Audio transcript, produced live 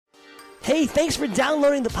Hey, thanks for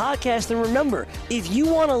downloading the podcast. And remember, if you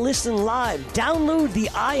want to listen live, download the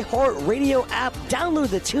iHeartRadio app,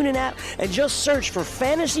 download the TuneIn app, and just search for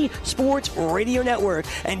Fantasy Sports Radio Network,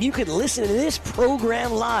 and you can listen to this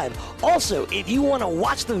program live. Also, if you want to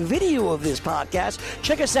watch the video of this podcast,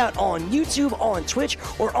 check us out on YouTube, on Twitch,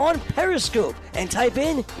 or on Periscope, and type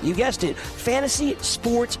in, you guessed it, Fantasy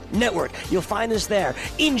Sports Network. You'll find us there.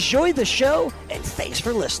 Enjoy the show, and thanks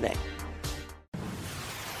for listening.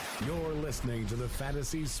 You're listening to the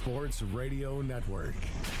Fantasy Sports Radio Network.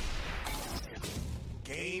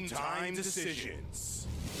 Game time decisions.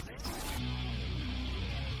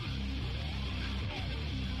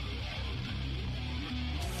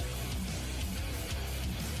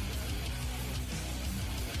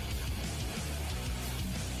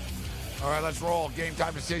 All right, let's roll. Game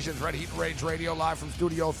time decisions. Red Heat and Rage Radio live from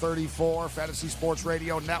Studio 34, Fantasy Sports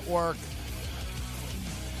Radio Network.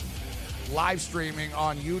 Live streaming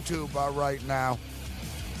on YouTube right now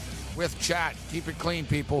with chat. Keep it clean,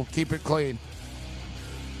 people. Keep it clean.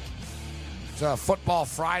 It's Football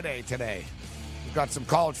Friday today. We've got some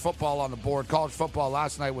college football on the board. College football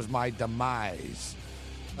last night was my demise.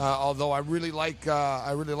 Although I really like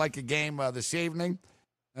a game this evening,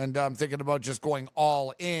 and I'm thinking about just going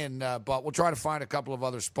all in. But we'll try to find a couple of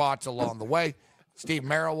other spots along the way. Steve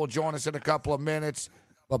Merrill will join us in a couple of minutes.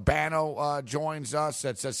 Babano joins us.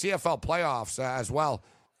 It's CFL playoffs as well.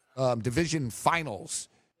 Division finals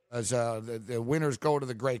as the winners go to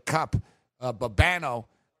the Grey Cup. Babano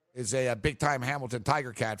is a big-time Hamilton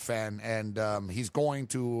Tiger Cat fan, and he's going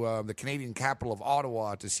to the Canadian capital of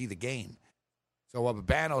Ottawa to see the game. So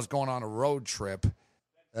Babano's going on a road trip,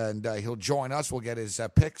 and he'll join us. We'll get his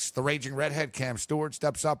picks. The Raging Redhead, Cam Stewart,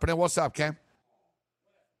 steps up. And then what's up, Cam?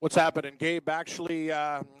 What's happening, Gabe? Actually,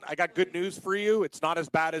 I got good news for you. It's not as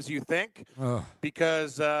bad as you think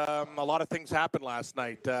because a lot of things happened last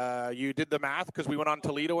night. You did the math because we went on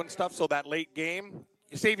Toledo and stuff, so that late game,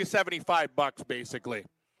 you save you $75 basically.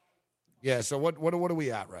 Yeah, so what are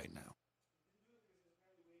we at right now?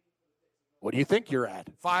 What do you think you're at?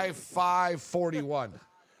 5-5-41.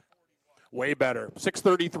 Way better.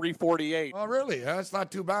 633.48. Oh, really? That's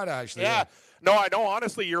not too bad, actually. Yeah. No, I know,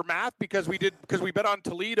 honestly, your math, because we bet on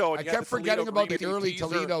Toledo. And I kept forgetting about the early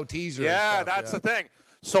Toledo teaser. Yeah, that's the thing.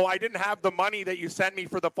 So I didn't have the money that you sent me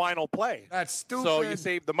for the final play. That's stupid. So you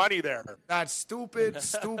saved the money there. That's stupid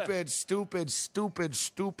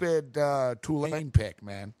Tulane pick,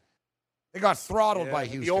 man. They got throttled by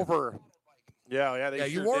Houston. The over. Yeah, they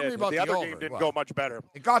you warned me about the the other over. game didn't go much better.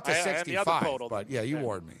 It got to and 65, total, but you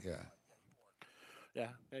warned me, Yeah,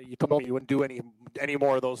 you told me you wouldn't do any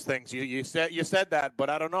more of those things. You said that, but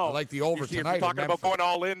I don't know. I like the over tonight. You're talking about going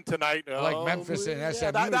all in tonight. I like Memphis and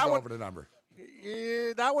SMU to go over the number.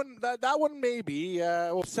 Yeah, that one maybe.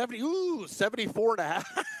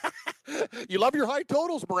 74.5. You love your high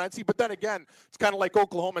totals, Morency, but then again, it's kind of like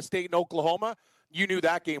Oklahoma State and Oklahoma. You knew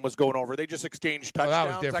that game was going over. They just exchanged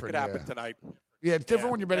touchdowns. That could happen tonight. Yeah, it's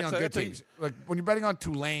different when you're betting on good teams. Like when you're betting on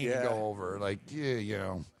Tulane, you go over. Like you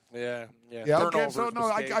know. Yeah. Okay, so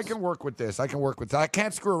no, I can work with this. I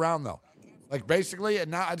can't screw around though. Like basically,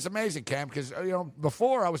 and now it's amazing, Cam, because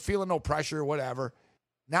before I was feeling no pressure, whatever.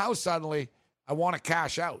 Now suddenly I want to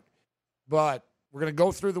cash out, but we're gonna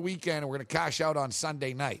go through the weekend and we're gonna cash out on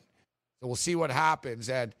Sunday night. So we'll see what happens,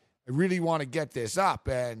 and I really want to get this up,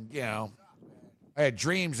 and I had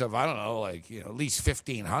dreams of at least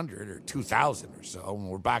 1,500 or 2,000 or so, and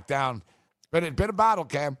we're back down. Been a battle,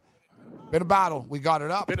 Cam. Been a battle. We got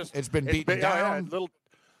it up. It's been beaten down.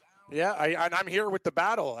 I'm here with the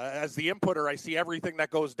battle. As the inputter, I see everything that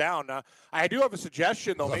goes down. I do have a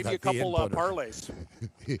suggestion, though. Maybe a couple parlays.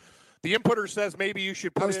 The inputter says maybe you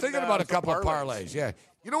should put I was thinking about a couple of parlays, yeah.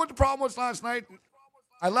 You know what the problem was last night?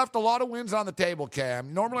 I left a lot of wins on the table,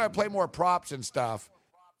 Cam. Normally I play more props and stuff.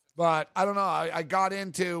 But I don't know. I got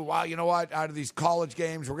into, you know what? Out of these college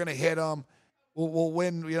games, we're going to hit them. We'll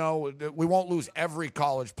win. We won't lose every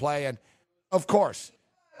college play. And, of course,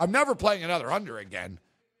 I'm never playing another under again.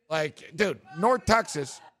 Like, dude, North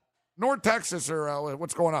Texas, or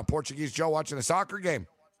what's going on? Portuguese Joe watching a soccer game.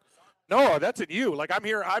 No, that's in you. Like I'm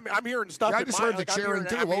hearing stuff. Yeah, I just heard the cheering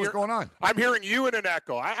too. What was going on? I'm hearing you in an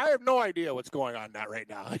echo. I have no idea what's going on right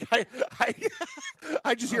now. Like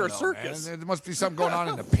I just hear a circus. Man. There must be something going on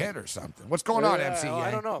in the pit or something. What's going on, MC Yang?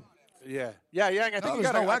 I don't know. Yeah. I think you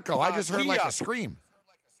got no echo. I just heard like a scream.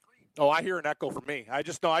 Oh, I hear an echo from me. I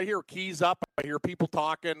just know I hear keys up. I hear people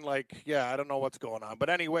talking. Like, I don't know what's going on. But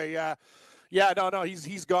anyway, no,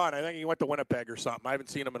 he's gone. I think he went to Winnipeg or something. I haven't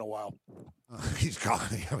seen him in a while. He's gone.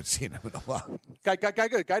 I haven't seen him in a while. Guy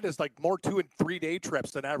does like more 2 and 3 day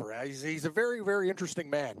trips than ever. He's a very, very interesting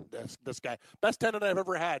man. This guy, best tenant I've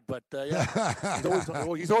ever had. But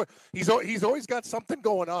he's always got something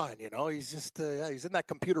going on. You know, he's just he's in that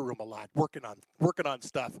computer room a lot, working on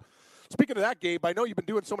stuff. Speaking of that, Gabe, I know you've been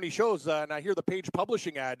doing so many shows, and I hear the Page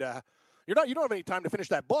Publishing ad. You don't have any time to finish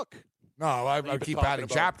that book. No, I keep adding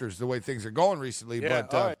chapters the way things are going recently. Yeah,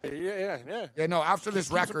 but yeah. No, after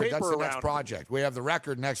this record, that's the next around. project. We have the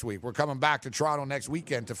record next week. We're coming back to Toronto next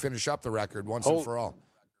weekend to finish up the record once and for all.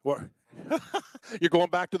 What? You're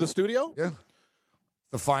going back to the studio? Yeah.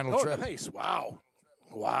 The final trip. Nice. Wow.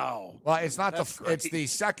 Well, it's not it's the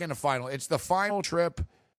second final. It's the final trip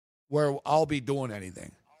where I'll be doing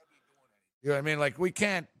anything. You know what I mean? Like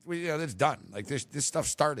it's done. Like this stuff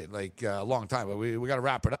started like a long time, but we got to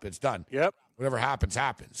wrap it up. It's done. Yep. Whatever happens.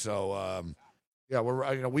 So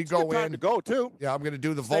we it's go a good time in to go too. Yeah, I'm going to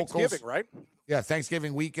do the vocals. Thanksgiving, right? Yeah,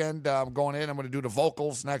 Thanksgiving weekend. I'm going in. I'm going to do the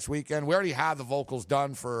vocals next weekend. We already have the vocals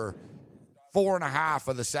done for 4.5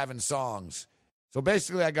 of the 7 songs. So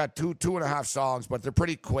basically, I got 2.5 songs, but they're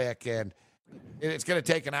pretty quick, and it's going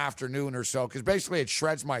to take an afternoon or so because basically it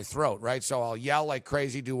shreds my throat, right? So I'll yell like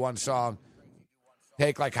crazy, do one song,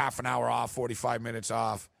 take like half an hour off, 45 minutes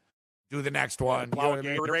off, do the next one. Plow a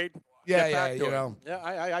Gatorade. Yeah, you know. Yeah,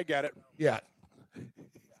 I get it. Yeah.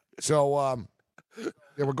 So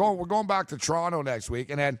we're going back to Toronto next week,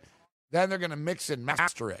 and then they're going to mix and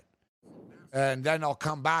master it, and then I'll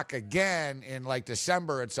come back again in like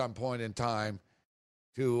December at some point in time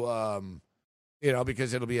to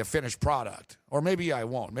because it'll be a finished product, or maybe I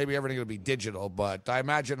won't. Maybe everything will be digital, but I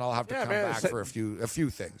imagine I'll have to come back for a few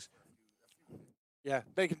things. Yeah,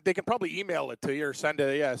 they can probably email it to you or send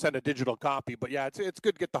a digital copy. But yeah, it's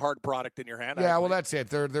good to get the hard product in your hand. Yeah, well, that's it.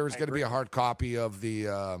 There's going to be a hard copy of the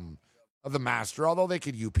master, although they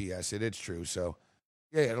could UPS it. It's true. So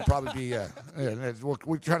yeah, it'll probably be.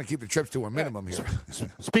 We're trying to keep the trips to a minimum here.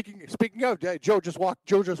 Speaking of, Joe just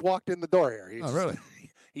walked in the door here. Oh, really?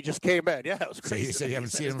 He just came in. Yeah, it was crazy. So you said you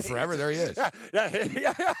haven't seen him forever. There he is.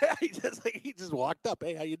 Yeah. He just walked up.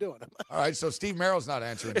 Hey, how you doing? All right. So Steve Merrill's not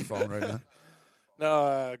answering the phone right now.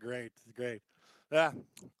 No, great. Yeah.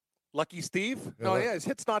 Lucky Steve? His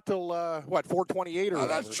hit's not till, 4:28 or whatever.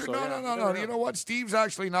 That's true. So, no. You know what? Steve's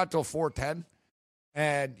actually not till 4:10.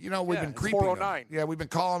 And, we've been creeping 4:09. Yeah, we've been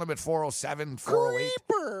calling him at 4:07, 4:08.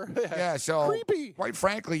 Creeper! Yeah, so, creepy. Quite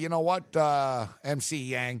frankly, you know what, MC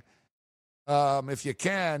Yang, if you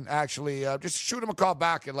can, actually, just shoot him a call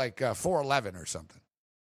back at like 4:11 or something.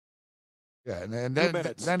 Yeah, and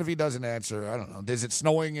then if he doesn't answer, I don't know. Is it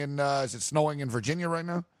snowing in Virginia right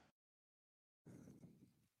now?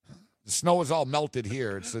 The snow is all melted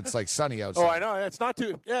here. It's like sunny outside. Oh, I know. It's not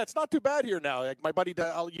too bad here now. Like my buddy,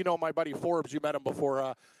 my buddy Forbes, you met him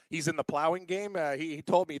before. He's in the plowing game. He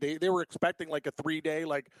told me they were expecting like a 3-day,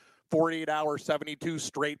 like 48-hour, 72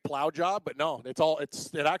 straight plow job, but no, it's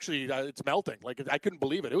melting. Like I couldn't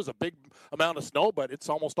believe it. It was a big amount of snow, but it's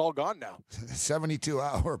almost all gone now.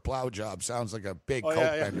 72-hour plow job sounds like a big coke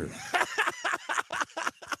bender.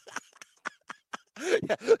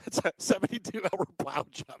 Yeah, it's a 72-hour plow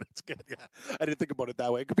job. It's good. Yeah, I didn't think about it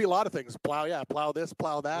that way. It could be a lot of things. Plow this,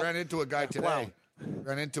 plow that. Ran into a guy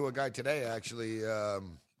today, actually.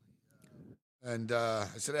 And I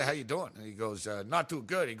said, hey, how you doing? And he goes, not too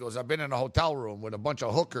good. He goes, I've been in a hotel room with a bunch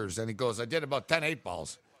of hookers. And he goes, I did about 10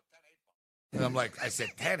 8-balls. And I'm like, I said,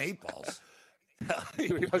 10 8-balls?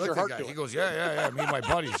 How's your heart doing? He goes, yeah. Me and my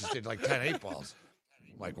buddies just did like 10 8-balls.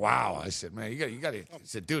 I'm like, wow. I said, man, you got to. I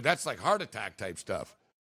said, dude, that's like heart attack type stuff.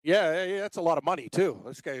 Yeah, that's a lot of money, too.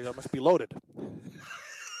 This guy must be loaded.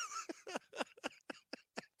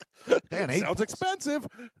 10 8 Sounds expensive.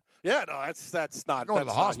 Yeah, no, that's not. Going to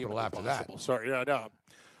the hospital after that. Sorry, no.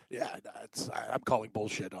 Yeah, I'm calling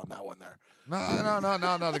bullshit on that one there.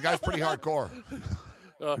 No. The guy's pretty hardcore.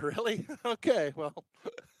 Oh, really? Okay, well,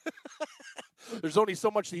 there's only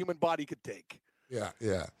so much the human body could take. Yeah.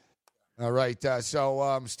 All right.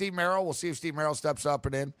 So Steve Merrill, we'll see if Steve Merrill steps up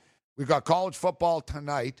and in. We've got college football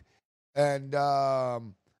tonight, and I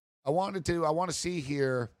want to see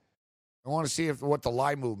what the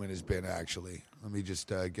lie movement has been actually. Let me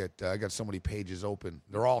just I got so many pages open.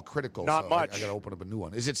 They're all critical. Not much. I got to open up a new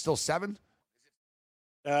one. Is it still 7?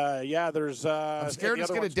 Yeah, there's. I'm scared it's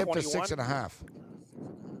going to dip 21. to 6.5.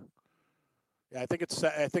 Yeah, I think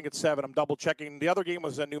it's 7. I'm double checking. The other game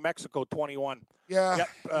was New Mexico 21. Yeah. Yep.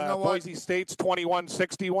 You know Boise State's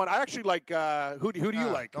 21-61. I actually like. Who do you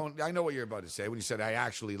like? I know what you're about to say when you said I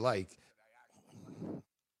actually like.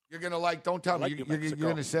 You're gonna like. Don't tell me. You're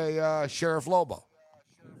gonna say Sheriff Lobo.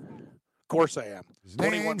 Of course I am. His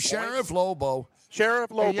name Sheriff Lobo.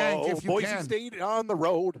 Sheriff Lobo, Yang, if you Boise can. State on the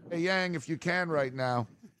road. Hey, Yang, if you can right now,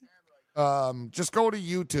 just go to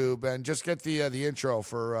YouTube and just get the intro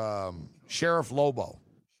for Sheriff Lobo.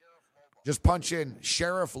 Just punch in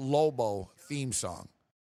Sheriff Lobo theme song.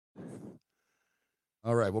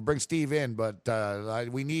 All right, we'll bring Steve in, but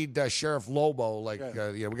we need Sheriff Lobo. Like, we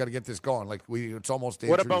got to get this going. Like, it's almost to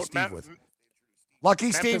What introduce about Steve with. Lucky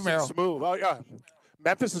Memphis Steve, and Merrill. Smooth. Oh yeah,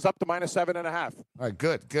 Memphis is up to -7.5. All right,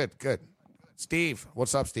 good. Steve,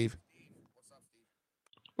 what's up, Steve?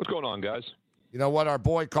 What's going on, guys? You know what? Our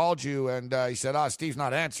boy called you, and he said, Steve's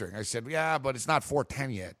not answering. I said, yeah, but it's not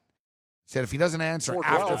 4:10 yet. He said, if he doesn't answer 4:12.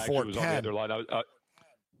 after Actually, was on the 4:10. other line.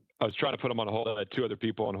 I was trying to put him on hold. I had two other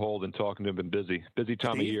people on hold and talking to him. Been busy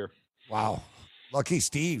time of year. Wow. Lucky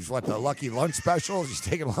Steve's, what, the lucky lunch specials? He's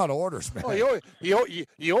taking a lot of orders, man. Well, you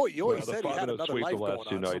always The said he had Father another sweep life the last going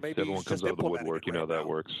two on, so nights. maybe Everyone he's comes just out of the implementing woodwork. it You know right that now.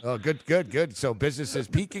 works. Oh, good. So business is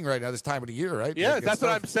peaking right now this time of the year, right? Yeah, Like, that's it's what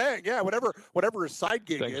not- I'm saying. Yeah, whatever his side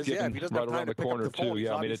gig is. Yeah, Thanksgiving if he doesn't right have time around to the pick corner up the phone, too. he's Yeah,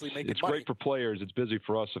 I mean obviously making it's money. great for players. It's busy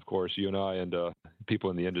for us, of course, you and I and people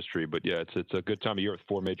in the industry. But yeah, it's a good time of year with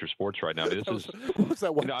four major sports right now. I mean, this is. What was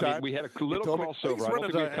that one I time? mean, we had a little told me, crossover. he's I don't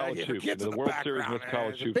running think we had a- college your hoops. kids in The the World Series background, missed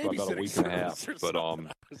college and hoops by about a week and a half. babysitting But I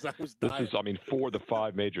was this dying. is, I mean, four of the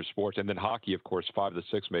five major sports, and then hockey, of course, 5 of the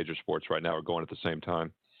 6 major sports right now are going at the same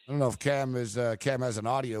time. I don't know if Cam has an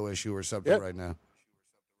audio issue or something Yep. right now.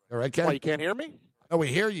 All right, Cam? Why, you can't hear me? No, we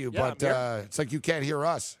hear you, Yeah, but I'm here. it's like you can't hear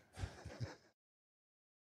us.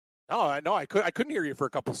 Oh, I know. I couldn't hear you for a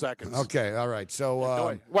couple seconds. Okay, all right.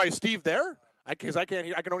 So, Why is Steve there? Because I can't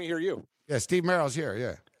hear. I can only hear you. yeah, Steve Merrill's here,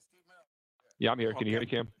 yeah. Yeah, I'm here. Can you hear me,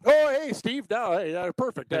 Cam? Oh, hey, Steve. No, hey,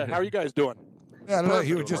 perfect. How are you guys doing? Yeah, I don't know.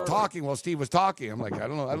 He was Perfect. just talking while Steve was talking. I'm like, I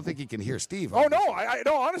don't know. I don't think he can hear Steve. Oh no, I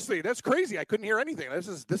no. Honestly, that's crazy. I couldn't hear anything. This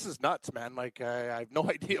is nuts, man. Like I have no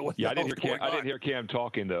idea what. Yeah, the I didn't hear hell's Cam. going I on. didn't hear Cam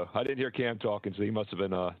talking though. I didn't hear Cam talking, so he must have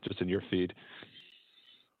been just in your feed.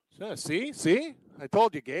 Yeah, see, I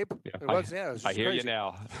told you, Gabe. Yeah, It was, it was I just hear you crazy.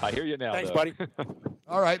 now. I hear you now. Thanks, though. buddy.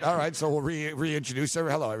 All right. So we'll reintroduce her.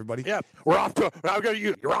 Hello, everybody. Yeah, we're off to.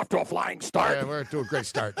 You're off to a flying start. Yeah, we're to a great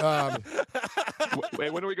start.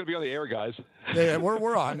 Wait, when are we going to be on the air, guys? Yeah,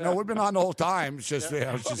 we're on. No, we've been on the whole time. It's just,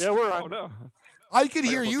 it's just Yeah, we're Oh on. no. I could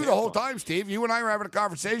hear you the whole time, Steve. You and I were having a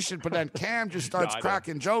conversation, but then Cam just starts I know.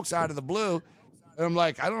 cracking jokes out of the blue. And I'm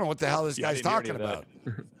like, I don't know what the hell this Yeah, I guy's didn't hear talking any of about.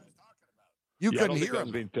 that. You Yeah, I couldn't don't think hear that was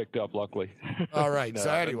him. being picked up, luckily. All right. No, So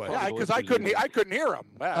I- anyway. Yeah, because I couldn't hear him.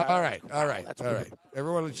 All right. That's All right.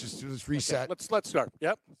 Everyone, let's reset. Let's start.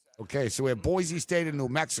 Yep. Okay, so we have Boise State and New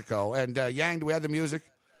Mexico. And Yang, do we have the music?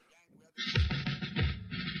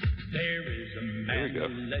 There is a There we man go.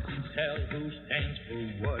 who legends tell who stands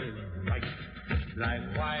for what is right.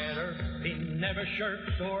 Like Wyatt Earp, he never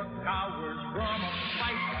shirks or cowers from a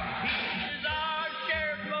fight. He's our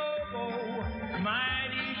Sheriff Lobo,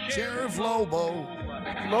 mighty Sheriff Lobo.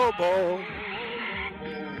 Lobo.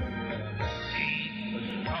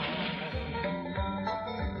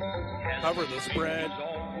 Cover the spread.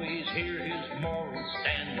 Always hear his moral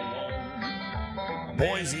stand alone.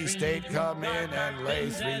 Boise State come in and lay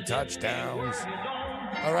 3 touchdowns.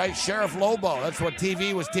 All right, Sheriff Lobo. That's what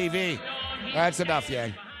TV was TV. That's enough,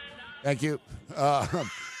 Yang. Thank you.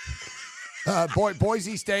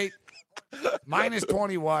 Boise State, minus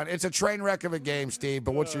 21. It's a train wreck of a game, Steve,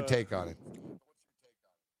 but what's your take on it?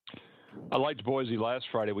 I liked Boise last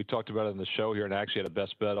Friday. We talked about it on the show here, and I actually had a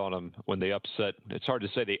best bet on them when they upset. It's hard to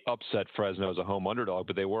say they upset Fresno as a home underdog,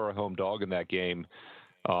 but they were a home dog in that game.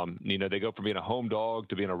 They go from being a home dog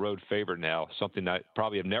to being a road favorite now, something that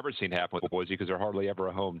probably have never seen happen with Boise because they're hardly ever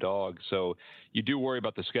a home dog. So you do worry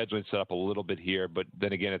about the scheduling setup a little bit here, but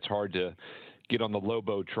then again, it's hard to get on the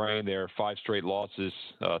Lobo train there. 5 straight losses,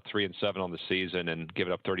 3-7 on the season, and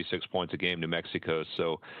giving up 36 points a game, New Mexico.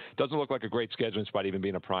 So it doesn't look like a great scheduling spot, even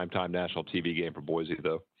being a primetime national TV game for Boise,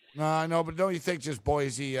 though. No, I know, but don't you think just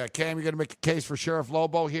Boise? Cam, you're going to make a case for Sheriff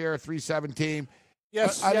Lobo here, 3-7 team.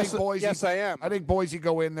 Yes, I yes, think Boise. yes, I am. I think Boise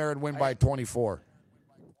go in there and win by 24.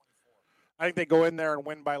 I think they go in there and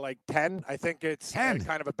win by like 10. I think it's 10.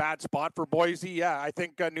 kind of a bad spot for Boise. Yeah, I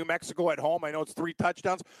think New Mexico at home, I know it's 3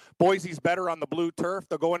 touchdowns. Boise's better on the blue turf.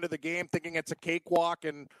 They'll go into the game thinking it's a cakewalk,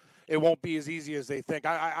 and it won't be as easy as they think.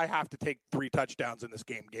 I have to take 3 touchdowns in this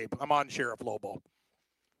game, Gabe. I'm on Sheriff Lobo.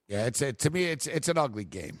 Yeah, to me, it's an ugly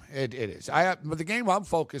game. It is. But the game I'm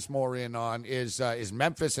focused more in on is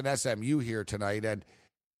Memphis and SMU here tonight. And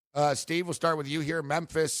Steve, we'll start with you here.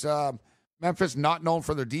 Memphis not known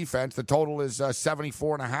for their defense. The total is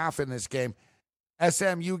 74.5 in this game.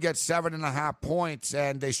 SMU gets 7.5 points,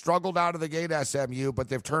 and they struggled out of the gate, SMU, but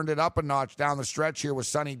they've turned it up a notch down the stretch here with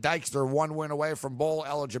Sonny Dykes. They're 1 win away from bowl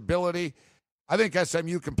eligibility. I think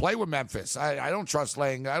SMU can play with Memphis. I don't trust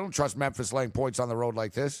Memphis laying points on the road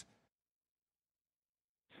like this.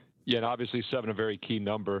 Yeah, and obviously 7 a very key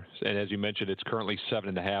number, and as you mentioned, it's currently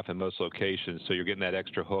 7.5 in most locations. So you're getting that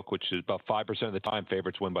extra hook, which is about 5% of the time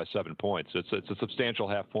favorites win by 7 points. It's a substantial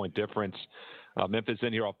half-point difference. Memphis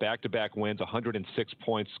in here off back-to-back wins, 106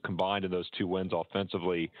 points combined in those 2 wins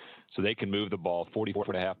offensively, so they can move the ball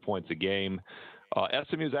 44.5 points a game.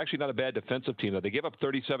 SMU is actually not a bad defensive team, though. They give up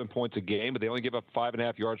 37 points a game, but they only give up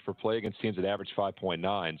 5.5 yards per play against teams that average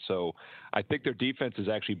 5.9. So I think their defense is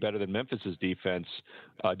actually better than Memphis's defense.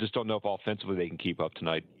 Just don't know if offensively they can keep up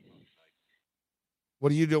tonight.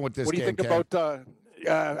 What are you doing with this game, What do you think Ken? about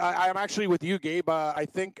I'm actually with you, Gabe. I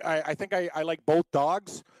think I like both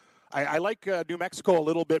dogs. I like New Mexico a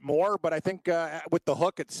little bit more, but I think with the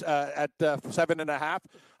hook, it's at 7.5.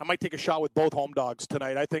 I might take a shot with both home dogs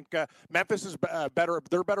tonight. I think Memphis is better.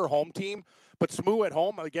 They're a better home team, but SMU at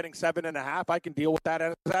home, getting 7.5, I can deal with that.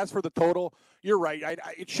 And as for the total, you're right.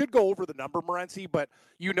 It should go over the number, Morency, but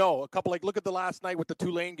a couple, look at the last night with the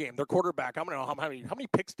Tulane game. Their quarterback, I don't know how many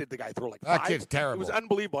picks did the guy throw? Like 5? That kid's terrible. It was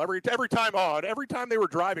unbelievable. Every time they were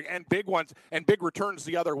driving, and big ones and big returns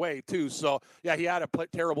the other way too. So yeah, he had a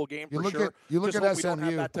terrible game for sure. You look at we don't have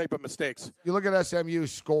SMU. that type of mistakes. You look at SMU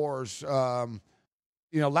scores.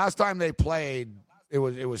 Last time they played, it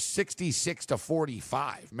was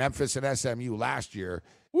 66-45. Memphis and SMU last year.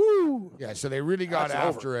 Woo! Yeah, so they really got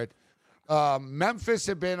after it. Memphis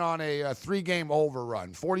had been on a 3-game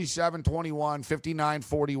overrun, 47-21,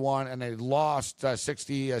 59-41, and they lost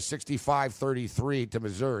 65-33 to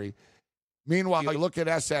Missouri. Meanwhile, you look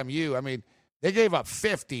at SMU. I mean, they gave up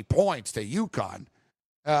 50 points to UConn.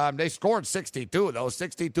 They scored 62, though,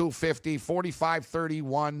 62-50,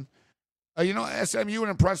 45-31. SMU, an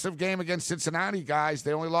impressive game against Cincinnati, guys.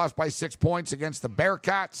 They only lost by 6 points against the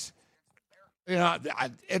Bearcats.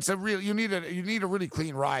 It's a real. You need a really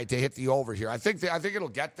clean ride to hit the over here. I think it'll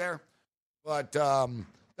get there, but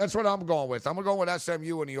that's what I'm going with. I'm going to go with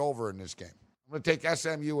SMU and the over in this game. I'm going to take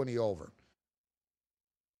SMU and the over.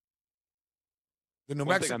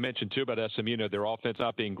 One thing I mentioned, too, about SMU, their offense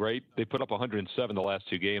not being great, they put up 107 the last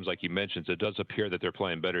 2 games, like you mentioned, so it does appear that they're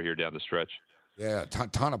playing better here down the stretch. Yeah,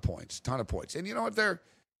 ton of points. And you know what?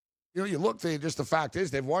 You look, just the fact is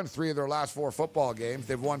they've won 3 of their last 4 football games.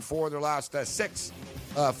 They've won 4 of their last 6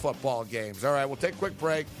 football games. All right, we'll take a quick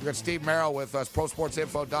break. We've got Steve Merrill with us,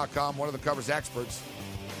 ProSportsInfo.com, one of the covers experts.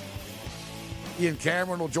 Ian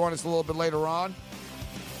Cameron will join us a little bit later on.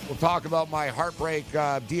 We'll talk about my heartbreak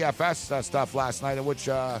DFS stuff last night, in which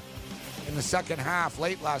in the second half,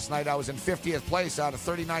 late last night, I was in 50th place out of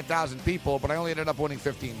 39,000 people, but I only ended up winning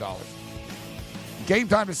 $15. Game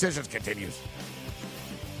Time Decisions continues.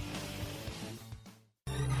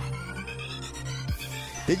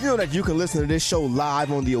 Did you know that you can listen to this show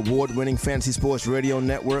live on the award-winning Fantasy Sports Radio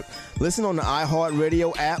Network? Listen on the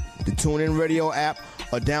iHeartRadio app, the TuneIn Radio app,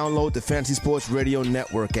 or download the Fantasy Sports Radio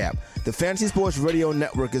Network app. The Fantasy Sports Radio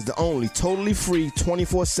Network is the only totally free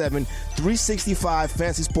 24/7, 365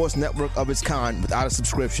 fantasy sports network of its kind without a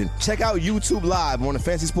subscription. Check out YouTube Live on the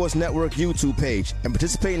Fantasy Sports Network YouTube page and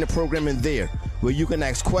participate in the programming there, where you can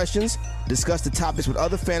ask questions, discuss the topics with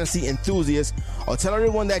other fantasy enthusiasts, or tell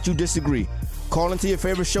everyone that you disagree. Call into your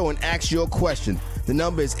favorite show and ask your question. The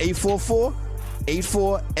number is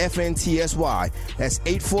 844-84-FNTSY. That's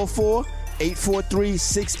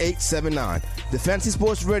 844-843-6879. The Fantasy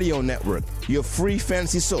Sports Radio Network, your free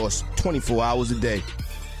fantasy source 24 hours a day.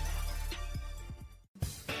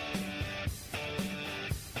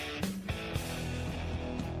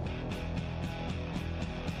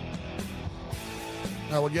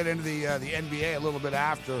 We'll get into the NBA a little bit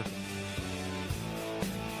after.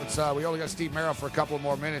 We only got Steve Merrill for a couple of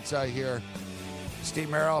more minutes here. Steve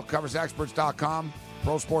Merrill, coversexperts.com,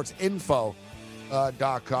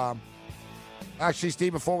 prosportsinfo.com. Actually,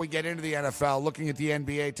 Steve, before we get into the NFL, looking at the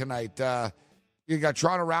NBA tonight, you got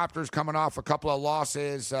Toronto Raptors coming off a couple of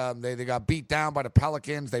losses. They got beat down by the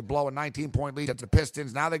Pelicans. They blow a 19-point lead at the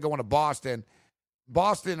Pistons. Now they go into Boston.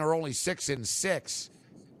 Boston are only 8-6,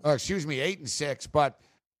 but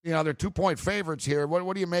they're 2-point favorites here.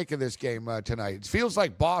 What do you make of this game tonight? It feels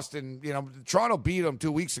like Boston, Toronto beat them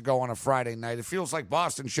 2 weeks ago on a Friday night. It feels like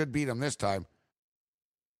Boston should beat them this time.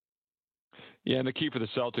 Yeah, and the key for the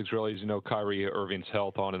Celtics really is, Kyrie Irving's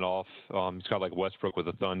health on and off. He's kind of like Westbrook with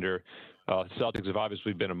the Thunder. Celtics have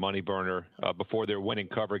obviously been a money burner. Before their winning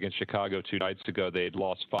cover against Chicago 2 nights ago, they had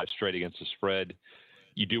lost 5 straight against the spread.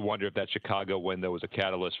 You do wonder if that Chicago win, though, was a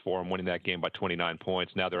catalyst for them, winning that game by 29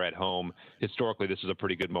 points. Now they're at home. Historically, this is a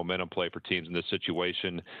pretty good momentum play for teams in this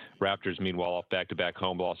situation. Raptors, meanwhile, off back-to-back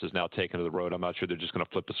home losses, now taken to the road. I'm not sure they're just going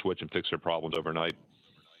to flip the switch and fix their problems overnight.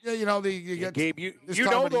 Yeah, you get Gabe. You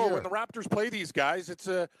know though when the Raptors play these guys, it's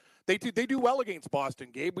they do well against Boston.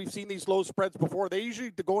 Gabe, we've seen these low spreads before. They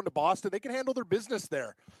usually go into Boston. They can handle their business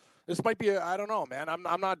there. This might be I don't know, man.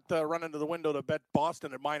 I'm not running to the window to bet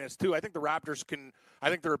Boston at -2. I think the Raptors can. I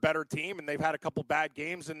think they're a better team, and they've had a couple bad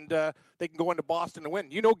games, and they can go into Boston to win.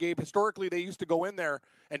 Gabe, historically they used to go in there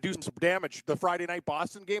and do some damage. The Friday night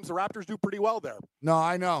Boston games, the Raptors do pretty well there. No,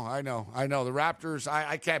 I know. The Raptors,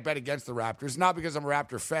 I can't bet against the Raptors, not because I'm a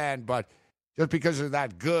Raptor fan, but just because they're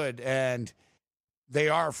that good, and they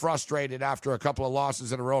are frustrated after a couple of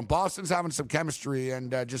losses in a row. And Boston's having some chemistry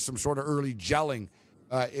and just some sort of early gelling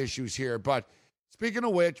issues here. But speaking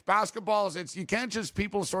of which, basketball you can't just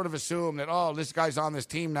people sort of assume that, oh, this guy's on this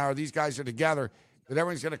team now, or these guys are together, that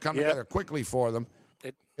everything's going to come together quickly for them.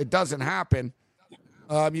 It doesn't happen.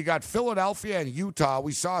 You got Philadelphia and Utah.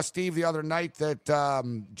 We saw, Steve, the other night that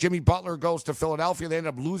Jimmy Butler goes to Philadelphia. They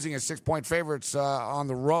ended up losing as 6-point favorites on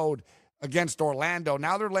the road against Orlando.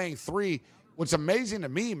 Now they're laying 3. What's amazing to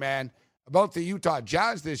me, man, about the Utah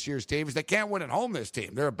Jazz this year, Steve, is they can't win at home, this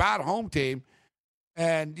team. They're a bad home team.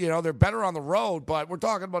 And, they're better on the road, but we're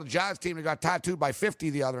talking about a Jazz team that got tattooed by 50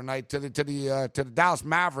 the other night to the Dallas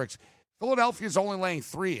Mavericks. Philadelphia's only laying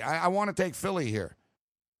 3. I want to take Philly here.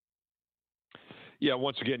 Yeah,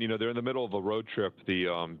 once again, they're in the middle of a road trip. The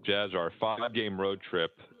Jazz are a 5-game road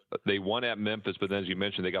trip. They won at Memphis, but then, as you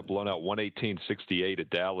mentioned, they got blown out 118-68 at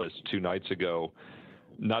Dallas 2 nights ago.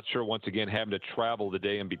 Not sure, once again, having to travel the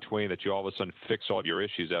day in between, that you all of a sudden fix all your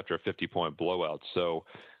issues after a 50-point blowout. So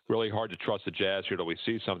really hard to trust the Jazz here till we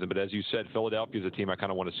see something. But as you said, Philadelphia is a team I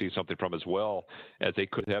kind of want to see something from as well, as they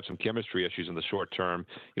could have some chemistry issues in the short term.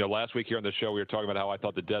 Last week here on the show, we were talking about how I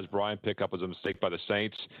thought the Des Bryant pickup was a mistake by the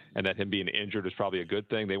Saints, and that him being injured is probably a good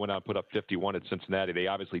thing. They went out and put up 51 at Cincinnati. They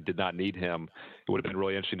obviously did not need him. It would have been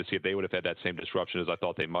really interesting to see if they would have had that same disruption as I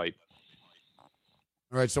thought they might.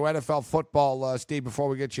 All right, so NFL football, Steve, before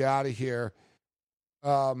we get you out of here,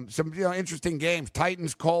 some interesting games.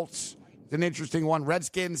 Titans, Colts, an interesting one.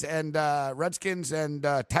 Redskins and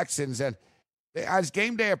Texans. And as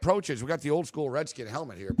game day approaches, we got the old school Redskin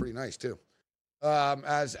helmet here, pretty nice too.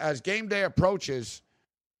 As game day approaches,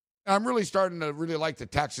 I'm really starting to really like the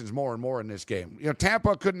Texans more and more in this game.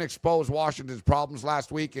 Tampa couldn't expose Washington's problems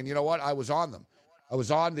last week, and you know what? I was on them. I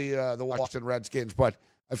was on the Washington Redskins, but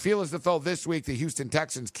I feel as though this week the Houston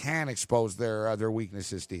Texans can expose their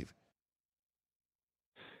weaknesses, Steve.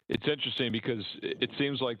 It's interesting because it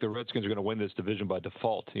seems like the Redskins are going to win this division by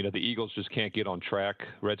default. The Eagles just can't get on track.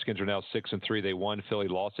 Redskins are now 6-3. They won. Philly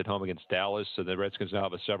lost at home against Dallas, so the Redskins now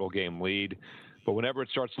have a several-game lead. But whenever it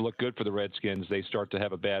starts to look good for the Redskins, they start to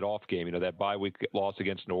have a bad off game. That bye week loss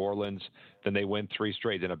against New Orleans, then they win 3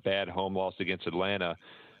 straight, then a bad home loss against Atlanta.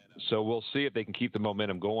 So we'll see if they can keep the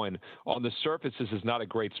momentum going. On the surface, this is not a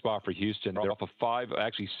great spot for Houston. They're off of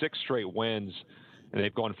 6 straight wins, and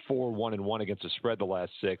they've gone 4-1-1 against the spread the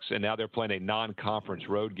last 6. And now they're playing a non-conference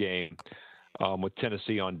road game with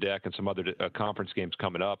Tennessee on deck and some other conference games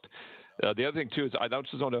coming up. The other thing, too, is I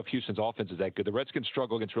just don't know if Houston's offense is that good. The Redskins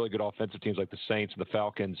struggle against really good offensive teams like the Saints and the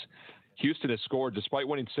Falcons. Houston has scored, despite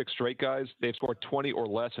winning 6 straight, guys, they've scored 20 or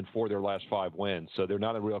less in 4 of their last 5 wins. So they're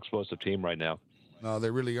not a real explosive team right now. No,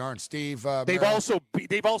 they really aren't, Steve. They've also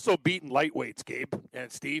beaten lightweights, Gabe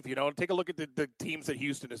and Steve. Take a look at the teams that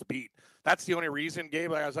Houston has beat. That's the only reason,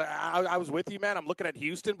 Gabe. I was with you, man. I'm looking at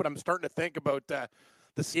Houston, but I'm starting to think about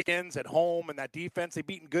the Skins at home and that defense. They've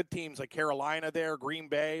beaten good teams like Carolina there, Green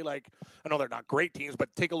Bay. I know they're not great teams,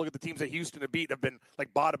 but take a look at the teams that Houston have beat. Have been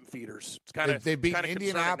like bottom feeders. It's kind of they beat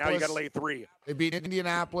Indianapolis. Now you got to lay 3. They beat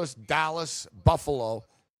Indianapolis, Dallas, Buffalo,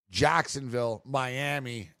 Jacksonville,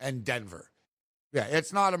 Miami, and Denver. Yeah,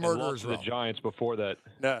 it's not a murderer's row. And lost to the Giants before that.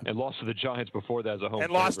 No. And lost to the Giants before that as a home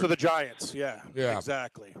And lost to the Giants. Yeah.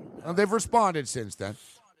 Exactly. Well, they've responded since then.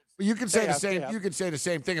 But you can say the same. You can say the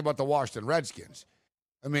same thing about the Washington Redskins.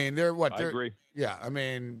 I mean, I agree. Yeah, I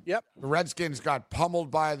mean, yep. The Redskins got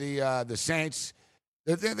pummeled by the Saints.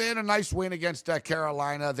 They had a nice win against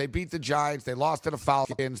Carolina. They beat the Giants. They lost to the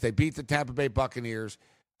Falcons. They beat the Tampa Bay Buccaneers.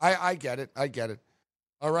 I get it.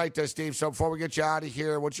 All right, Steve, so before we get you out of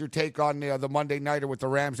here, what's your take on the Monday Nighter with the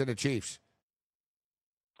Rams and the Chiefs?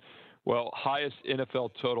 Well, highest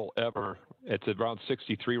NFL total ever. It's around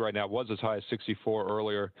 63 right now. It was as high as 64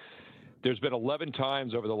 earlier. There's been 11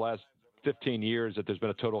 times over the last 15 years that there's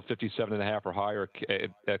been a total of 57.5 or higher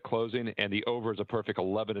at closing, and the over is a perfect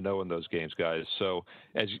 11-0 in those games, guys. So,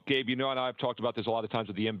 as Gabe, and I've talked about this a lot of times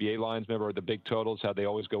with the NBA lines. Remember the big totals, how they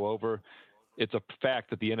always go over? It's a fact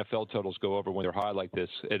that the NFL totals go over when they're high like this.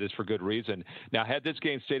 It is for good reason. Now, had this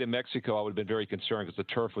game stayed in Mexico, I would have been very concerned because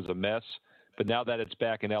the turf was a mess. But now that it's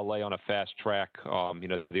back in L.A. on a fast track,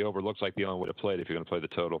 the over looks like the only way to play it if you're going to play the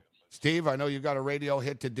total. Steve, I know you've got a radio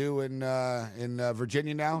hit to do in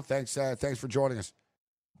Virginia now. Thanks for joining us.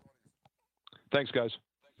 Thanks, guys.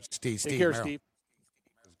 Steve. Take care, Merrill. Steve.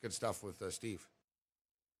 Good stuff with Steve.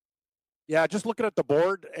 Yeah, just looking at the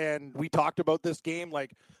board, and we talked about this game.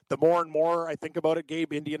 Like, the more and more I think about it,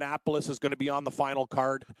 Gabe, Indianapolis is going to be on the final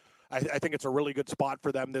card. I think it's a really good spot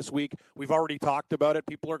for them this week. We've already talked about it.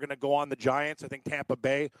 People are going to go on the Giants. I think Tampa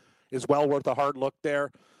Bay is well worth a hard look there.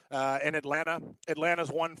 And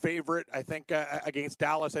Atlanta's one favorite. I think against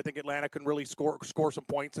Dallas, I think Atlanta can really score some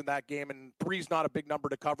points in that game. And 3's not a big number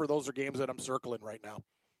to cover. Those are games that I'm circling right now.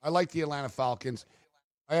 I like the Atlanta Falcons.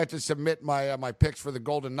 I had to submit my picks for the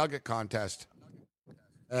Golden Nugget contest.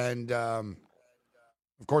 And, of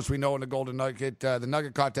course, we know in the Golden Nugget, the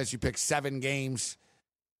Nugget contest, you pick 7 games.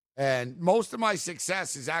 And most of my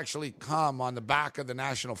success has actually come on the back of the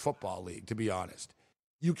National Football League, to be honest.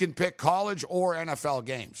 You can pick college or NFL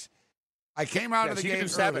games. I came out of the game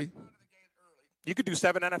early. You could do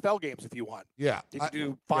 7 NFL games if you want. Yeah. You could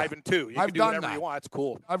do 5 and 2. You I've can do done whatever that. you want. It's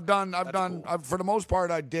cool. I've done, for the most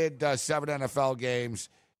part, I did 7 NFL games.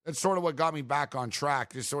 That's sort of what got me back on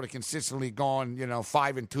track, just sort of consistently going,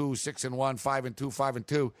 5 and 2, 6 and 1, 5 and 2, 5 and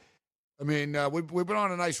 2. I mean, we've been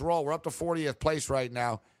on a nice roll. We're up to 40th place right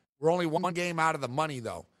now. We're only 1 game out of the money,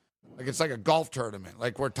 though. Like, it's like a golf tournament.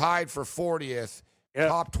 Like, we're tied for 40th. Yep.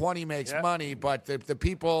 Top 20 makes money, but the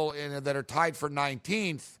people that are tied for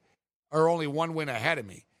 19th are only 1 win ahead of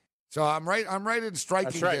me. So I'm right in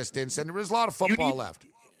striking distance, and there's a lot of football left.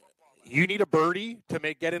 You need a birdie to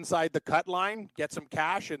get inside the cut line, get some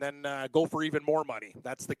cash, and then go for even more money.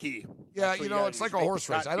 That's the key. Yeah, it's like a horse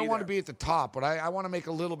race. I don't want to be at the top, but I want to make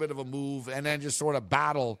a little bit of a move and then just sort of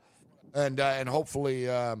battle and hopefully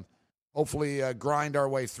grind our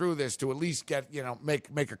way through this to at least get,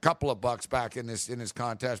 make a couple of bucks back in this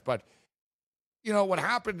contest. But, what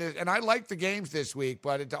happened is, and I like the games this week,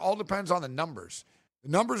 but it all depends on the numbers. The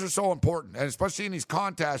numbers are so important, and especially in these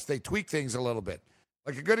contests, they tweak things a little bit.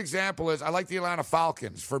 Like a good example is I like the Atlanta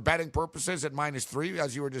Falcons for betting purposes at -3,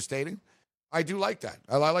 as you were just stating. I do like that.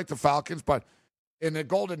 I like the Falcons, but in the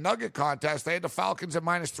Golden Nugget contest, they had the Falcons at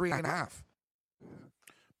 -3.5.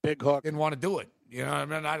 Big hook. Didn't want to do it.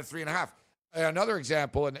 Not at 3.5. Another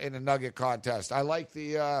example in the Nugget contest, I like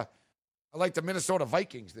the Minnesota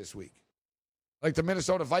Vikings this week.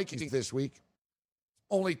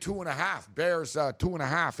 Only 2.5. Bears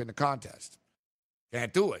 2.5 in the contest.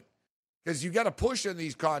 Can't do it. Because you got to push in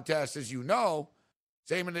these contests, as you know.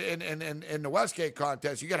 Same in the Westgate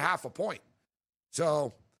contest, you get half a point.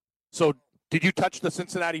 So did you touch the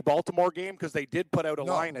Cincinnati-Baltimore game? Because they did put out a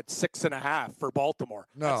line at 6.5 for Baltimore.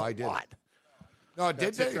 No, I didn't. No,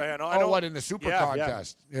 did they? I know. What, in the Super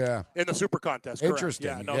Contest? Yeah. In the Super Contest.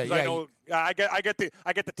 Interesting. Correct. I know. I get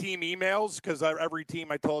the team emails because every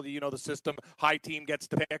team, I told you, the system, high team gets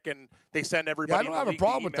to pick, and they send everybody. I don't have a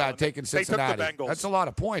problem with that, taking Cincinnati. They took the Bengals. That's a lot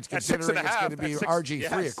of points, considering it's going to be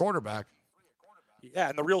RG3 at quarterback. Yeah,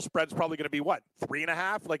 and the real spread's probably going to be,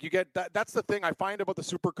 3.5? Like, you get that. That's the thing I find about the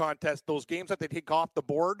Super Contest. Those games that they take off the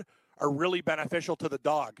board are really beneficial to the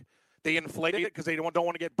dog. They inflate it because they don't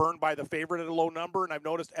want to get burned by the favorite at a low number. And I've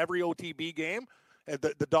noticed every OTB game,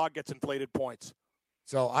 the dog gets inflated points.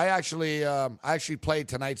 So I actually played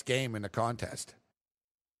tonight's game in the contest.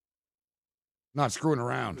 Not screwing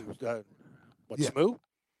around. SMU?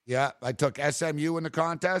 Yeah, I took SMU in the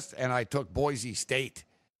contest, and I took Boise State.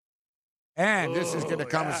 And this is going to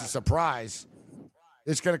come as a surprise.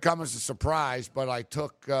 It's going to come as a surprise, but I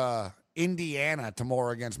took Indiana tomorrow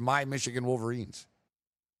against my Michigan Wolverines.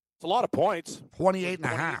 It's a lot of points.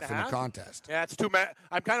 28.5 in the contest. Yeah, it's too many.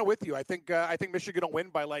 I'm kind of with you. I think Michigan will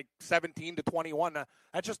win by 17 to 21.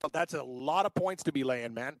 That's a lot of points to be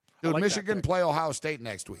laying, man. Dude, Michigan play Ohio State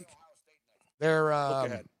next week. They're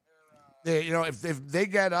if they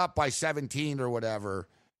get up by 17 or whatever,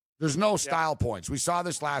 there's no style points. We saw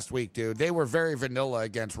this last week, dude. They were very vanilla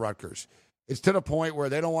against Rutgers. It's to the point where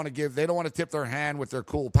they don't want to tip their hand with their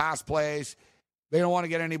cool pass plays. They don't want to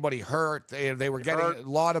get anybody hurt. They were getting a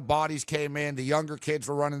lot of bodies came in. The younger kids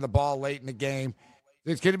were running the ball late in the game.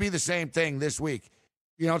 It's going to be the same thing this week.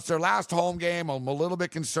 It's their last home game. I'm a little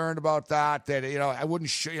bit concerned about that. I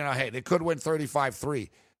wouldn't, hey, they could win 35-3.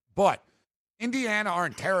 But Indiana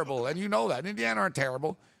aren't terrible, and you know that. Indiana aren't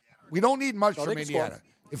terrible. We don't need much from Indiana.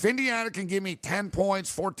 If Indiana can give me 10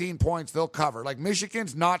 points, 14 points, they'll cover. Like,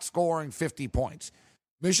 Michigan's not scoring 50 points.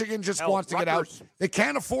 Michigan just wants to get out. They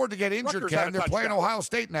can't afford to get injured, Ken. They're playing Ohio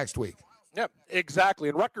State next week. Yep, exactly.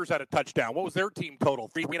 And Rutgers had a touchdown. What was their team total?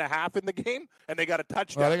 3.5 in the game, and they got a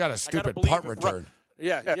touchdown. Well, they got a stupid punt return.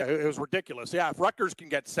 Yeah, it was ridiculous. Yeah, if Rutgers can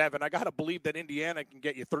get 7, I got to believe that Indiana can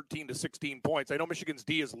get you 13 to 16 points. I know Michigan's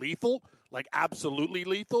D is lethal, like absolutely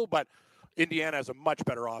lethal, but Indiana has a much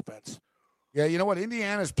better offense. Yeah, you know what?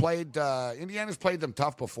 Indiana's played them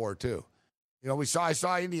tough before too. You know, I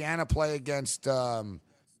saw Indiana play against Penn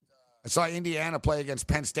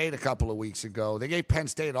State a couple of weeks ago. They gave Penn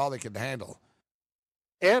State all they could handle.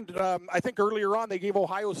 And I think earlier on they gave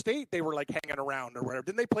Ohio State, they were like hanging around or whatever.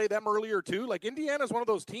 Didn't they play them earlier too? Like Indiana's one of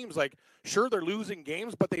those teams, like sure they're losing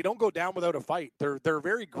games, but they don't go down without a fight. They're a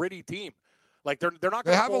very gritty team. Like they're not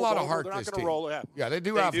going to have a lot of heart. They're not this going to team. roll. Yeah, they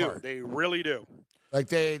do have heart. They really do. Like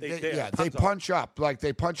they punch up. Like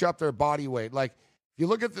they punch up their body weight. Like if you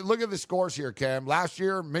look at the scores here, Cam. Last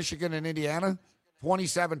year, Michigan and Indiana,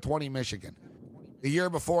 27-20 Michigan. The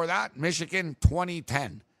year before that, Michigan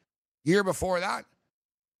 20-10. Year before that,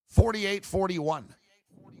 48-41.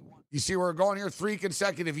 You see where we're going here? 3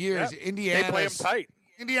 consecutive years. Yep. They play them tight.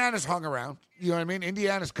 Indiana's hung around. You know what I mean?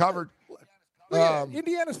 Indiana's covered.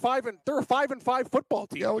 Indiana's 5 and they're a 5-5 football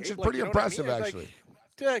team. Yeah, which is pretty impressive, actually.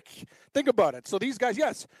 Think about it. So these guys,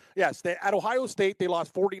 yes, at Ohio State they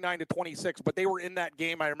lost 49-26, but they were in that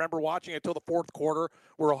game. I remember watching it till the fourth quarter,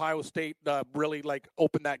 where Ohio State really like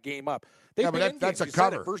opened that game up. But that's a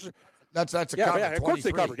cover. That's a cover. Yeah, of course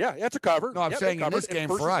they covered. Yeah, that's a cover. No, I'm saying in this game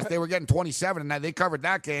for us, they were getting 27, and they covered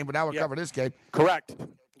that game, but now we're covering this game. Correct.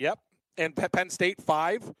 Yep. And Penn State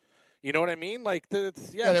 5. You know what I mean? Like they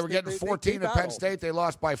were getting 14 at Penn State. They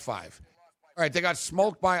lost by 5. All right, they got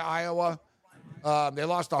smoked by Iowa. They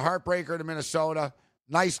lost a heartbreaker to Minnesota.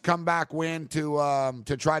 Nice comeback win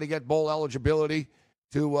to try to get bowl eligibility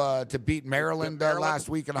to beat Maryland last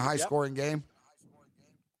week in a high-scoring game.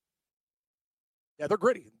 Yeah, they're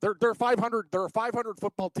gritty. They're 500. They're a 500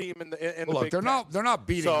 football team in the look, Big Ten. They're not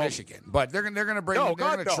beating Michigan, but they're going to bring. They're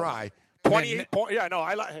going to try. 28 points. Yeah, no,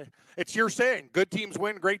 it's your saying. Good teams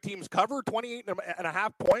win, great teams cover.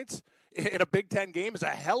 28.5 points in a Big Ten game is a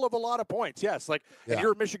hell of a lot of points. Yes, and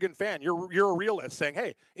you're a Michigan fan. You're a realist saying,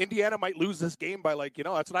 hey, Indiana might lose this game by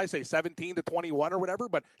that's what I say, 17-21 or whatever.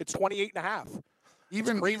 But it's 28.5.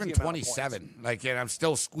 Even 27, I'm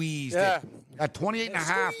still squeezed. Yeah. At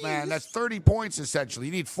 28.5, man, that's 30 points essentially.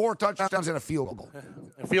 You need 4 touchdowns and a field goal.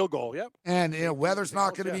 A field goal, yep. And weather's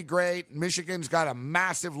not going to be great. Michigan's got a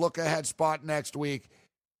massive look-ahead spot next week.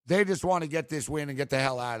 They just want to get this win and get the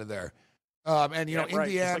hell out of there.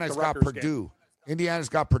 Indiana's got Purdue. Indiana's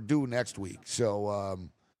got Purdue next week, so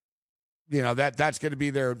that's going to be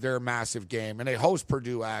their massive game, and they host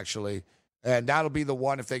Purdue actually. And that'll be the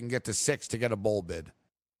one if they can get to 6 to get a bowl bid.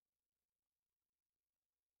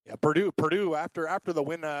 Yeah, Purdue after the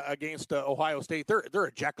win against Ohio State, they're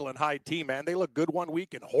a Jekyll and Hyde team, man. They look good one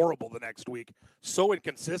week and horrible the next week. So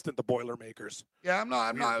inconsistent, the Boilermakers. Yeah, I'm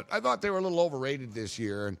not. I thought they were a little overrated this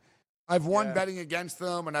year, and I've won betting against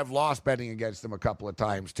them, and I've lost betting against them a couple of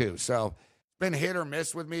times too. So it's been hit or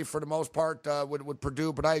miss with me for the most part with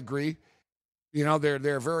Purdue. But I agree.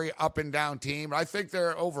 They're a very up and down team. I think they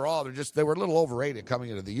were a little overrated coming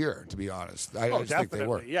into the year, to be honest. I just think they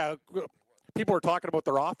were. Yeah. People are talking about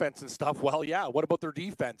their offense and stuff. Well, yeah. What about their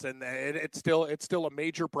defense? And it's still a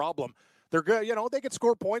major problem. They're good. They can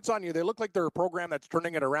score points on you. They look like they're a program that's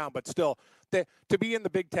turning it around, but still, to be in the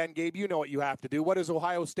Big Ten game, you know what you have to do. What is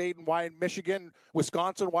Ohio State and why Michigan,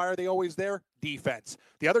 Wisconsin, why are they always there? Defense.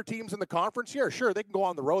 The other teams in the conference, sure, they can go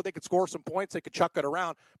on the road. They could score some points. They could chuck it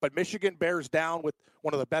around. But Michigan bears down with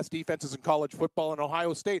one of the best defenses in college football, in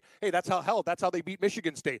Ohio State. Hey, that's how they beat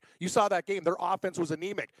Michigan State. You saw that game. Their offense was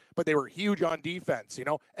anemic, but they were huge on defense.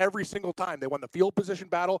 Every single time they won the field position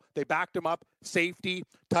battle, they backed them up. Safety,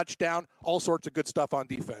 touchdown, all sorts of good stuff on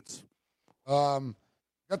defense.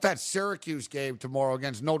 Got that Syracuse game tomorrow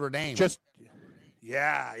against Notre Dame.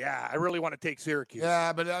 Yeah. I really want to take Syracuse.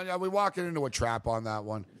 Yeah, but are we walking into a trap on that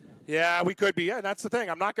one? Yeah, we could be. Yeah, that's the thing.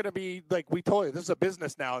 I'm not going to be like we told you. This is a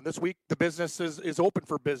business now, and this week the business is open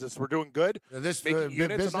for business. We're doing good. This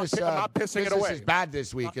business, I'm not pissing it away. Business is bad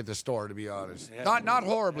this week at the store, to be honest. Yeah. Not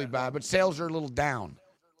horribly bad, but sales are a little down.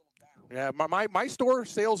 Yeah, my store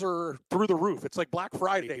sales are through the roof. It's like Black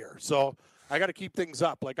Friday here, so I got to keep things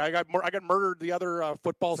up. Like I got murdered the other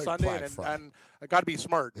football Sunday, and I got to be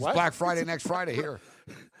smart. It's Black Friday next Friday here.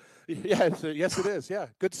 Yes, it is. Yeah,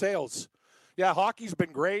 good sales. Yeah, hockey's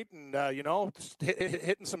been great, and just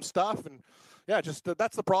hitting some stuff, and that's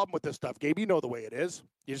the problem with this stuff, Gabe. You know the way it is.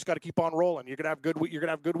 You just got to keep on rolling. You're gonna have good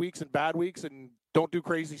weeks and bad weeks, and don't do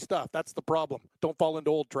crazy stuff. That's the problem. Don't fall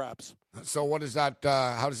into old traps. So, what is that?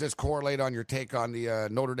 How does this correlate on your take on the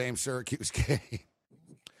Notre Dame Syracuse game?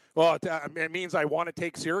 Well, it means I want to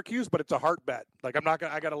take Syracuse, but it's a heart bet. Like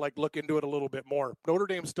I got to look into it a little bit more. Notre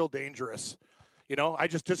Dame's still dangerous. You know,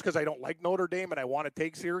 just because I don't like Notre Dame and I want to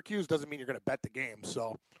take Syracuse doesn't mean you're going to bet the game.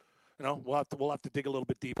 So, you know, we'll have to dig a little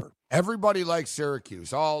bit deeper. Everybody likes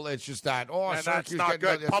Syracuse. It's just that. And Syracuse that's not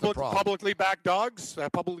good. Publicly backed dogs.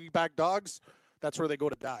 That's where they go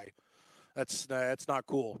to die. That's not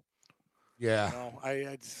cool. Yeah. You know,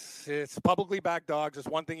 it's publicly backed dogs. It's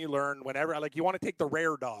one thing you learn whenever, like, you want to take the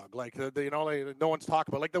rare dog, like no one's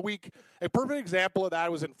talking about. Like a perfect example of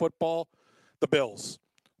that was in football, the Bills.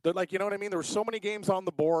 Like, you know what I mean? There were so many games on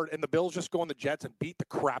the board, and the Bills just go on the Jets and beat the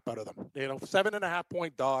crap out of them.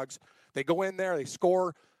 7.5-point dogs. They go in there, they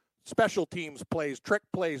score, special teams plays, trick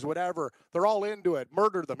plays, whatever. They're all into it.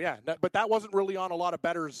 Murder them, yeah. But that wasn't really on a lot of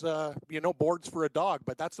bettors, boards for a dog.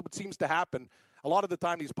 But that's what seems to happen. A lot of the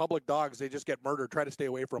time, these public dogs, they just get murdered. Try to stay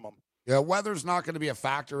away from them. Yeah, weather's not going to be a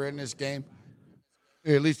factor in this game.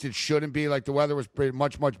 At least it shouldn't be. Like, the weather was pretty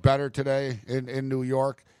much better today in New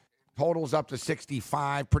York. Totals up to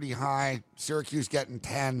 65, pretty high. Syracuse getting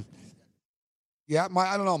 10. Yeah,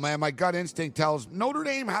 I don't know, man. My gut instinct tells Notre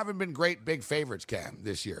Dame haven't been great big favorites, Cam,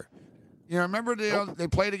 this year. Remember they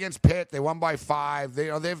played against Pitt. They won by 5.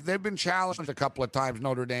 They've been challenged a couple of times,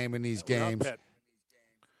 Notre Dame, in these games.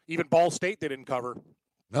 Even Ball State they didn't cover.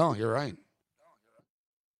 No, you're right.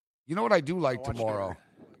 You know what I do like tomorrow?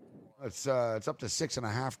 It's up to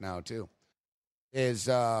 6.5 now too. Is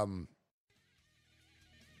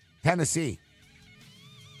Tennessee.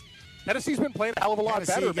 Tennessee's been playing a hell of a lot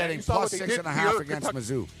better. Getting plus 6.5 against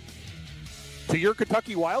Mizzou. To your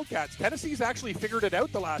Kentucky Wildcats, Tennessee's actually figured it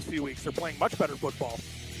out the last few weeks. They're playing much better football.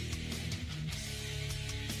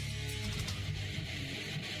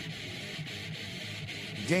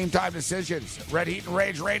 Game time decisions. Red Heat and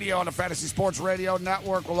Rage Radio on the Fantasy Sports Radio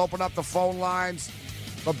Network. We'll open up the phone lines.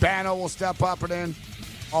 Babano will step up and in.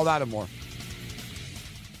 All that and more.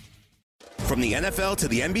 From the NFL to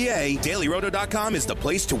the NBA, DailyRoto.com is the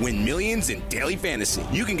place to win millions in daily fantasy.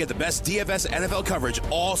 You can get the best DFS NFL coverage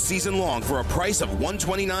all season long for a price of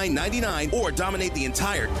 $129.99 or dominate the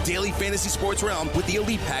entire daily fantasy sports realm with the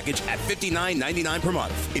Elite Package at $59.99 per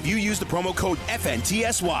month. If you use the promo code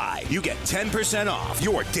FNTSY, you get 10% off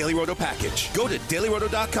your Daily Roto package. Go to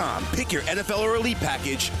DailyRoto.com, pick your NFL or Elite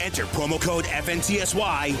Package, enter promo code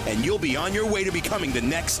FNTSY, and you'll be on your way to becoming the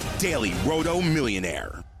next Daily Roto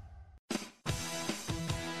millionaire.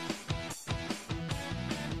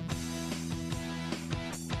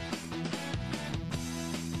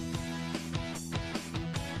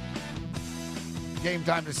 Game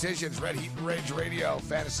time decisions, Red Heat and Rage Radio,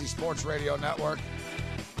 Fantasy Sports Radio Network.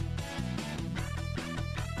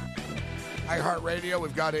 iHeartRadio,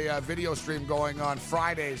 we've got a video stream going on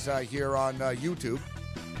Fridays here on YouTube.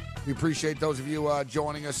 We appreciate those of you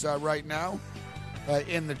joining us right now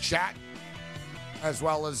in the chat, as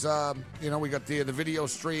well as, we got the video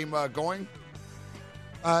stream going.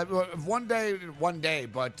 One day,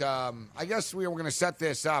 but I guess we were going to set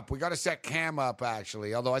this up. We got to set Cam up,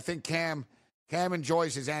 actually, although I think Cam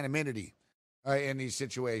enjoys his anonymity in these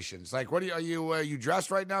situations. Like, are you dressed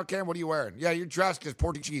right now, Cam? What are you wearing? Yeah, you're dressed because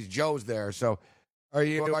Portuguese Joe's there. So, are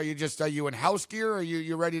you in house gear? Or are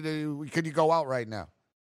you ready to? Could you go out right now?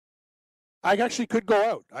 I actually could go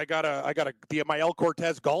out. I got my El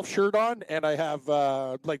Cortez golf shirt on, and I have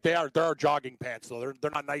there are jogging pants, so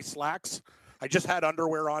they're not nice slacks. I just had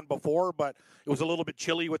underwear on before, but it was a little bit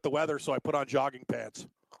chilly with the weather, so I put on jogging pants.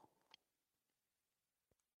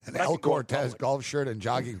 An El Cortez golf shirt and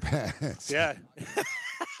jogging pants. Yeah.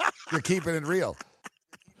 You're keeping it real.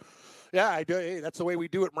 Yeah, I do. Hey, that's the way we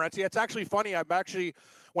do it, Morency. It's actually funny.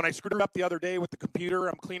 When I screwed up the other day with the computer,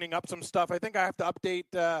 I'm cleaning up some stuff. I think I have to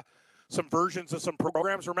update some versions of some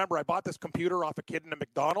programs. Remember, I bought this computer off a kid in a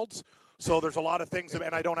McDonald's, so there's a lot of things,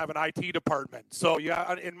 and I don't have an IT department. So,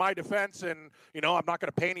 yeah, in my defense, and, I'm not going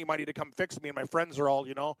to pay any money to come fix me, and my friends are all,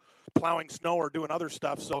 plowing snow or doing other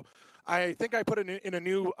stuff. So I think I put in a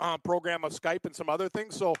new program of Skype and some other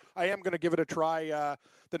things, so I am going to give it a try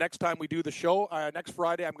the next time we do the show. Next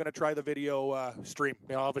Friday, I'm going to try the video stream.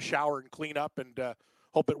 I'll have a shower and clean up and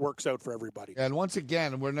hope it works out for everybody. And once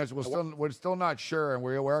again, we're still not sure, and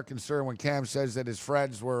we are concerned when Cam says that his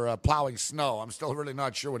friends were plowing snow. I'm still really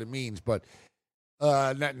not sure what it means, but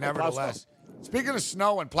nevertheless. Speaking of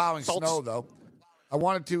snow and plowing snow, though, I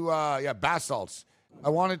wanted to bath salts. I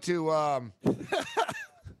wanted to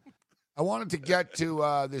get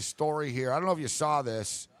to this story here. I don't know if you saw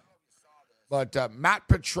this, but Matt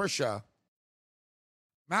Patricia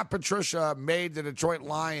made the Detroit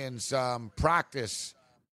Lions practice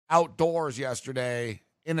outdoors yesterday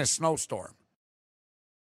in a snowstorm.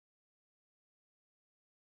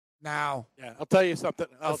 Now, I'll tell you something.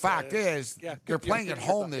 The fact is, they're playing at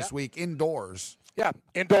home this week indoors. Yeah,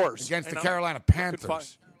 indoors against the Carolina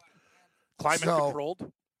Panthers. Climate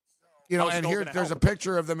controlled. You know, How's and snow here gonna there's a help?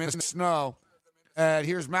 picture of them in the snow. And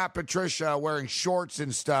here's Matt Patricia wearing shorts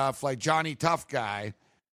and stuff like Johnny Tough Guy.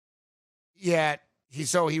 Yet,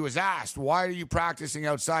 he was asked, why are you practicing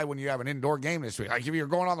outside when you have an indoor game this week? Like, if you're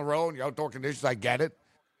going on the road in your outdoor conditions, I get it.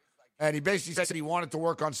 And he basically said he wanted to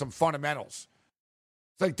work on some fundamentals.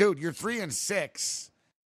 It's like, dude, you're 3-6.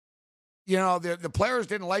 You know, the players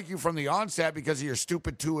didn't like you from the onset because of your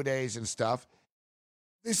stupid two-a-days and stuff.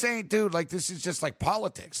 This ain't, dude, like, this is just like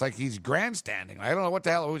politics. Like, he's grandstanding. I don't know what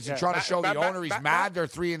the hell. Was he trying to show the owner he's mad they're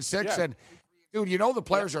 3-6? Yeah. And, dude, you know the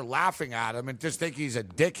players are laughing at him and just think he's a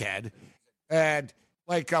dickhead. And,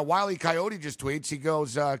 like, Wile E. Coyote just tweets, he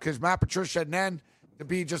goes, because Matt Patricia, and then to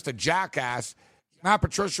be just a jackass, Matt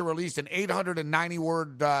Patricia released an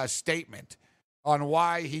 890-word statement on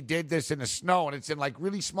why he did this in the snow. And it's in, like,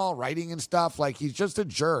 really small writing and stuff. Like, he's just a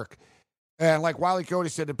jerk. And like Wile E. Coyote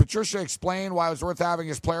said, did Patricia explain why it was worth having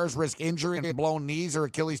his players risk injury and blown knees or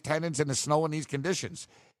Achilles tendons in the snow in these conditions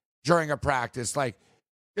during a practice? Like,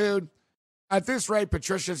 dude, at this rate,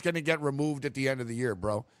 Patricia's going to get removed at the end of the year,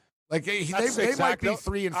 bro. Like, they might be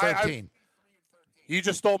 3-15. You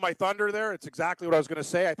just stole my thunder there. It's exactly what I was going to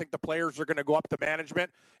say. I think the players are going to go up to management.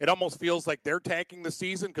 It almost feels like they're tanking the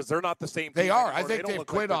season because they're not the same team They are. anymore. I think they've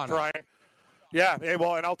quit on it. Yeah,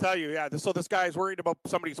 well, and I'll tell you, this guy's worried about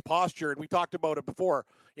somebody's posture, and we talked about it before.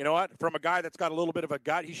 You know what? From a guy that's got a little bit of a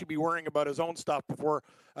gut, he should be worrying about his own stuff before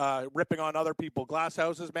ripping on other people. Glass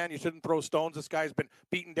houses, man, you shouldn't throw stones. This guy's been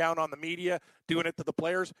beaten down on the media, doing it to the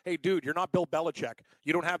players. Hey, dude, you're not Bill Belichick.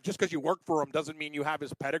 You don't have, just because you work for him doesn't mean you have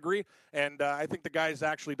his pedigree. And I think the guy's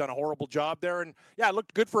actually done a horrible job there. And, yeah, it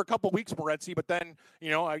looked good for a couple weeks, Moretzi, but then,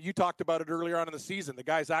 you know, you talked about it earlier on in the season. The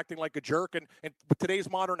guy's acting like a jerk. And with today's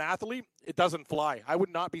modern athlete, it doesn't fly. I would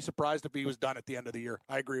not be surprised if he was done at the end of the year.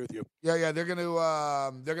 I agree with you. Yeah, they're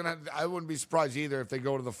gonna. I wouldn't be surprised either if they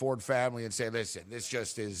go to the Ford family and say, "Listen, this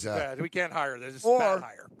just is." We can't hire this. It's bad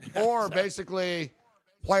hire. Or basically,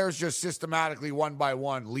 players just systematically one by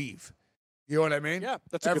one leave. You know what I mean? Yeah,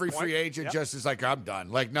 that's a every good point. free agent Yep. just is like, "I'm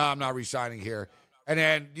done." Like, no, I'm not re-signing here. And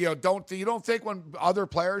then you don't think when other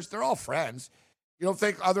players, they're all friends. You don't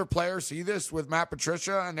think other players see this with Matt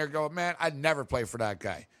Patricia and they're going, "Man, I'd never play for that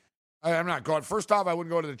guy." I'm not going. First off, I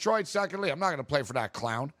wouldn't go to Detroit. Secondly, I'm not going to play for that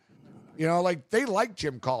clown. You know, like they like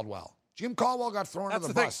Jim Caldwell. Jim Caldwell got thrown under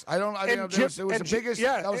the bus. It was the biggest.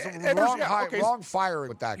 That was the wrong firing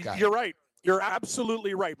with that guy. You're right. You're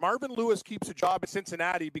absolutely right. Marvin Lewis keeps a job at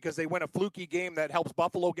Cincinnati because they win a fluky game that helps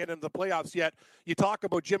Buffalo get into the playoffs. Yet you talk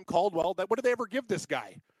about Jim Caldwell. What did they ever give this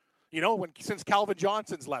guy? You know, since Calvin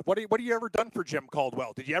Johnson's left, what have you ever done for Jim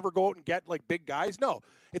Caldwell? Did you ever go out and get like big guys? No,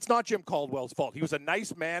 it's not Jim Caldwell's fault. He was a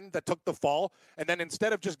nice man that took the fall, and then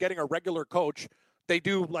instead of just getting a regular coach, they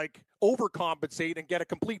do like overcompensate and get a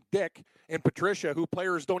complete dick in Patricia, who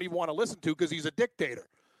players don't even want to listen to because he's a dictator.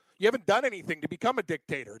 You haven't done anything to become a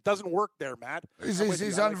dictator. It doesn't work there, Matt. He's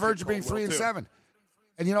on the verge of being 3-7,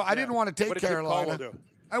 and you know I didn't want to take Carolina.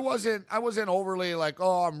 I wasn't overly like,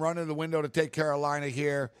 oh, I'm running the window to take Carolina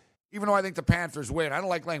here. Even though I think the Panthers win, I don't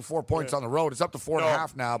like laying 4 points on the road. It's up to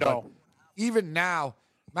 4.5 now. But even now,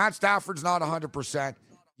 Matt Stafford's not 100%.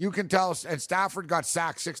 You can tell, and Stafford got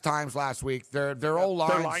sacked 6 times last week. Their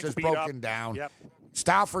O-line's just broken down. Yep.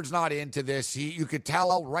 Stafford's not into this. You could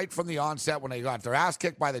tell right from the onset when they got their ass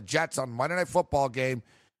kicked by the Jets on Monday Night Football game.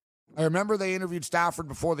 I remember they interviewed Stafford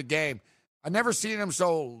before the game. I've never seen him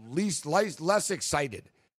so less excited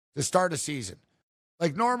to start a season.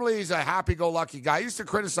 Like, normally he's a happy-go-lucky guy. I used to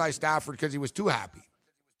criticize Stafford because he was too happy.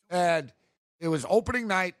 And it was opening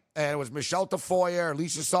night, and it was Michelle Tafoya or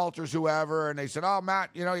Lisa Salters, whoever, and they said, oh, Matt,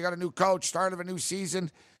 you got a new coach, start of a new season.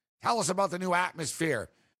 Tell us about the new atmosphere.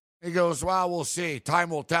 He goes, well, we'll see. Time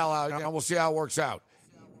will tell. We'll see how it works out.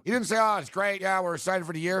 He didn't say, oh, it's great. Yeah, we're excited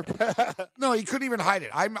for the year. No, he couldn't even hide it.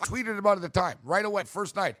 I tweeted about it at the time, right away,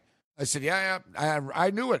 first night. I said, yeah, I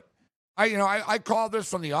knew it. I called this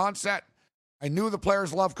from the onset. I knew the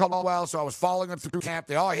players loved Caldwell, so I was following them through camp.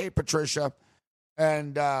 They all hate Patricia.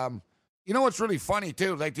 And you know what's really funny,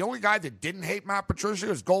 too? Like, the only guy that didn't hate Matt Patricia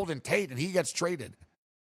was Golden Tate, and he gets traded.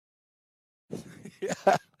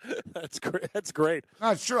 Yeah, that's great. That's great.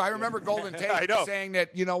 No, it's true. I remember Golden Tate saying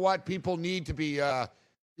that, you know what, people need to be,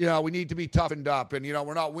 we need to be toughened up, and,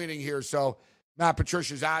 we're not winning here, so Matt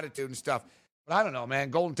Patricia's attitude and stuff. But I don't know,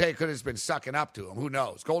 man. Golden Tate could have just been sucking up to him. Who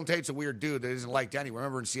knows? Golden Tate's a weird dude that isn't liked anywhere.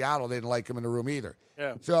 Remember in Seattle, they didn't like him in the room either.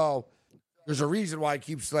 Yeah. So there's a reason why he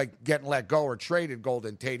keeps getting let go or traded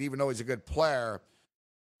Golden Tate, even though he's a good player.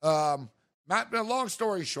 Long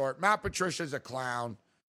story short, Matt Patricia's a clown,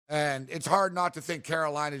 and it's hard not to think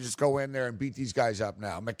Carolina just go in there and beat these guys up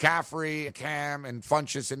now. McCaffrey, Cam, and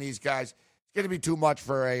Funchess and these guys. going to be too much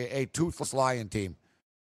for a toothless Lion team.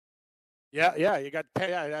 Yeah, you got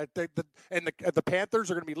I think the Panthers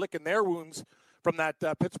are going to be licking their wounds from that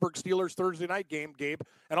Pittsburgh Steelers Thursday night game, Gabe.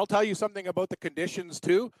 And I'll tell you something about the conditions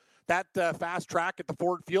too. That fast track at the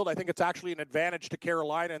Ford Field, I think it's actually an advantage to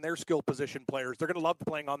Carolina and their skill position players. They're going to love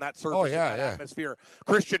playing on that surface, that atmosphere.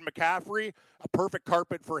 Christian McCaffrey, a perfect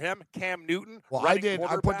carpet for him. Cam Newton. Well, I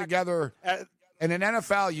put together. In an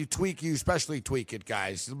NFL, you especially tweak it,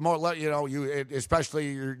 guys. More,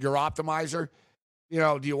 especially your optimizer.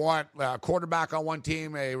 Do you want a quarterback on one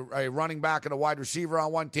team, a running back and a wide receiver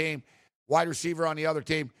on one team, wide receiver on the other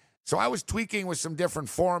team? So I was tweaking with some different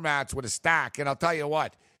formats with a stack, and I'll tell you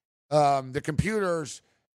what, the computers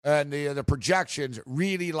and the projections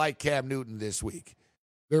really like Cam Newton this week.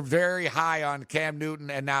 They're very high on Cam Newton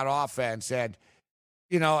and that offense, and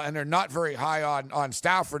they're not very high on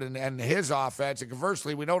Stafford and his offense. And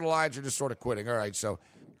conversely, we know the Lions are just sort of quitting. All right, so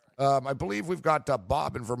I believe we've got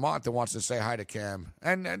Bob in Vermont that wants to say hi to Cam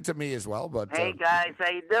and to me as well. But hey guys, how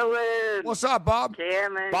you doing? What's up, Bob?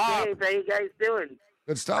 Cam and Bob. Dave, how you guys doing?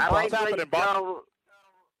 Good stuff. What's happening, Bob?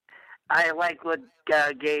 I like what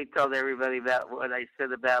Gabe told everybody about what I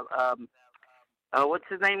said about what's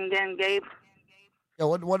his name again, Gabe? Yeah,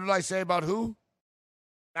 what did I say about who?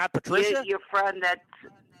 Matt Patricia? Your friend that's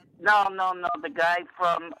no, the guy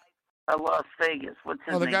from Las Vegas. What's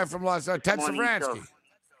his name? Oh, the guy from Ted Savransky.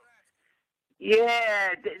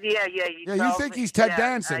 Yeah. You think he's Ted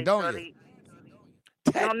Danson, don't you?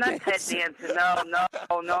 No, I'm not Ted Danson. No,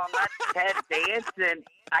 I'm not Ted Danson.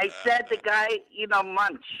 I said the guy,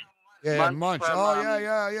 Munch. Yeah, Munch. From,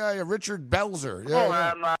 Yeah. Richard Belzer.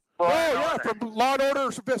 From Law and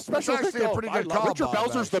Order Special That's actually a pretty good call, Richard Bob,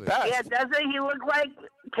 Belzer's the best. Yeah, doesn't he look like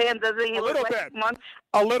Cam? Doesn't he look like Munch?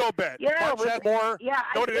 A little bit. Yeah, Munch had more. Yeah,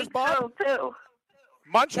 know what it is, Bob? So too.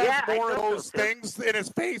 Munch has more of those things in his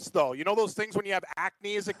face, though. You know those things when you have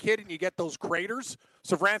acne as a kid and you get those craters?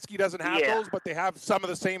 Savransky doesn't have those, but they have some of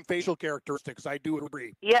the same facial characteristics. I do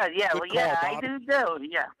agree. Yeah, Good call, I Bob. do.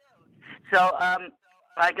 Yeah. So,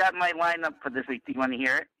 I got my lineup for this week. Do you want to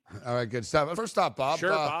hear it? All right, good stuff. First off, Bob. Sure,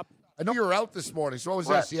 Bob. I know you were out this morning. So what was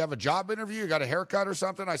What? this? You have a job interview? You got a haircut or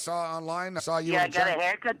something? I saw online. I saw you. Yeah, I got a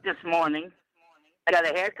haircut this morning.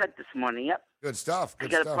 Yep. Good stuff. I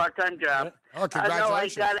got a part-time job. Oh,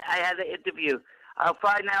 congratulations. No, I had an interview. I'll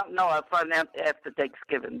find out. No, I'll find out after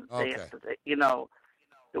Thanksgiving. Okay.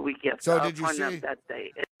 The week after. So I'll did you find see- out that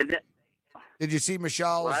day. Did you see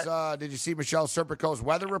Michelle's? What? Did you see Michelle Serpico's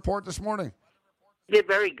weather report this morning? She did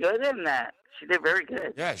very good in that. She did very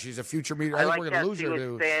good. Yeah, she's a future meteor. I I think like we're that going to lose she her was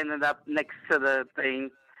to. standing up next to the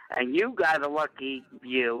thing, and you got a lucky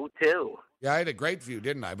view too. Yeah, I had a great view,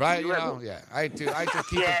 didn't I? But I had to keep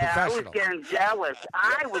it Yeah, I was professional. getting jealous.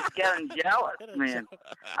 Man.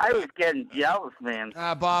 I was getting jealous, man.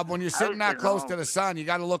 Bob, when you're sitting was that getting close home. to the sun, you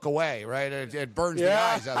got to look away, right? It burns the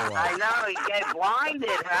eyes otherwise. I know. You get blinded,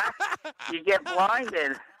 huh? You get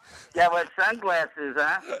blinded. Yeah, with sunglasses,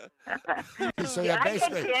 huh? So, yeah, I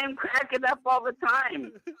basically- get Cam cracking up all the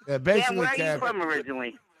time. Yeah, Cam, basically, where are you Cam- from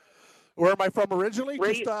originally? Where am I from originally? Where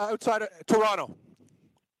Just you- outside of Toronto.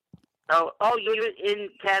 Oh, you're in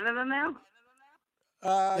Canada now?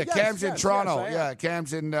 Yeah, Cam's in Toronto. yes, I am. Yeah,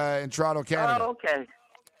 Cam's in Toronto, Canada. Oh, okay.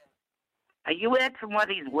 You asked him what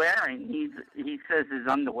he's wearing. He says his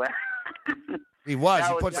underwear. He was.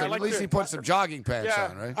 That was- At least he put some jogging pants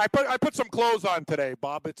on, right? I put some clothes on today,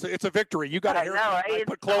 Bob. It's a victory. You got a I haircut. know. I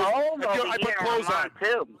put clothes. Cold over I put here in clothes on. Vermont,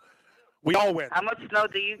 too. We all win. How much snow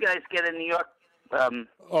do you guys get in New York?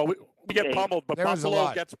 We get Okay. pummeled, but There was a Buffalo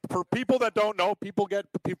lot. gets. For people that don't know,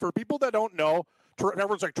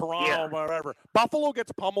 everyone's like Toronto, whatever. Buffalo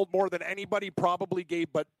gets pummeled more than anybody probably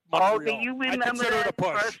gave, but Montreal. Oh, do you I remember consider it a that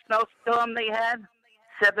push. first snowstorm they had?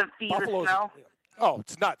 7 feet Buffalo's- of snow? Oh,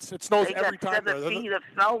 it's nuts. It snows They every got time. 7 feet of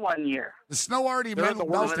snow one year. The snow already They're in the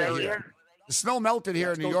worst melted area. here. The snow melted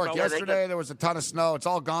here in New snow's York. melted. Yesterday, there was a ton of snow. It's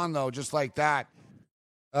all gone, though, just like that.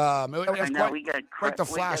 It was I know, quite, we got quite the we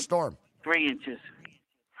flash got storm. 3 inches.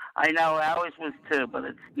 I know, ours was 2, but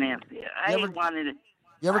it's nasty. I ever- wanted to.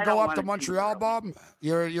 You ever I go don't up to wanna see Montreal, that. Bob?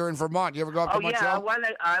 You're in Vermont. You ever go up Oh to yeah, Montreal?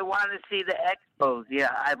 I want to see the Expos.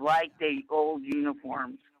 Yeah, I like the old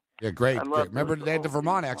uniforms. Yeah, great. I love great. Remember those they had the old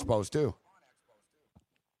Vermont uniforms. Expos too.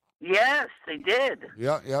 Yes, they did.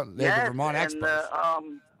 Yeah. They had the Vermont and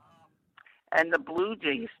Expos. and the Blue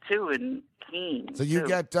Jays too in Keene. So you too.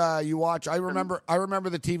 get you watch. I remember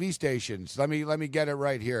the TV stations. Let me get it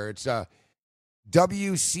right here. It's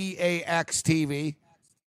WCAX TV.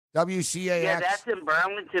 WCAX. Yeah, that's in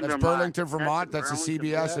Burlington, That's Vermont. Burlington, Vermont. in That's a Burlington,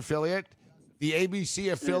 CBS Vermont. affiliate. The ABC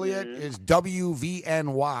affiliate Mhm. is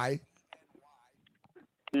WVNY.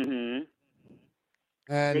 Mhm.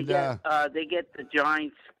 And they get the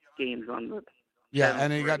Giants games on the. Yeah,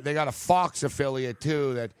 and they got a Fox affiliate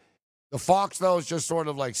too. That the Fox though is just sort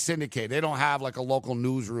of like syndicate. They don't have like a local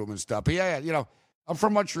newsroom and stuff. But yeah, I'm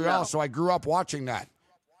from Montreal, so I grew up watching that.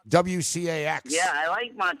 WCAX. Yeah, I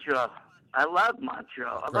like Montreal. I love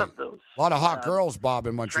Montreal. I love those. A lot of hot girls, Bob,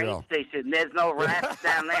 in Montreal. Train station. There's no rats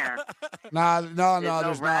down there. No,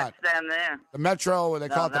 there's not. Down there. The Metro, they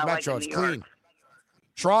call it the Metro. Like it's clean.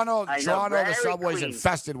 Toronto, the subway's clean.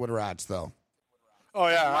 infested with rats, though. Oh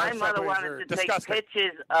yeah, My mother wanted to take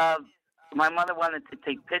pictures of. My mother wanted to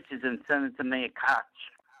take pictures and send it to Mayor Koch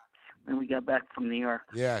when we got back from New York.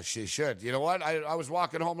 Yeah, she should. You know what? I was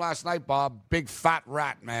walking home last night, Bob. Big fat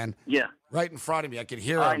rat, man. Yeah. Right in front of me. I could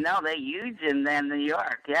hear him. I know. They're huge in New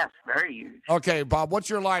York. Yes, very huge. Okay, Bob, what's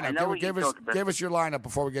your lineup? I know Give us your lineup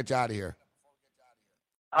before we get you out of here.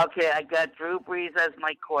 Okay, I got Drew Brees as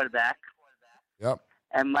my quarterback. Yep.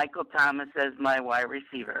 And Michael Thomas as my wide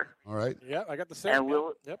receiver. All right. Yeah, I got the same. And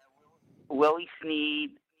Willie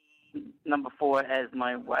Snead, number 4, as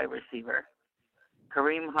my wide receiver.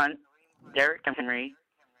 Kareem Hunt, Derrick Henry,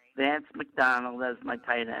 Vance McDonald as my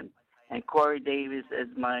tight end, and Corey Davis as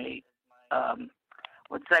my,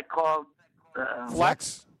 what's that called?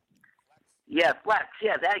 Flex? Yeah, flex.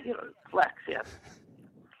 Yeah, flex, yeah.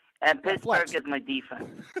 And Pittsburgh flex. is my defense.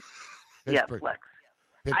 Pittsburgh. Yeah, flex.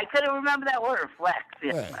 I couldn't remember that word, flex.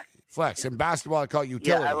 Yeah, flex. In basketball, I call it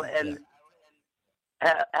utility.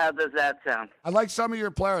 How does that sound? I like some of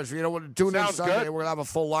your players. When tune in Sunday, good. we're gonna have a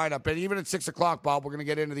full lineup, and even at 6 o'clock, Bob, we're gonna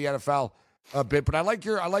get into the NFL a bit. But I like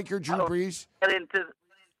your Drew Brees. I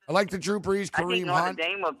like the Drew Brees, Kareem Hunt. I think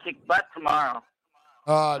Notre Dame will kick butt tomorrow.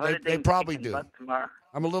 They probably do. Butt tomorrow.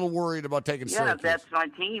 I'm a little worried about taking Syracuse. Yeah, that's my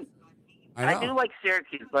team. I do like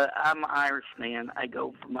Syracuse, but I'm an Irish man. I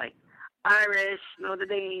go for my Irish Notre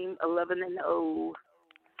Dame 11-0. All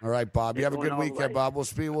right, Bob. You have a good weekend, Bob. We'll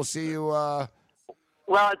see you.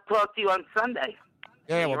 Well, I'll talk to you on Sunday.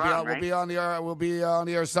 Yeah, we'll be on the air. We'll be on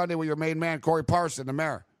the air Sunday with your main man, Corey Parson, the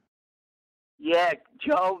mayor. Yeah,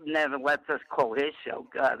 Joe never lets us call his show.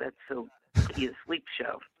 God, that's so his sleep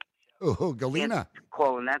show. Oh, Galena.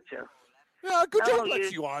 Calling that show. Yeah, good job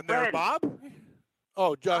lets you on there, Bob.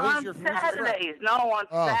 Oh, Joe, on Saturdays. No, on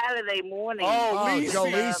Saturday morning. Oh, Lisi. Joe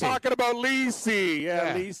Lisi. Talking about Lisi.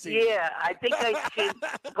 Yeah, Lisi. Yeah, I think I should.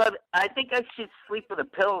 But I think I should sleep with a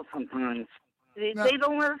pillow sometimes. They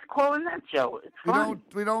don't let us call in that show. It's fun.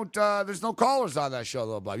 We don't. There's no callers on that show,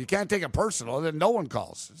 though, Bob. You can't take it personal. Then no one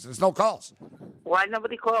calls. There's no calls. Why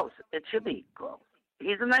nobody calls? It should be called.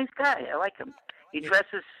 He's a nice guy. I like him. He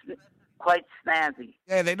dresses quite snazzy.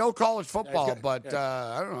 Yeah, they know college football, but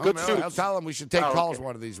I don't know. I'll tell him we should take calls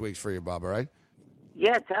one of these weeks for you, Bob. All right?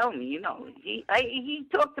 Yeah, tell me. He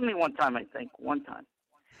talked to me one time. I think one time.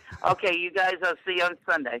 Okay, you guys. I'll see you on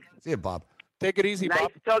Sunday. See you, Bob. Take it easy, Bob. Nice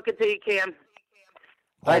talking to you, Cam.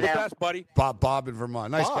 All the best, buddy. Bob in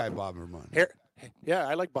Vermont. Nice guy, Bob in Vermont. Yeah,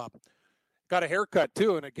 I like Bob. Got a haircut,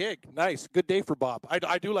 too, and a gig. Nice. Good day for Bob.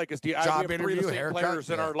 I do like his deal. Job we have interview, 3 of the same haircut. players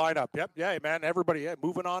in our lineup. Yep. Yeah, man. Everybody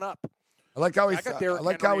Moving on up. I like how he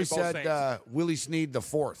both said Willie Snead the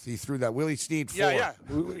 4th. He threw that Willie Snead 4.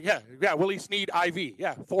 Yeah. Willie Snead IV.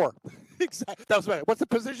 Yeah, 4. Exactly. That was better. What's the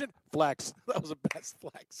position? Flex. That was the best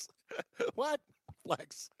flex. What?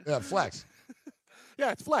 Flex. Yeah, flex.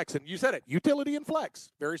 Yeah, it's flex, and you said it. Utility and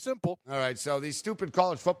flex. Very simple. All right, so these stupid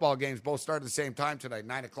college football games both start at the same time tonight,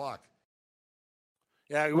 9 o'clock.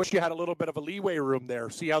 Yeah, I wish you had a little bit of a leeway room there.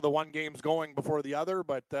 See how the one game's going before the other,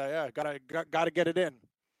 but gotta get it in.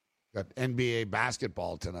 Got NBA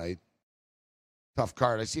basketball tonight. Tough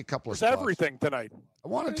card. I see a couple of There's spots. everything tonight. I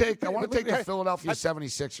want to take the Philadelphia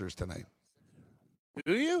 76ers tonight.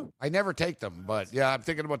 Do you? I never take them, but yeah, I'm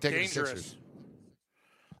thinking about taking the Dangerous. Sixers.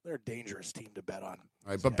 They're a dangerous team to bet on.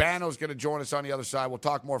 All right, Babano's going to join us on the other side. We'll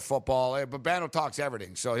talk more football. Babano talks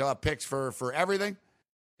everything, so he'll have picks for everything,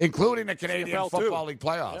 including the Canadian CFL Football too. League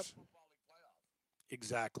playoffs. Yep.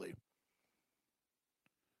 Exactly.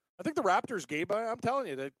 I think the Raptors, Gabe, I'm telling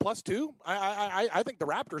you, the +2. I think the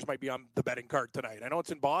Raptors might be on the betting card tonight. I know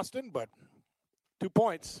it's in Boston, but 2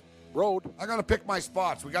 points. Road. I got to pick my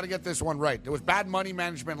spots. We got to get this one right. There was bad money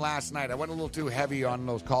management last night. I went a little too heavy on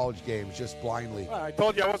those college games, just blindly. Well, I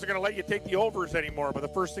told you I wasn't going to let you take the overs anymore, but the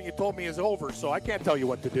first thing you told me is overs, so I can't tell you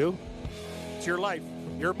what to do. It's your life,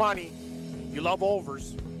 your money. You love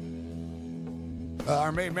overs.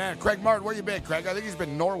 Our main man, Craig Martin, where you been, Craig? I think he's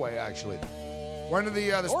been in Norway, actually. When are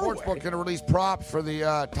the sportsbook going to release props for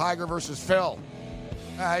the Tiger versus Phil?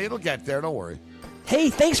 It'll get there. Don't worry. Hey,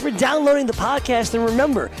 thanks for downloading the podcast. And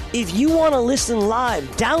remember, if you want to listen live,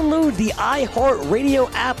 download the iHeartRadio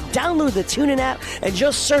app, download the TuneIn app, and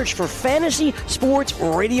just search for Fantasy Sports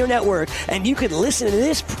Radio Network, and you can listen to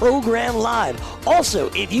this program live. Also,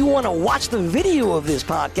 if you want to watch the video of this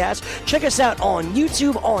podcast, check us out on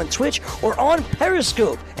YouTube, on Twitch, or on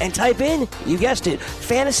Periscope, and type in, you guessed it,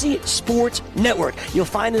 Fantasy Sports Network. You'll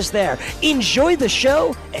find us there. Enjoy the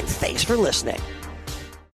show, and thanks for listening.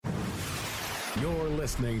 You're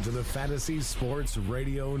listening to the Fantasy Sports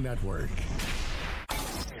Radio Network.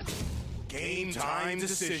 Game time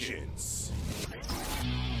decisions.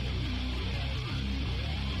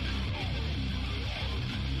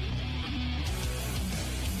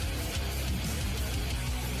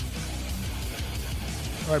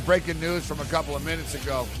 All right, breaking news from a couple of minutes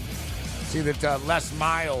ago. See that Les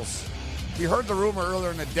Miles, we heard the rumor earlier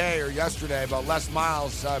in the day or yesterday about Les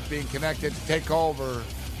Miles being connected to take over,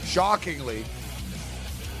 shockingly.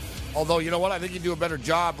 Although, you know what? I think he'd do a better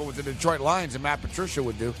job with the Detroit Lions than Matt Patricia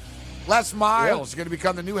would do. Les Miles is going to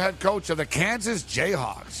become the new head coach of the Kansas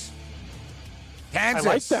Jayhawks. Kansas. I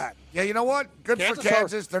like that. Yeah, you know what? Good for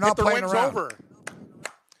Kansas. They're not playing around. Over.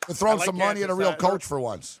 They're throwing like some money Kansas, at a real coach for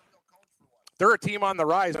once. They're a team on the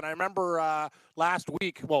rise, and I remember last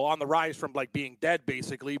week, well, on the rise from like being dead,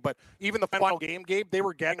 basically, but even the final game, Gabe, they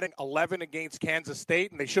were getting 11 against Kansas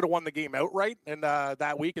State, and they should have won the game outright in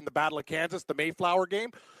that week in the Battle of Kansas, the Mayflower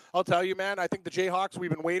game. I'll tell you, man, I think the Jayhawks, we've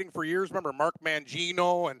been waiting for years. Remember Mark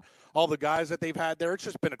Mangino and all the guys that they've had there. It's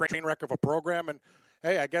just been a train wreck of a program, and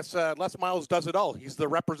hey, I guess Les Miles does it all. He's the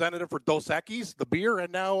representative for Dos Equis, the beer,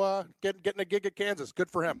 and now getting a gig at Kansas.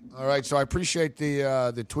 Good for him. All right, so I appreciate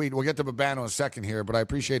the tweet. We'll get to Babano in a second here, but I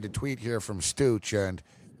appreciate the tweet here from Stooch, and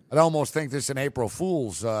I'd almost think this is an April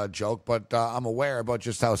Fool's joke, but I'm aware about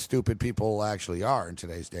just how stupid people actually are in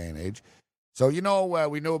today's day and age. So, you know,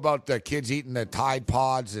 we knew about the kids eating the Tide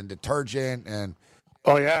Pods and detergent, and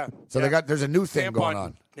oh yeah. So there's a new thing going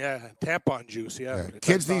on. Yeah, tampon juice. Yeah.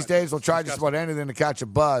 Kids these days will try just about anything to catch a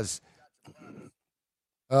buzz,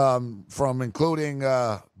 from including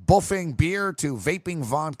buffing beer to vaping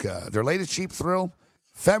vodka. Their latest cheap thrill,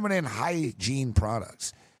 feminine hygiene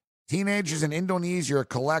products. Teenagers in Indonesia are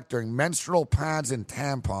collecting menstrual pads and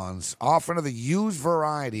tampons, often of the used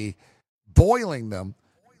variety, boiling them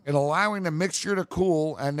and allowing the mixture to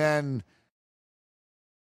cool, and then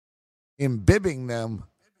imbibing them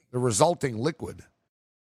the resulting liquid.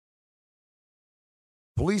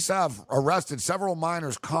 Police have arrested several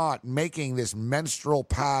minors caught making this menstrual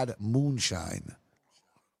pad moonshine.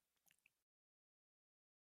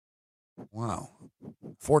 Wow.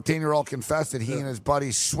 14-year-old confessed that he and his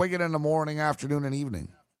buddies swig it in the morning, afternoon, and evening.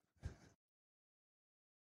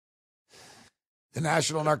 The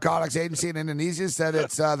National Narcotics Agency in Indonesia said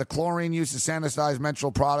it's the chlorine used to sanitize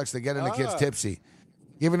menstrual products that get into kids tipsy,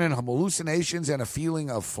 giving them hallucinations and a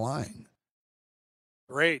feeling of flying.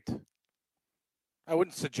 Great. I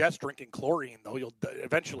wouldn't suggest drinking chlorine, though. You'll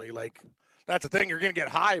eventually, that's the thing. You're going to get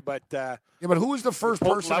high, but yeah. But who was the first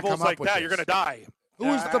person to come up like with that? this? You're going to die. Who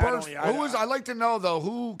was the person? I'd like to know though.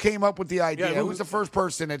 Who came up with the idea? Yeah, who was the first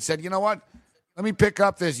person that said, "You know what? Let me pick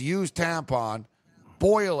up this used tampon,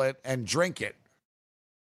 boil it, and drink it."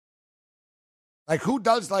 Like who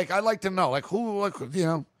does? Like I'd like to know. Like who? Like you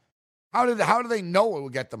know, how do they know it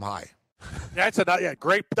would get them high? That's another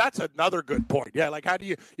great. That's another good point. Yeah, like how do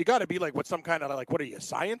you got to be like what some kind of like what are you, a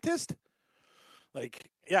scientist? Like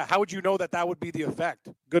yeah, how would you know that would be the effect?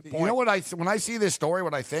 Good point. You know what when I see this story,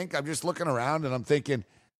 what I think, I'm just looking around and I'm thinking,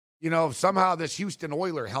 you know, somehow this Houston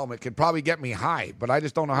Oiler helmet could probably get me high, but I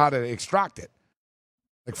just don't know how to extract it.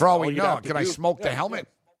 Like for all we know, can I smoke the helmet?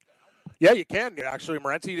 Yeah, you can actually,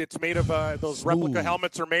 Morency. It's made of those replica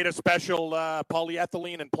helmets are made of special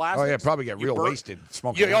polyethylene and plastic. Oh yeah, probably get real wasted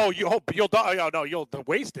smoking. You hope you'll die. Oh no, you'll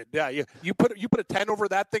wasted. Yeah, you put a tent over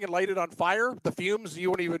that thing and light it on fire. The fumes, you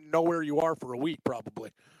won't even know where you are for a week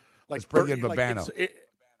probably. Like bring in Babano.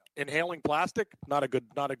 Inhaling plastic, not a good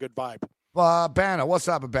vibe. Babano, what's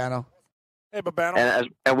up, Babano? Hey, Babano.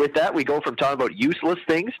 And with that, we go from talking about useless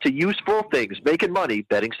things to useful things, making money,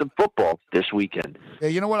 betting some football this weekend. Yeah,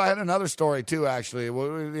 you know what? I had another story, too, actually.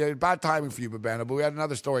 Bad timing for you, Babano, but we had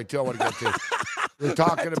another story, too, I want to get to. We were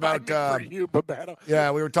talking about... for you, Babano.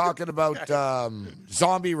 Yeah, we were talking about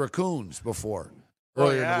zombie raccoons before,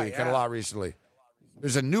 earlier in the week, and a lot recently.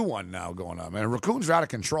 There's a new one now going on, man. Raccoons are out of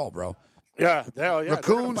control, bro. Yeah.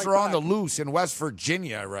 Raccoons are on the loose in West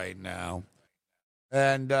Virginia right now.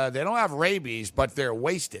 And they don't have rabies, but they're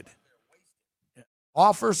wasted.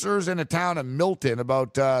 Officers in the town of Milton,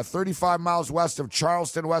 about 35 miles west of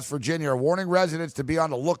Charleston, West Virginia, are warning residents to be on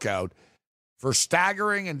the lookout for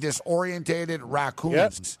staggering and disorientated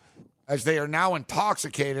raccoons as they are now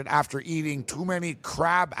intoxicated after eating too many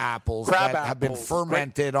crab apples have been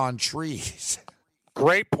fermented on trees.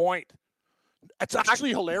 Great point. It's actually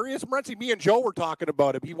hilarious, Morency. Me and Joe were talking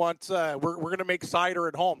about it. He wants we're going to make cider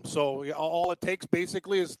at home. So all it takes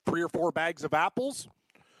basically is 3 or 4 bags of apples,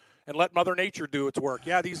 and let Mother Nature do its work.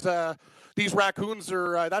 Yeah, these raccoons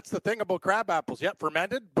are. That's the thing about crab apples. Yep,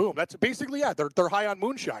 fermented. Boom. That's basically they're high on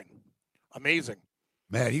moonshine. Amazing.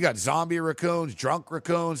 Man, you got zombie raccoons, drunk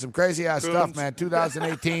raccoons, some crazy ass stuff, man.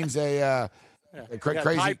 2018's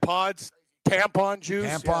crazy. Tide Pods, tampon juice.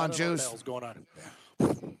 Tampon juice. What the hell's going on?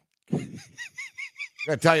 I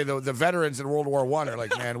gotta tell you, the veterans in World War I are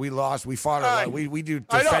like, man, we lost, we fought, we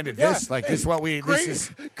defended this. Like, this is what we. Great, this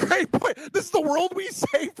is great point. This is the world we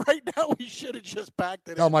save right now. We should have just backed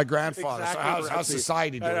it. Oh, my grandfather. Exactly. So how's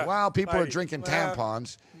society doing? Well, people are drinking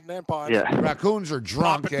tampons. Yeah. Raccoons are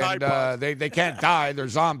drunk and they can't die. They're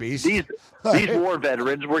zombies. These war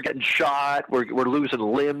veterans, we're getting shot. We're losing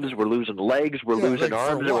limbs. We're losing legs. We're losing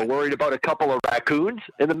arms. And we're worried about a couple of raccoons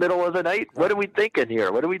in the middle of the night. What are we thinking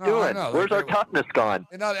here? What are we doing? Where's our toughness gone?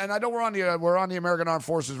 And I know we're on the American Armed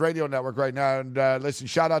Forces Radio Network right now. And listen,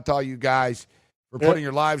 shout out to all you guys for putting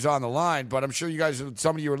your lives on the line. But I'm sure you guys,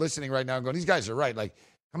 some of you are listening right now and going, these guys are right. Like,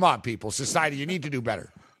 come on, people, society, you need to do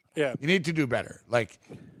better. Yeah. You need to do better. Like,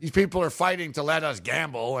 these people are fighting to let us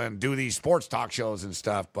gamble and do these sports talk shows and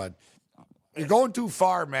stuff, but you're going too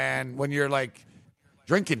far, man, when you're, like,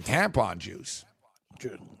 drinking tampon juice.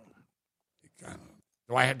 Dude.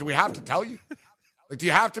 Do we have to tell you? Like, do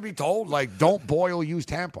you have to be told, like, don't boil used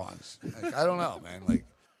tampons? Like, I don't know, man. Like,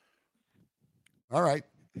 all right.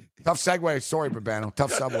 Tough segue. Sorry, Babano.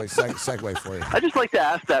 Tough segue for you. I just like to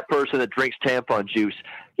ask that person that drinks tampon juice,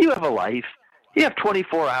 you have a life. You have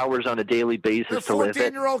 24 hours on a daily basis to live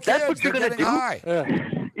it. 14-year-old That's kids, what you're going to do.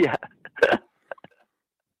 High. Yeah.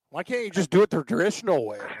 Why can't you just do it the traditional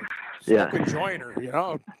way? Like, smoke a joint or,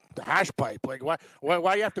 the hash pipe. Like,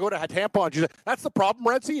 why you have to go to tampon juice? That's the problem,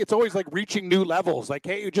 Renzi. It's always like reaching new levels. Like,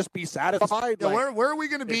 can't you just be satisfied? Yeah, like, where are we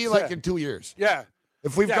going to be like in 2 years? Yeah.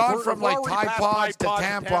 If we've gone from like Tide Pods to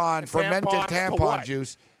tampon, fermented tampon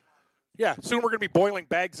juice. Yeah, soon we're going to be boiling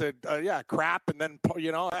bags of, crap, and then,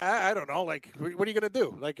 I don't know. Like, what are you going to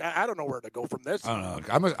do? Like, I don't know where to go from this. I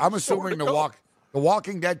don't know. I'm assuming the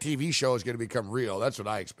Walking Dead TV show is going to become real. That's what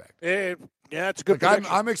I expect. Yeah, that's a good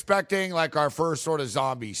like, I'm expecting, like, our first sort of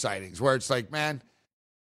zombie sightings, where it's like, man,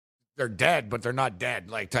 they're dead, but they're not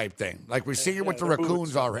dead, like, type thing. Like, we're seeing it with the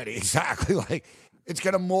raccoons already. Exactly. Like, it's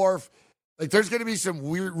going to morph. Like, there's going to be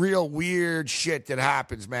some real weird shit that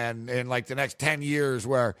happens, man, in, like, the next 10 years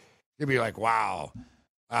where you'll be like, wow,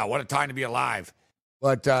 what a time to be alive.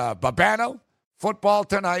 But Babano, football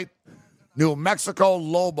tonight, New Mexico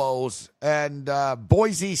Lobos and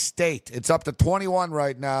Boise State. It's up to 21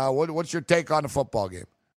 right now. What's your take on the football game?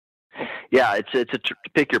 Yeah, it's a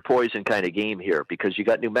pick your poison kind of game here because you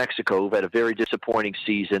got New Mexico who've had a very disappointing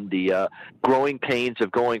season. The growing pains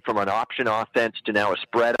of going from an option offense to now a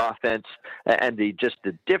spread offense, and the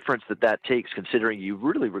difference that takes considering you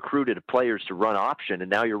really recruited players to run option, and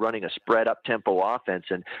now you're running a spread up tempo offense.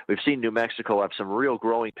 And we've seen New Mexico have some real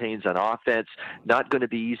growing pains on offense. Not going to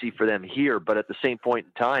be easy for them here, but at the same point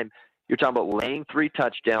in time, you're talking about laying 3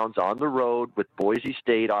 touchdowns on the road with Boise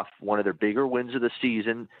State off one of their bigger wins of the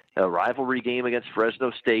season, a rivalry game against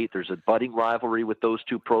Fresno State. There's a budding rivalry with those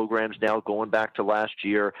two programs now going back to last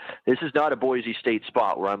year. This is not a Boise State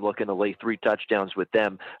spot where I'm looking to lay 3 touchdowns with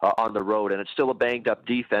them on the road, and it's still a banged-up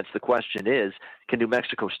defense. The question is, can New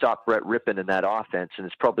Mexico stop Brett Rippon in that offense? And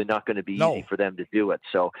it's probably not going to be easy for them to do it.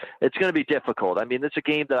 So it's going to be difficult. I mean, it's a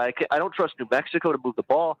game that I don't trust New Mexico to move the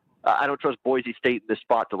ball. I don't trust Boise State in this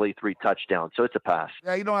spot to lay 3 touchdowns, so it's a pass.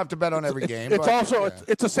 Yeah, you don't have to bet on every game. It's also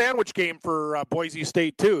it's a sandwich game for Boise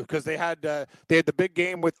State too, because they had the big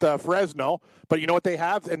game with Fresno, but you know what they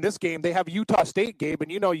have in this game? They have Utah State, Gabe,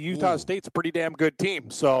 and Utah State's a pretty damn good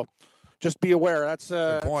team. So just be aware that's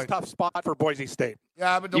a tough spot for Boise State.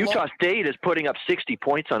 Yeah, but Utah State is putting up 60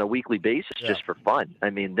 points on a weekly basis just for fun. I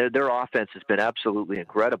mean, their offense has been absolutely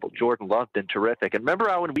incredible. Jordan Love been terrific. And remember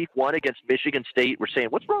how in week 1 against Michigan State, we're saying,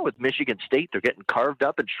 what's wrong with Michigan State? They're getting carved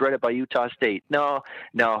up and shredded by Utah State. No,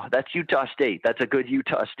 that's Utah State. That's a good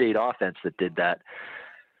Utah State offense that did that.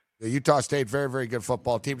 The Utah State, very, very good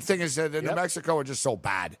football team. The thing is that New Mexico are just so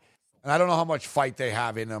bad. And I don't know how much fight they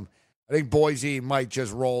have in them. I think Boise might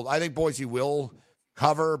just roll. I think Boise will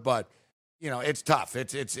cover, but it's tough.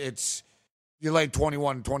 It's you're laying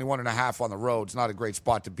 21 and a half on the road. It's not a great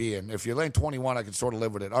spot to be in. If you're laying 21, I can sort of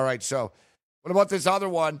live with it. All right, so what about this other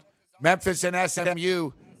one? Memphis and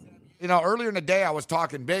SMU. Earlier in the day I was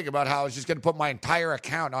talking big about how I was just going to put my entire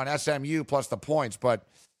account on SMU plus the points, but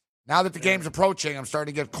Now that the game's approaching, I'm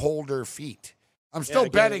starting to get colder feet. I'm still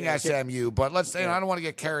betting SMU, but let's say I don't want to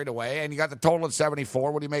get carried away. And you got the total at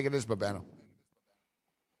 74. What do you make of this, Babano?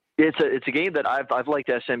 It's a game that I've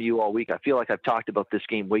liked SMU all week. I feel like I've talked about this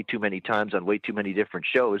game way too many times on way too many different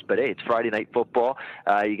shows. But hey, it's Friday night football.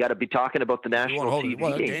 You got to be talking about the national TV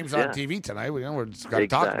games. The game's on TV tonight. We're just got to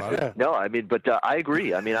talk about it. No, I mean, but I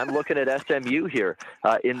agree. I mean, I'm looking at SMU here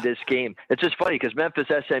in this game. It's just funny because Memphis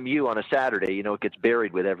SMU on a Saturday, it gets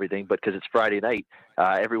buried with everything. But because it's Friday night,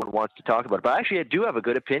 everyone wants to talk about it. But actually, I do have a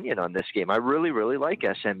good opinion on this game. I really, really like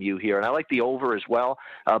SMU here, and I like the over as well.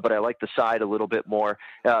 But I like the side a little bit more.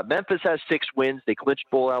 Memphis has 6 wins. They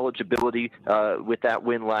clinched bowl eligibility with that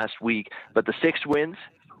win last week. But the 6 wins,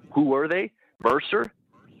 who were they? Mercer,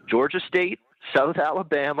 Georgia State, South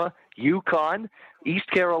Alabama, UConn,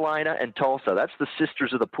 East Carolina, and Tulsa. That's the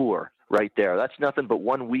Sisters of the Poor right there. That's nothing but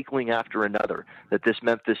one weakling after another that this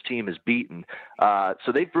Memphis team has beaten.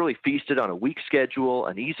 So they've really feasted on a weak schedule,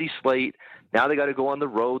 an easy slate. Now they got to go on the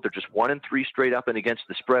road. They're just 1-3 straight up and against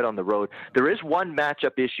the spread on the road. There is one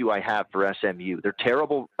matchup issue I have for SMU. They're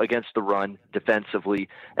terrible against the run defensively,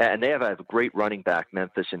 and they have a great running back,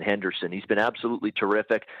 Memphis, and Henderson. He's been absolutely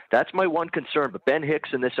terrific. That's my one concern. But Ben Hicks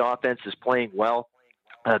in this offense is playing well.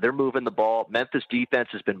 They're moving the ball. Memphis defense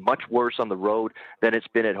has been much worse on the road than it's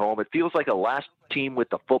been at home. It feels like a last team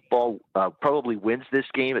with the football probably wins this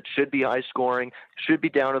game. It should be high scoring, should be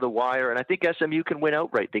down to the wire, and I think SMU can win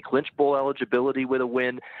outright. They clinched bowl eligibility with a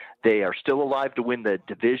win. They are still alive to win the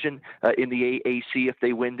division in the AAC if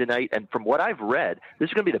they win tonight. And from what I've read, this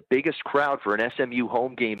is going to be the biggest crowd for an SMU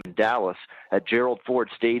home game in Dallas at Gerald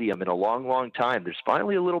Ford Stadium in a long, long time. There's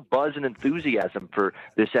finally a little buzz and enthusiasm for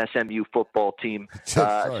this SMU football team.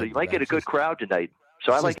 So you might get a good crowd tonight.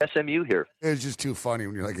 So I like SMU here. It's just too funny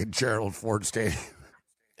when you're like at Gerald Ford Stadium.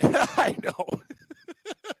 I know.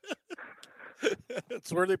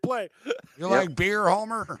 That's where they play. You like beer,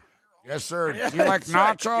 Homer? Yes, sir. Yeah, Do you like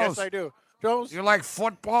nachos? Right. Yes, I do. Jones? You like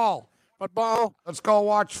football? Football? Let's go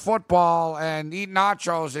watch football and eat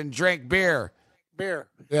nachos and drink beer. Beer.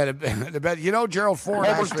 Yeah, Gerald Ford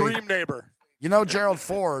Homer's actually. dream neighbor. Gerald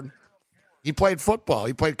Ford, he played football.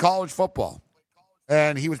 He played college football.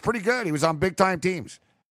 And he was pretty good. He was on big-time teams.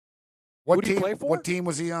 Who did he play for? What team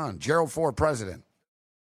was he on? Gerald Ford, president.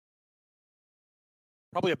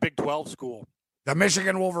 Probably a Big 12 school. The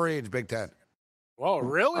Michigan Wolverines, Big Ten. Whoa,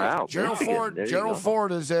 really? Wow, Gerald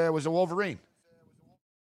Ford was a Wolverine.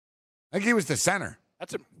 I think he was the center.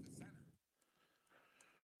 That's a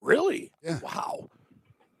really? Yeah. Wow.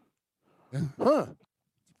 Yeah. Huh.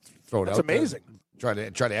 Throw it That's out amazing. There.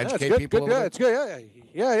 Try to educate people a little bit. It's good.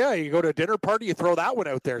 Yeah. You go to a dinner party, you throw that one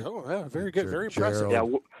out there. Oh, yeah, very good, very impressive. Yeah,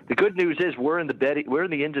 the good news is we're in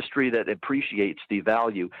the industry that appreciates the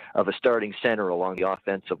value of a starting center along the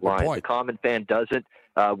offensive line. The common fan doesn't.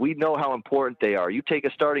 We know how important they are. You take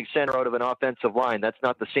a starting center out of an offensive line, that's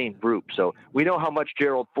not the same group. So we know how much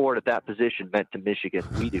Gerald Ford at that position meant to Michigan.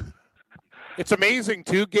 We do. It's amazing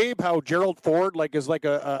too, Gabe, how Gerald Ford is like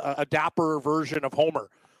a dapper version of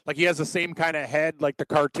Homer. Like he has the same kind of head, like the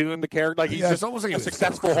cartoon, the character. Like he's just almost like a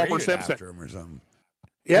successful Homer Simpson. Or something.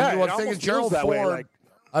 Yeah, the thing is, Gerald Ford, way,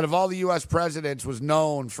 out of all the U.S. presidents, was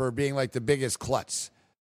known for being like the biggest klutz.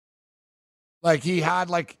 Like he had,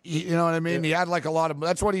 you know what I mean? Yeah. He had like a lot of.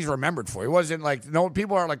 That's what he's remembered for. He wasn't like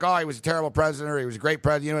people aren't like, oh, he was a terrible president or he was a great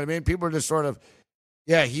president. You know what I mean? People are just sort of.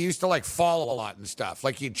 Yeah, he used to like fall a lot and stuff.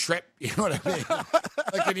 Like he'd trip. You know what I mean?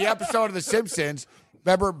 Like in the episode of The Simpsons,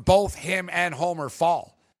 remember both him and Homer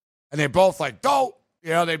fall. And they both like, go.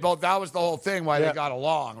 You know, that was the whole thing why they got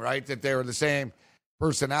along, right? That they were the same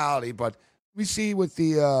personality. But we see with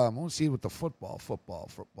the, football.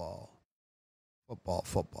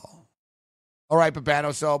 All right,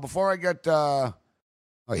 Babano. So before I get,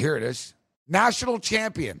 here it is. National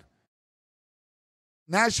champion.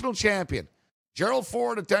 Gerald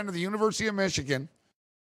Ford attended the University of Michigan,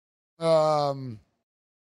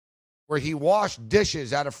 where he washed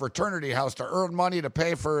dishes at a fraternity house to earn money to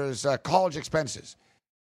pay for his college expenses.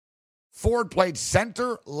 Ford played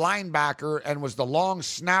center, linebacker, and was the long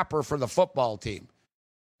snapper for the football team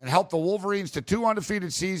and helped the Wolverines to 2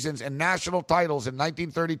 undefeated seasons and national titles in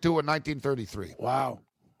 1932 and 1933. Wow.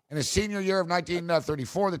 In his senior year of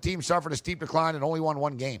 1934, the team suffered a steep decline and only won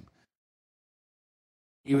 1 game.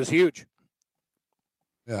 He was huge.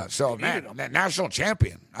 Yeah, so, national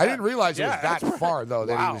champion. I didn't realize it was that far, though,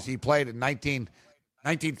 that he played in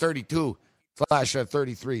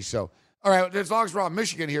 1932/33. So, all right, as long as we're on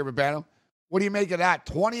Michigan here, Babano, what do you make of that?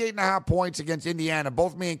 28.5 points against Indiana.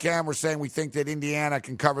 Both me and Cam were saying we think that Indiana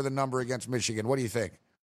can cover the number against Michigan. What do you think?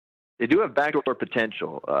 They do have backdoor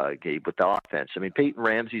potential, Gabe, with the offense. I mean, Peyton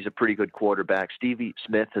Ramsey's a pretty good quarterback. Stevie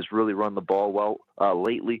Smith has really run the ball well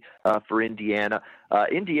lately for Indiana.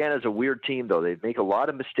 Indiana's a weird team, though. They make a lot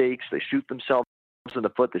of mistakes. They shoot themselves in the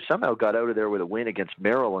foot. They somehow got out of there with a win against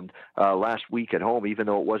Maryland last week at home, even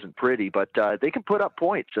though it wasn't pretty. But they can put up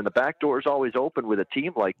points, and the back door is always open with a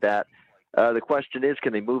team like that. The question is,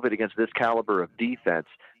 can they move it against this caliber of defense?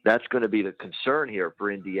 That's going to be the concern here for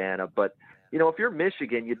Indiana. But you know, if you're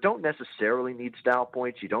Michigan, you don't necessarily need style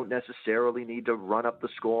points. You don't necessarily need to run up the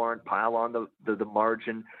score and pile on the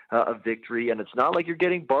margin of victory. And it's not like you're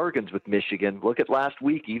getting bargains with Michigan. Look at last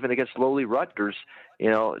week, even against lowly Rutgers, you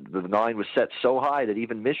know, the line was set so high that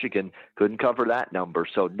even Michigan couldn't cover that number.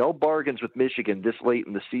 So no bargains with Michigan this late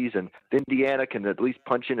in the season. If Indiana can at least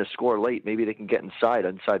punch in a score late, maybe they can get inside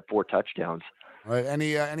 4 touchdowns. All right.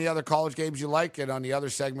 Any other college games you like? And on the other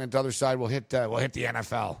segment, other side, we'll hit the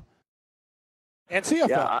NFL. And CFL.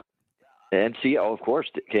 Yeah, and of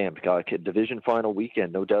course, Cam. Division final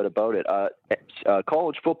weekend, no doubt about it.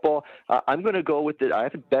 College football, I'm going to go with it. I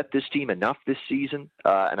haven't bet this team enough this season,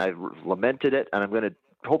 and I've lamented it, and I'm going to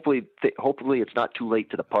hopefully it's not too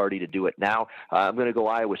late to the party to do it now. I'm going to go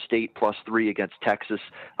Iowa State +3 against Texas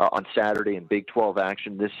on Saturday in Big 12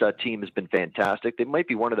 action. This team has been fantastic. They might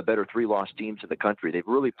be one of the better 3-loss teams in the country. They've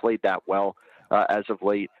really played that well. As of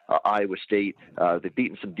late, Iowa State, they've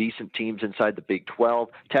beaten some decent teams inside the Big 12.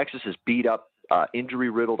 Texas has beat up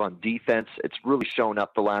injury-riddled on defense. It's really shown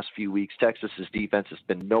up the last few weeks. Texas's defense has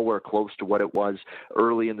been nowhere close to what it was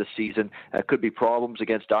early in the season. Could be problems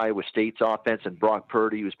against Iowa State's offense and Brock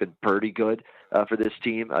Purdy, who's been pretty good for this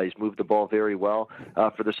team. He's moved the ball very well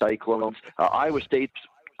for the Cyclones. Iowa State's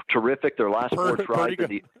terrific. Their last 4 tries.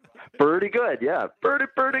 Pretty good, yeah. Pretty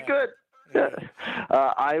good.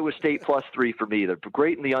 Iowa State +3 for me. They're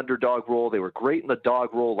great in the underdog role. They were great in the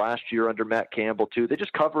dog role last year under Matt Campbell, too. They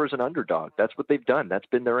just cover as an underdog. That's what they've done. That's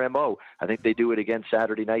been their MO. I think they do it again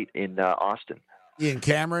Saturday night in Austin. Ian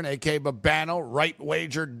Cameron, a.k.a. Babano,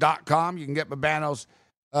 rightwager.com. You can get Babano's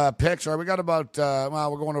picks. All right, we got about,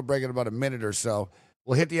 we're going to break in about a minute or so.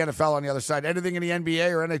 We'll hit the NFL on the other side. Anything in the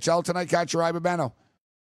NBA or NHL tonight? Catch your eye, Babano.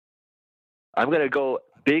 I'm going to go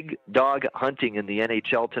big dog hunting in the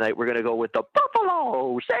NHL tonight. We're going to go with the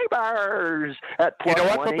Buffalo Sabres at +180. You know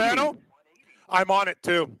what, Babano? I'm on it,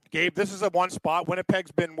 too. Gabe, this is a one spot.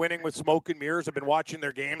 Winnipeg's been winning with smoke and mirrors. I've been watching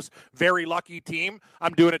their games. Very lucky team.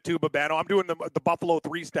 I'm doing it, too, Babano. I'm doing the Buffalo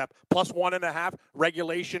 3-step. +1.5,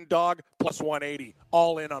 regulation dog, +180.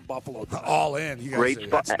 All in on Buffalo tonight. All in. You guys great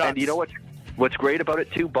spot. And you know what? What's great about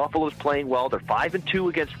it, too, Buffalo's playing well. They're 5-2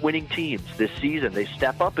 against winning teams this season. They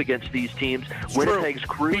step up against these teams. It's Winnipeg's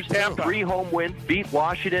true. cruise, 3 home wins, beat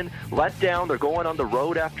Washington, let down. They're going on the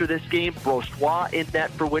road after this game. Brossois in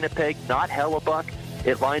net for Winnipeg, not Hellebuck.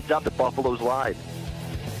 It lines up that Buffalo's live.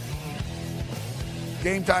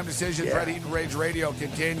 Game time decisions. Red Heat and Rage Radio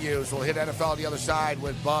continues. We'll hit NFL on the other side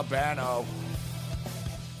with Babano.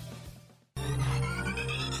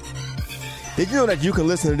 Did you know that you can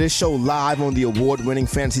listen to this show live on the award-winning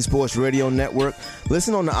Fantasy Sports Radio Network?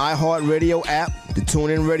 Listen on the iHeartRadio app, the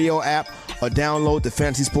TuneIn Radio app, or download the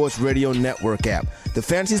Fantasy Sports Radio Network app. The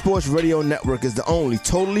Fantasy Sports Radio Network is the only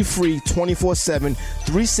totally free 24/7,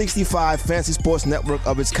 365 fantasy sports network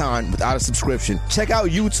of its kind without a subscription. Check out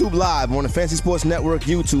YouTube Live on the Fantasy Sports Network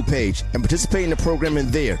YouTube page and participate in the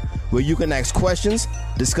programming there, where you can ask questions,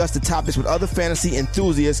 discuss the topics with other fantasy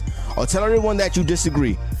enthusiasts, or tell everyone that you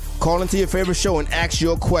disagree. Call into your favorite show and ask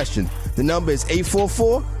your question. The number is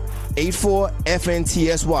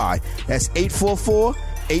 844-84-FNTSY. That's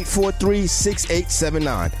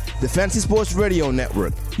 844-843-6879. The Fantasy Sports Radio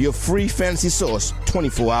Network, your free fantasy source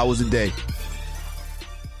 24 hours a day.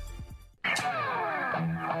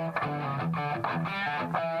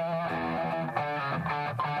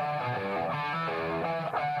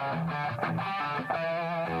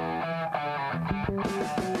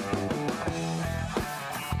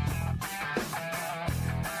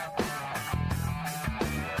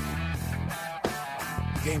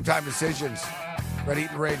 Game time decisions. Red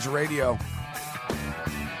Heat and Rage Radio.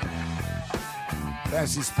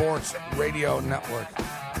 Fantasy Sports Radio Network.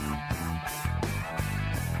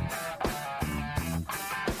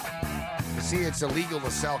 You see, it's illegal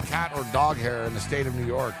to sell cat or dog hair in the state of New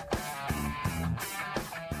York.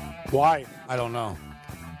 Why? I don't know.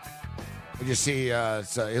 But you see,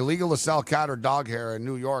 it's illegal to sell cat or dog hair in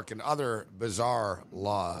New York and other bizarre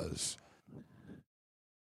laws.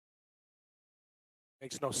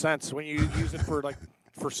 Makes no sense when you use it for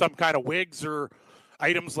some kind of wigs or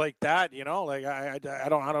items like that. You know, like I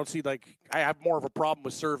don't see, like, I have more of a problem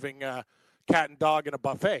with serving cat and dog in a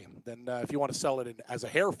buffet. Then if you want to sell it as a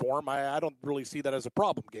hair form, I don't really see that as a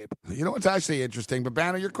problem, Gabe. You know what's actually interesting? But,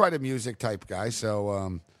 Banner, you're quite a music type guy.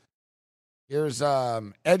 So here's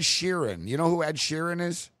Ed Sheeran. You know who Ed Sheeran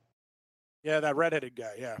is? Yeah, that redheaded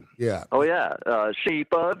guy, yeah. Yeah. Oh, yeah.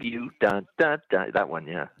 Shape of You. Dun, dun, dun. That one,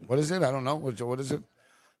 yeah. What is it? I don't know. What is it?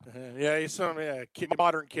 Yeah, he's some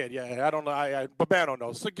modern kid. Yeah, I don't know. Babano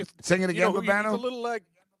knows. So, Sing it again, Babano. He's a little like.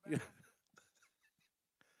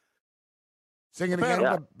 Sing it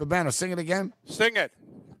again, Babano. Sing it again. Sing it.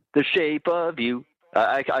 The Shape of You.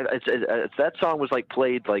 That song was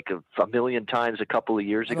played a million times a couple of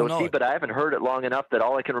years ago. See, but I haven't heard it long enough that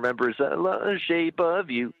all I can remember is the Shape of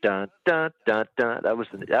You. Dun dun dun dun. That was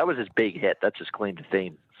his big hit. That's his claim to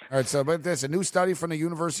fame. All right, so but there's a new study from the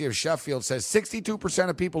University of Sheffield says 62%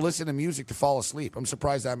 of people listen to music to fall asleep. I'm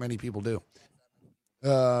surprised that many people do.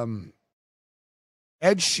 Ed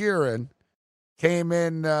Sheeran came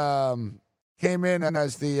in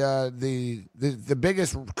as the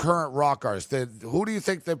biggest current rock artist. Who do you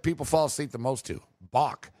think that people fall asleep the most to?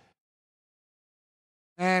 Bach.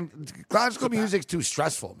 And classical music's too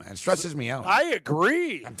stressful, man. It stresses me out. I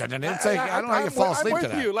agree. I don't know how you fall asleep to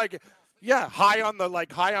that. I'm with you. Yeah, high on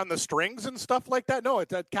the strings and stuff like that. No,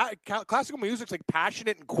 it's classical music's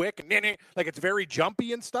passionate and quick and it's very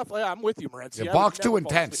jumpy and stuff. I'm with you, Morency. Yeah, Bach's too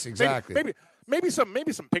intense. Exactly. Maybe some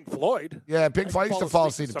Pink Floyd. Yeah, Pink Floyd. I used to fall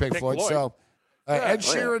asleep to Pink Floyd. So Ed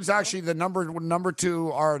Sheeran's actually the number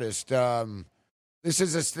 2 artist. This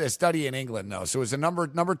is a study in England, though. So it was the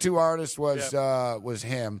number 2 artist was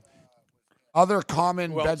him. Other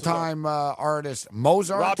common bedtime artists: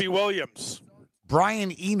 Mozart, Robbie Williams,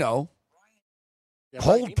 Brian Eno.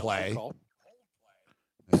 Coldplay.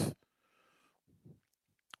 It's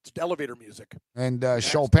elevator music. And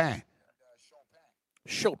Chopin.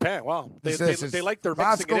 Chopin, wow. They like their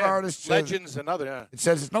classical artists, legends and other. Yeah. It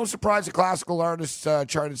says it's no surprise that classical artists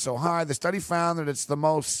charted so high. The study found that it's the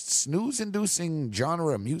most snooze-inducing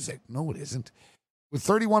genre of music. No, it isn't. With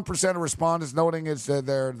 31% of respondents noting it's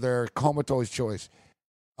their comatose choice.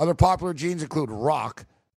 Other popular genes include rock,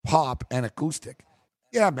 pop, and acoustic.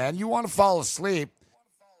 Yeah, man, you want to fall asleep,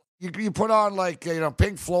 you put on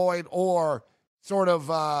Pink Floyd or sort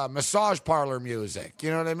of massage parlor music.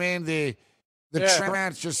 You know what I mean? The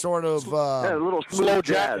trance just sort of a little smooth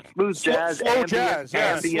jazz, slow jazz,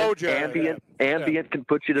 ambient can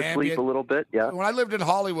put you to sleep a little bit. Yeah. When I lived in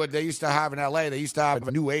Hollywood, they used to have in LA. They used to have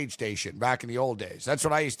a new age station back in the old days. That's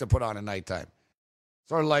what I used to put on at nighttime.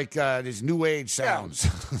 Sort of like these new age sounds.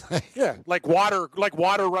 Yeah, like water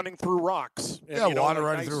running through rocks. And, water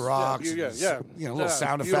running through rocks. Yeah. A little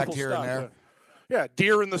sound effect here and there. Yeah,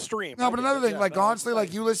 deer in the stream. No, but another thing, honestly,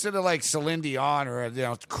 you listen to Celine Dion or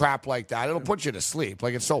crap like that, it'll put you to sleep.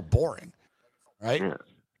 It's so boring, right? Yeah.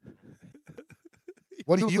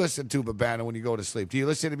 What do you listen to, Babano, when you go to sleep? Do you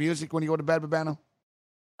listen to music when you go to bed, Babano?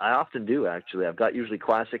 I often do, actually. I've got usually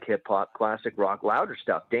classic hip hop, classic rock, louder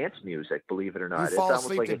stuff, dance music. Believe it or not, you fall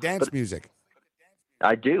asleep to dance music.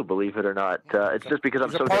 I do, believe it or not. It's just because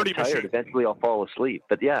I'm so damn tired. Eventually, I'll fall asleep.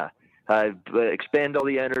 But yeah. I expend all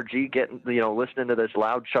the energy, listening to this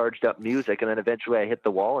loud, charged-up music, and then eventually I hit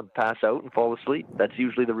the wall and pass out and fall asleep. That's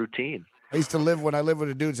usually the routine. I used to live when I lived with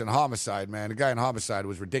the dudes in Homicide, man. The guy in Homicide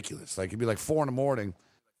was ridiculous. It'd be 4 a.m. All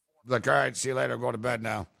right, see you later. I'm going to bed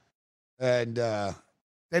now. And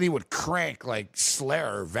then he would crank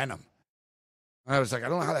Slayer or Venom. And I was like, I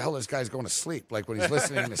don't know how the hell this guy's going to sleep. When he's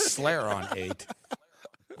listening to Slayer on 8.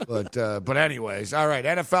 But anyways, all right,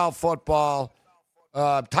 NFL football.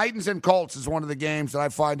 Titans and Colts is one of the games that I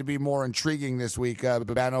find to be more intriguing this week.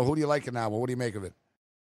 Babano, who do you like in that one? What do you make of it?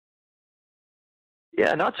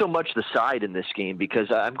 Yeah, not so much the side in this game because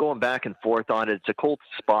I'm going back and forth on it. It's a Colts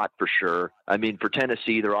spot for sure. I mean, for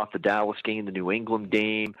Tennessee, they're off the Dallas game, the New England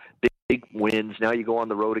game, big wins. Now you go on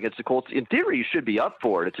the road against the Colts. In theory, you should be up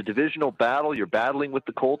for it. It's a divisional battle. You're battling with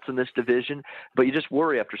the Colts in this division, but you just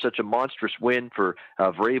worry after such a monstrous win for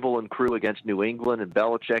Vrabel and crew against New England and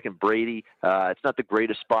Belichick and Brady. It's not the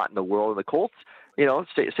greatest spot in the world. And the Colts,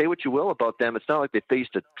 say what you will about them. It's not like they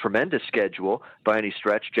faced a tremendous schedule by any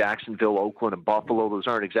stretch. Jacksonville, Oakland, and Buffalo, those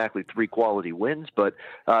aren't exactly 3 quality wins, but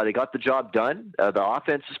they got the job done. The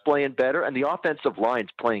offense is playing better, and the offensive line's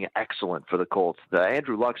playing excellent for the Colts.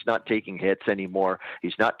 Andrew Luck's not taking hits anymore.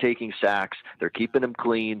 He's not taking sacks. They're keeping him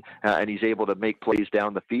clean, and he's able to make plays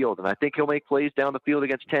down the field. And I think he'll make plays down the field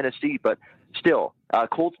against Tennessee, but still,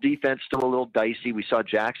 Colts defense still a little dicey. We saw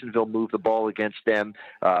Jacksonville move the ball against them.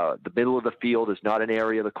 The middle of the field is not an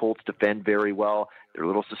area the Colts defend very well. They're a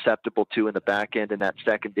little susceptible to in the back end in that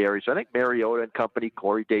secondary. So I think Mariota and company,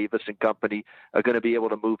 Corey Davis and company are going to be able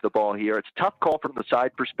to move the ball here. It's a tough call from the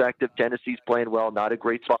side perspective. Tennessee's playing well, not a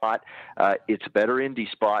great spot. It's a better Indy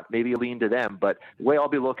spot. Maybe a lean to them. But the way I'll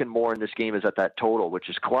be looking more in this game is at that total, which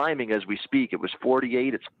is climbing as we speak. It was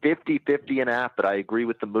 48. It's 50-50.5, but I agree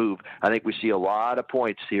with the move. I think we see a lot of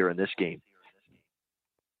points here in this game.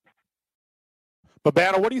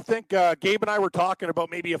 Babano, what do you think? Gabe and I were talking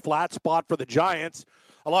about maybe a flat spot for the Giants.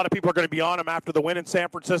 A lot of people are going to be on them after the win in San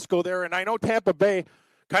Francisco there. And I know Tampa Bay,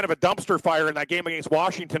 kind of a dumpster fire in that game against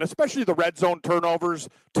Washington, especially the red zone turnovers,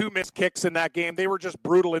 2 missed kicks in that game. They were just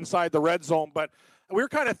brutal inside the red zone. But we were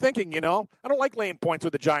kind of thinking, I don't like laying points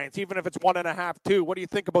with the Giants, even if it's 1.5, 2. What do you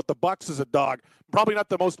think about the Bucs as a dog? Probably not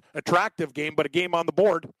the most attractive game, but a game on the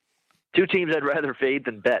board. 2 teams I'd rather fade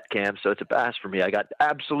than bet, Cam, so it's a pass for me. I got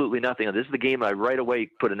absolutely nothing. This is the game I right away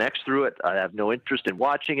put an X through it. I have no interest in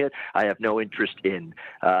watching it. I have no interest in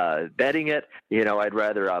betting it. I'd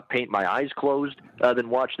rather paint my eyes closed than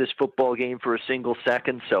watch this football game for a single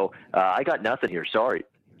second. So I got nothing here. Sorry.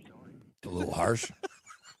 A little harsh.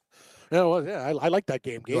 No, I like that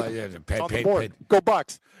game. Gabe. Well, On the board. Go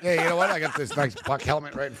Bucks. Yeah, you know what? I got this nice Buck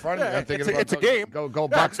helmet right in front of me. I'm thinking it's a game. Go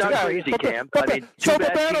Bucks. Not crazy, Cam. So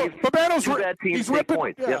Babano's he's ripping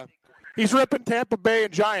points. Yeah. Yep. He's ripping Tampa Bay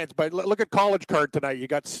and Giants, but look at College Card tonight. You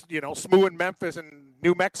got SMU in Memphis and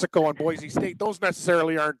New Mexico and Boise State. Those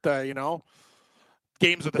necessarily aren't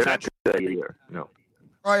games of the century. No.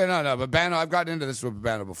 Oh, yeah, no. Babano, I've gotten into this with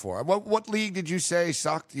Babano before. What league did you say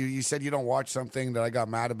sucked? You said you don't watch something that I got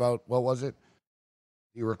mad about. What was it?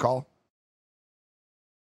 Do you recall?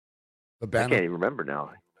 Babano? I can't even remember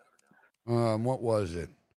now. What was it?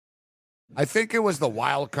 I think it was the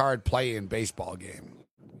wild card play-in baseball game.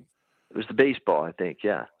 It was the baseball, I think,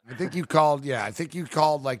 yeah. I think you called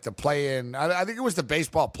like the play-in. I think it was the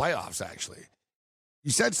baseball playoffs, actually.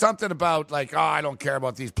 You said something about like, I don't care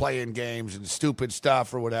about these play-in games and stupid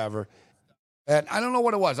stuff or whatever. And I don't know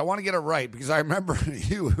what it was. I want to get it right because I remember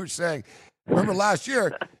you were saying, remember last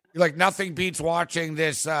year, you're like, nothing beats watching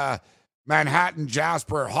this Manhattan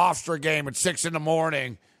Jasper Hofstra game at 6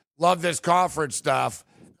 a.m. Love this conference stuff.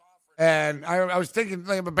 And I was thinking,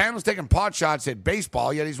 like, Babano's taking pot shots at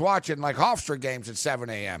baseball, yet he's watching like Hofstra games at 7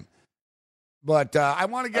 a.m. But I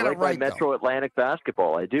want to get it right. I like my Metro Atlantic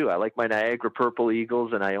basketball. I do. I like my Niagara Purple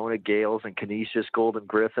Eagles and Iona Gales and Canisius Golden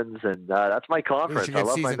Griffins, and that's my conference. I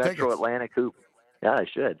love my Metro Atlantic hoop. Yeah, I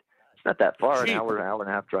should. It's not that far. An hour and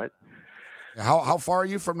a half drive. How far are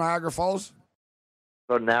you from Niagara Falls?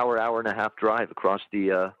 About an hour and a half drive across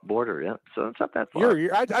the border. Yeah, so it's not that far.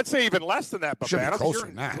 I'd say even less than that. Should be closer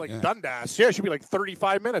than that. Like Dundas. Yeah, it should be like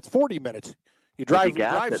 35 minutes, 40 minutes. You drive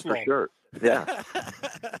slow. For sure. Yeah.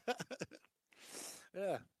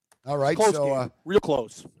 Yeah. All right. Close so game. Real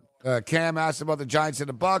close. Cam asked about the Giants and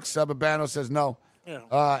the Bucks. Babano says no.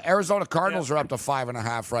 Yeah. Arizona Cardinals are up to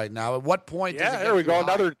 5.5 right now. At what point? Yeah, does it there we go.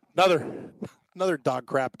 high? Another dog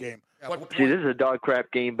crap game. See, this is a dog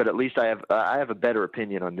crap game, but at least I have a better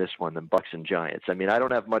opinion on this one than Bucks and Giants. I mean, I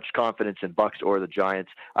don't have much confidence in Bucks or the Giants.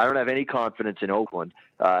 I don't have any confidence in Oakland.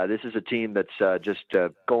 This is a team that's just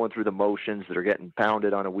going through the motions, that are getting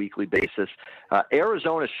pounded on a weekly basis.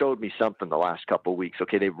 Arizona showed me something the last couple of weeks.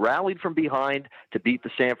 Okay, they rallied from behind to beat the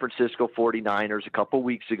San Francisco 49ers a couple of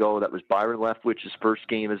weeks ago. That was Byron Leftwich's first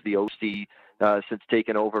game as the OC since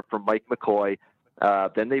taking over from Mike McCoy.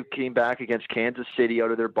 Then they came back against Kansas City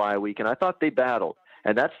out of their bye week, and I thought they battled.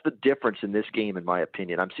 And that's the difference in this game, in my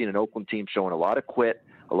opinion. I'm seeing an Oakland team showing a lot of quit,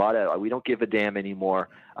 a lot of we don't give a damn anymore.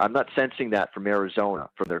 I'm not sensing that from Arizona,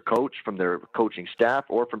 from their coach, from their coaching staff,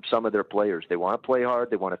 or from some of their players. They want to play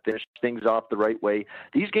hard. They want to finish things off the right way.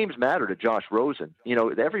 These games matter to Josh Rosen.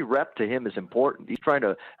 Every rep to him is important. He's trying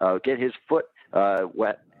to get his foot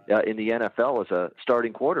wet in the NFL as a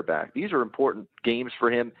starting quarterback. These are important games for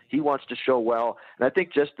him. He wants to show well. And I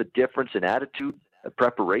think just the difference in attitude,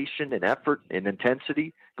 preparation, and effort and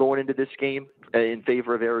intensity going into this game in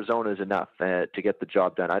favor of Arizona is enough to get the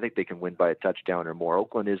job done. I think they can win by a touchdown or more.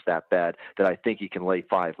 Oakland is that bad that I think he can lay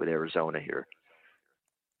 5 with Arizona here.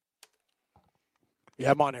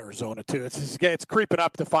 Yeah, I'm on Arizona, too. It's creeping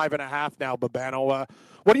up to 5.5 now, Babano.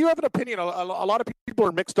 What do you have an opinion? A lot of people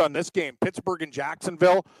are mixed on this game. Pittsburgh and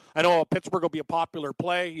Jacksonville. I know Pittsburgh will be a popular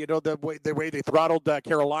play, the way they throttled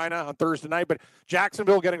Carolina on Thursday night, but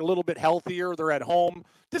Jacksonville getting a little bit healthier. They're at home.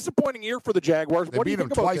 Disappointing year for the Jaguars. They what do you beat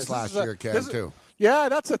think them about twice last year, Cam, too. Yeah,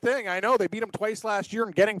 that's the thing. I know they beat them twice last year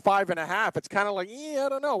and getting 5.5. It's kind of like, I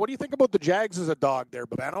don't know. What do you think about the Jags as a dog there,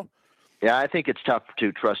 Babano? Yeah, I think it's tough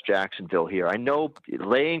to trust Jacksonville here. I know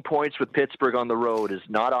laying points with Pittsburgh on the road has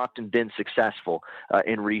not often been successful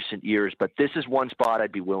in recent years, but this is one spot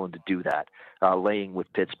I'd be willing to do that, laying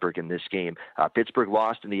with Pittsburgh in this game. Pittsburgh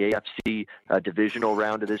lost in the AFC divisional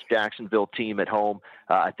round to this Jacksonville team at home.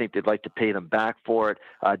 I think they'd like to pay them back for it.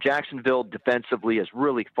 Jacksonville defensively has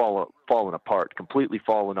really fallen apart, completely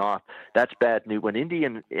fallen off. That's bad news. When Indy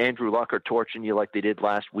and Andrew Luck are torching you like they did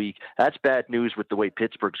last week, that's bad news with the way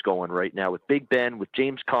Pittsburgh's going right now, with Big Ben, with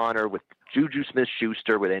James Conner, with Juju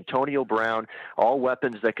Smith-Schuster, with Antonio Brown, all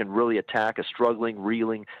weapons that can really attack a struggling,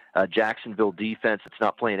 reeling Jacksonville defense that's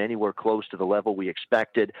not playing anywhere close to the level we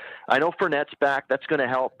expected. I know Fournette's back. That's going to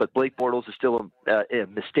help, but Blake Bortles is still a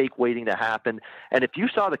mistake waiting to happen. And if you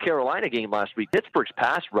saw the Carolina game last week, Pittsburgh's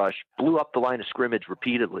pass rush blew up the line of scrimmage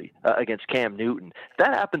repeatedly against Cam Newton. If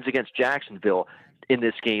that happens against Jacksonville in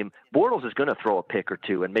this game, Bortles is going to throw a pick or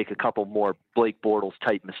two and make a couple more Blake Bortles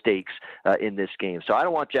type mistakes in this game. So I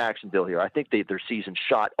don't want Jacksonville here. I think their season's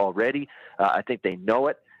shot already. I think they know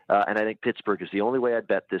it, and I think Pittsburgh is the only way I'd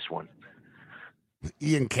bet this one.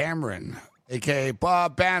 Ian Cameron, a.k.a.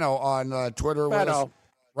 Bob Bano on Twitter with us,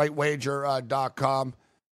 rightwager.com.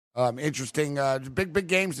 Interesting, big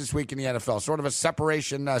games this week in the NFL. Sort of a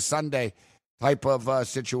separation Sunday type of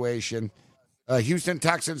situation. Houston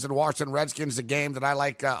Texans and Washington Redskins, a game that I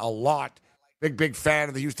like a lot. Big fan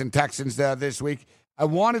of the Houston Texans this week. I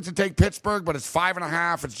wanted to take Pittsburgh, but it's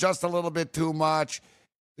 5.5. It's just a little bit too much.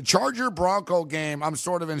 The Charger-Bronco game, I'm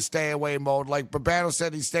sort of in stay-away mode. Like Babano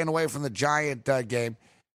said, he's staying away from the Giant game.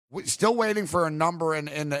 Still waiting for a number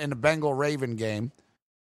in the Bengal-Raven game.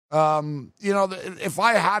 If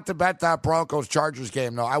I had to bet that Broncos-Chargers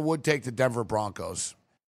game, though, I would take the Denver Broncos.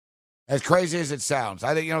 As crazy as it sounds.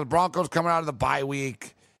 I think, the Broncos coming out of the bye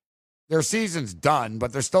week, their season's done,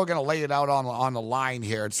 but they're still going to lay it out on the line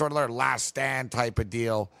here. It's sort of their last stand type of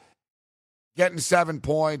deal. Getting 7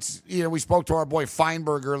 points. We spoke to our boy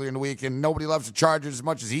Feinberg earlier in the week, and nobody loves the Chargers as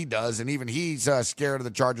much as he does, and even he's scared of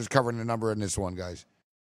the Chargers covering the number in this one, guys.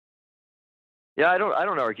 Yeah, I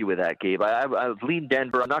don't argue with that, Gabe. I've leaned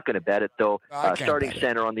Denver. I'm not going to bet it, though. Starting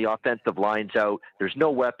center on the offensive line's out. There's no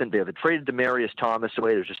weapon. They have traded Demaryius Thomas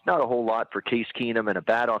away. There's just not a whole lot for Case Keenum and a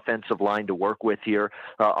bad offensive line to work with here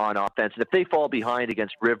on offense. And if they fall behind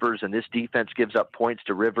against Rivers and this defense gives up points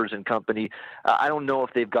to Rivers and company, I don't know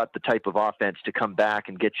if they've got the type of offense to come back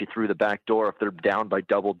and get you through the back door if they're down by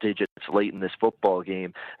double digits late in this football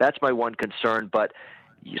game. That's my one concern, but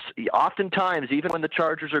oftentimes, even when the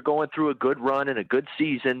Chargers are going through a good run and a good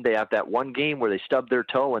season, they have that one game where they stub their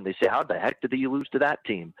toe and they say, how the heck did you lose to that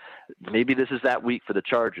team? Maybe this is that week for the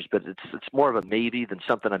Chargers, but it's more of a maybe than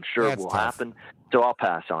something I'm sure will happen, so I'll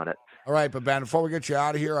pass on it. All right, but Ben, before we get you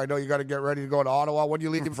out of here, I know you got to get ready to go to Ottawa. When are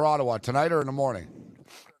you leaving for Ottawa, tonight or in the morning?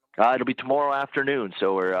 It'll be tomorrow afternoon,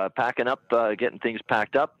 so we're packing up, getting things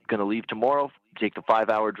packed up. Going to leave tomorrow, take the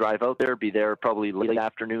 5-hour drive out there, be there probably late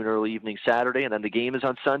afternoon, early evening Saturday, and then the game is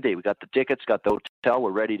on Sunday. We got the tickets, got the hotel,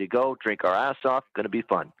 we're ready to go, drink our ass off. Going to be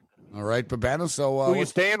fun. All right, Babano. So who are you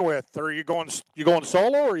staying with? Or are you going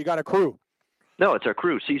solo, or you got a crew? No, it's our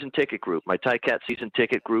crew, season ticket group. My Ticat season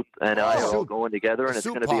ticket group and I are all going together, and it's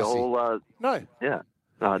going to be a whole. Nice. Yeah.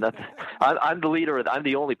 I'm the leader. I'm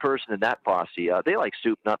the only person in that posse. They like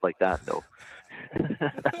soup, not like that, though.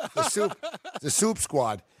 The soup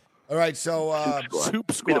squad. All right, so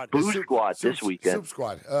soup squad. The booze squad this weekend. Soup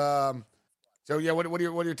squad. So yeah, what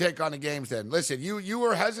are your take on the games then? Listen, you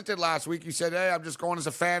were hesitant last week. You said, "Hey, I'm just going as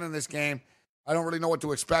a fan in this game. I don't really know what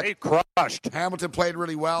to expect." They crushed. Hamilton played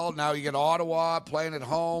really well. Now you get Ottawa playing at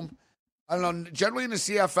home. I don't know. Generally in the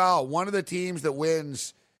CFL, one of the teams that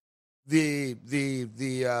wins the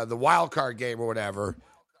wild card game or whatever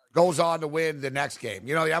goes on to win the next game.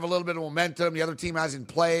 You have a little bit of momentum. The other team hasn't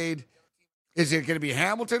played. Is it going to be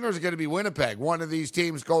Hamilton or is it going to be Winnipeg? One of these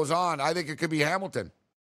teams goes on. I think it could be Hamilton.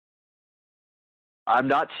 I'm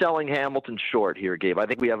not selling Hamilton short here, Gabe. I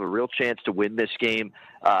think we have a real chance to win this game.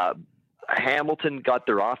 Hamilton got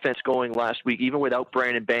their offense going last week, even without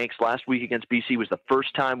Brandon Banks. Last week against BC was the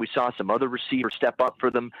first time we saw some other receivers step up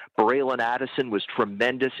for them. Braylon Addison was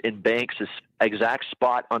tremendous in Banks' exact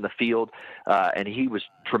spot on the field, and he was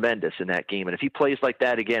tremendous in that game. And if he plays like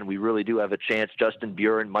that again, we really do have a chance. Justin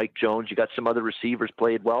Buren, Mike Jones, you got some other receivers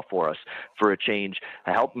played well for us for a change.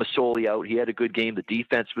 I helped Masoli out. He had a good game. The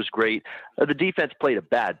defense was great. The defense played a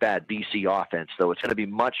bad BC offense, though. It's going to be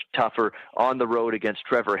much tougher on the road against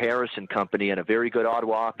Trevor Harris and company and a very good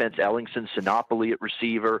Ottawa offense. Ellingson, Sinopoli at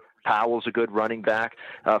receiver. Powell's a good running back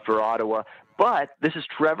for Ottawa. But this is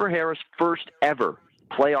Trevor Harris' first ever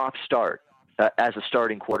playoff start as a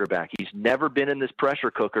starting quarterback. He's never been in this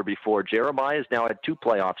pressure cooker before. Jeremiah's now had 2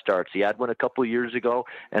 playoff starts. He had one a couple years ago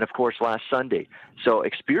and, of course, last Sunday. So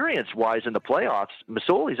experience-wise in the playoffs,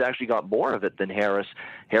 Masoli's actually got more of it than Harris.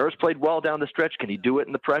 Harris played well down the stretch. Can he do it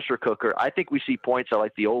in the pressure cooker? I think we see points. I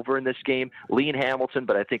like the over in this game. Lean Hamilton,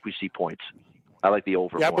 but I think we see points. I like the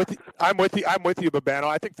over. Yeah, more. I'm with you, Babano.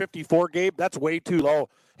 I think 54, Gabe, that's way too low.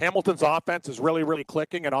 Hamilton's offense is really, really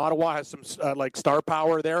clicking, and Ottawa has some star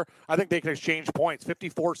power there. I think they can exchange points.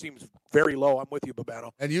 54 seems very low. I'm with you, Babano.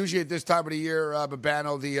 And usually at this time of the year,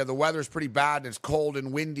 Babano, the weather's pretty bad and it's cold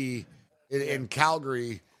and windy in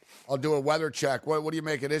Calgary. I'll do a weather check. What do you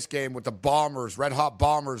make of this game with the Bombers, Red Hot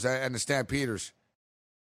Bombers, and the Stampeders?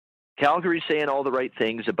 Calgary's saying all the right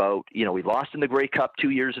things about, we lost in the Grey Cup 2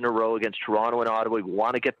 years in a row against Toronto and Ottawa. We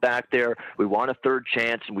want to get back there. We want a third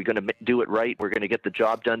chance, and we're going to do it right. We're going to get the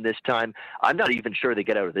job done this time. I'm not even sure they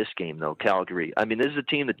get out of this game, though, Calgary. I mean, this is a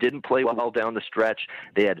team that didn't play well down the stretch.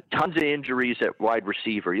 They had tons of injuries at wide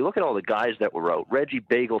receiver. You look at all the guys that were out. Reggie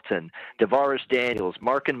Bagleton, Tavares Daniels,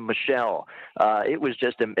 Markin Michel. It was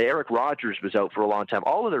just Eric Rogers was out for a long time.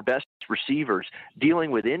 All of their best receivers dealing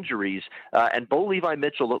with injuries. And Bo Levi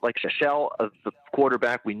Mitchell looked like a shell of the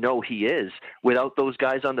quarterback we know he is without those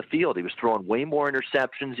guys on the field. He was throwing way more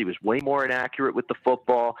interceptions. He was way more inaccurate with the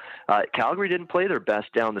football. Calgary didn't play their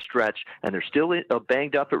best down the stretch, and they're still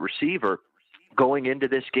banged up at receiver going into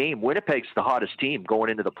this game. Winnipeg's the hottest team going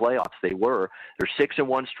into the playoffs. They're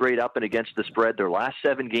 6-1 straight up and against the spread. Their last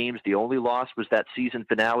 7 games, the only loss was that season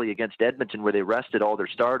finale against Edmonton where they rested all their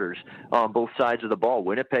starters on both sides of the ball.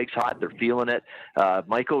 Winnipeg's hot. They're feeling it.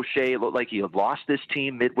 Mike O'Shea looked like he had lost this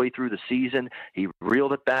team midway through the season. He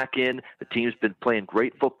reeled it back in. The team's been playing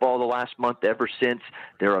great football the last month ever since.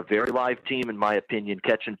 They're a very live team, in my opinion,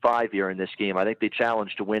 catching 5 here in this game. I think they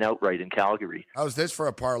challenge to win outright in Calgary. How's this for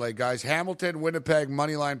a parlay, guys? Hamilton, Winnipeg,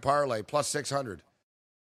 moneyline parlay, plus 600.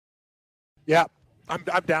 Yeah, I'm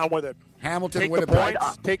down with it. Hamilton, take Winnipeg. The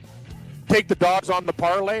points, take the dogs on the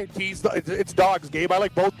parlay. It's dogs, Gabe. I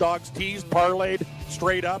like both dogs. Teased, parlayed,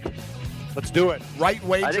 straight up. Let's do it.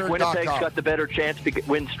 Rightwager.com. I think Winnipeg's got the better chance to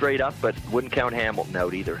win straight up, but wouldn't count Hamilton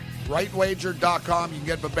out either. Rightwager.com. You can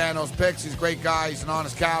get Babano's picks. He's a great guy. He's an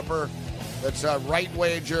honest capper. That's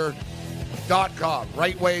rightwager.com.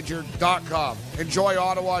 Rightwager.com. Enjoy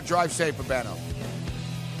Ottawa. Drive safe, Babano.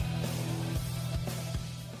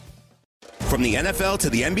 From the NFL to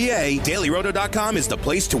the NBA, DailyRoto.com is the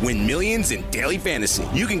place to win millions in daily fantasy.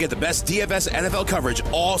 You can get the best DFS NFL coverage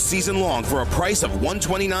all season long for a price of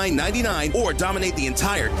 $129.99 or dominate the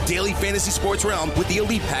entire daily fantasy sports realm with the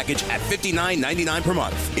Elite Package at $59.99 per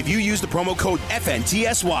month. If you use the promo code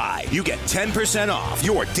FNTSY, you get 10% off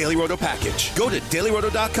your Daily Roto package. Go to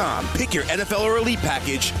DailyRoto.com, pick your NFL or Elite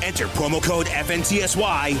Package, enter promo code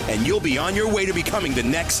FNTSY, and you'll be on your way to becoming the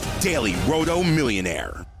next Daily Roto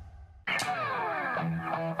millionaire.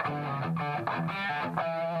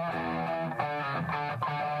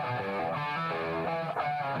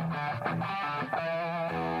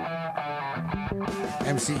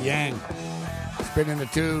 MC Yang, spinning the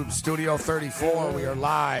tube, Studio 34. We are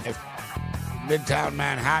live in Midtown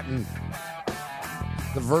Manhattan.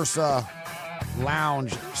 The Versa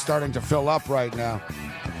Lounge starting to fill up right now.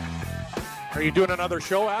 Are you doing another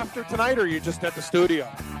show after tonight, or are you just at the studio?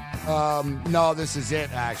 No, this is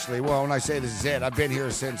it, actually. Well, when I say this is it, I've been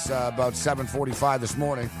here since about 7:45 this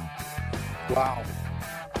morning. Wow.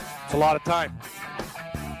 It's a lot of time.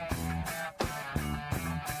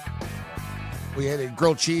 We had a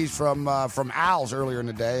grilled cheese from Al's earlier in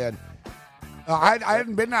the day, and I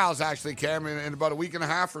hadn't been to Al's actually, Cam, in about a week and a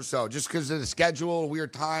half or so, just because of the schedule,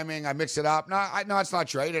 weird timing. I mix it up. No, it's not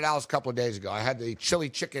true. I ate at Al's a couple of days ago. I had the chili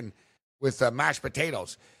chicken with mashed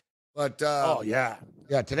potatoes. But oh yeah,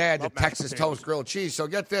 today I had the Texas toast grilled cheese. So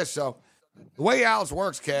get this. So the way Al's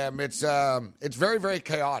works, Cam, it's very, very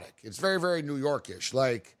chaotic. It's very, very New Yorkish.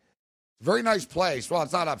 Like, very nice place. Well,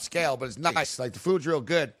 it's not upscale, but it's nice. Like, the food's real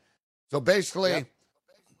good. So basically,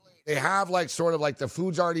 they have like sort of like the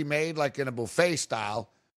food's already made, like in a buffet style,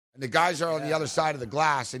 and the guys are on the other side of the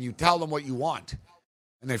glass, and you tell them what you want,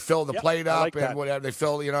 and they fill the plate up and whatever they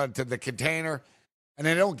fill, into the container, and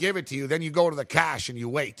they don't give it to you. Then you go to the cash and you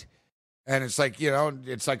wait, and it's like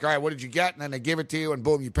it's like, all right, what did you get? And then they give it to you, and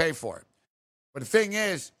boom, you pay for it. But the thing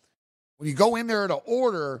is, when you go in there to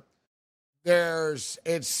order,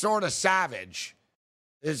 it's sort of savage.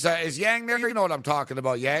 Is Yang there? You know what I'm talking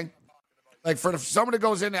about, Yang? Like, for someone that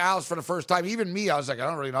goes into Al's for the first time, even me, I was like, I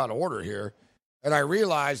don't really know how to order here. And I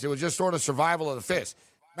realized it was just sort of survival of the fittest.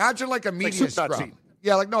 Imagine like a media scrum.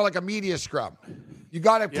 Yeah, like a media scrum. You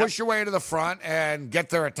got to push your way to the front and get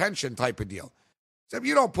their attention type of deal. Except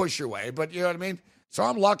you don't push your way, but you know what I mean? So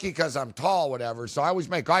I'm lucky because I'm tall, whatever. So I always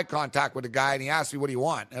make eye contact with the guy, and he asks me, what do you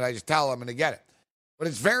want? And I just tell him, and I get it. But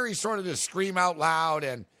it's very sort of just scream out loud.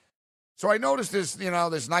 And so I noticed this,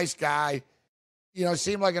 this nice guy,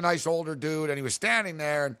 seemed like a nice older dude, and he was standing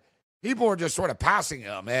there, and people were just sort of passing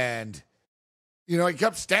him. And, he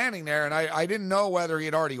kept standing there, and I didn't know whether he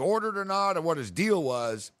had already ordered or not or what his deal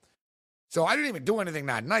was. So I didn't even do anything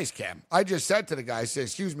that nice, Cam. I just said to the guy, I said,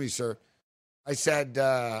 excuse me, sir. I said,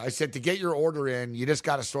 to get your order in, you just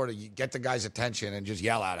got to sort of get the guy's attention and just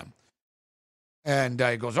yell at him. And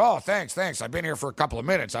he goes, oh, thanks. I've been here for a couple of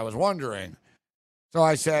minutes. I was wondering. So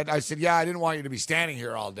I said, yeah, I didn't want you to be standing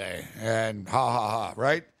here all day. And ha,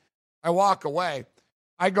 right? I walk away.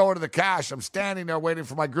 I go to the cash. I'm standing there waiting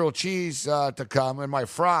for my grilled cheese to come and my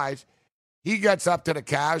fries. He gets up to the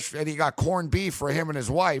cash, and he got corned beef for him and his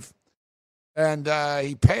wife. And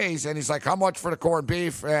he pays, and he's like, how much for the corned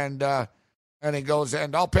beef? And he goes,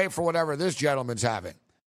 and I'll pay for whatever this gentleman's having.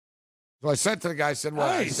 So I said to the guy, I said, well,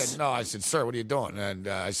 nice. He said, no. I said, sir, what are you doing? And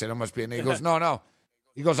I said, it must be. And he goes, no.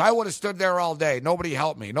 He goes, I would have stood there all day. Nobody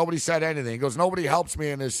helped me. Nobody said anything. He goes, nobody helps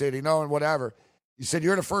me in this city, and whatever. He said,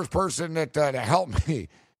 you're the first person that helped me.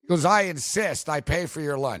 He goes, I insist I pay for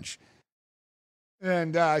your lunch.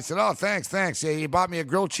 And I said, oh, thanks. Yeah, he bought me a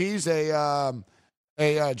grilled cheese, a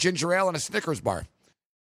ginger ale, and a Snickers bar.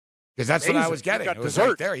 Because that's what I was getting. It was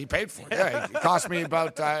right there. He paid for it. Yeah, it cost me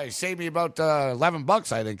saved me about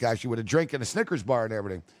 $11, I think, actually, with a drink and a Snickers bar and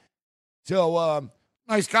everything. So,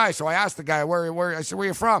 nice guy. So I asked the guy, I said, where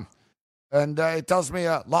you from? And he tells me,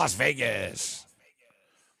 Las Vegas.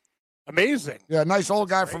 Amazing. Yeah, nice old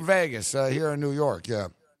guy from Vegas here in New York, yeah.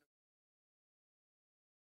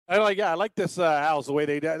 I like this house, the way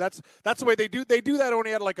they do. That's the way they do. They do that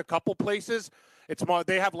only at like a couple places. It's more,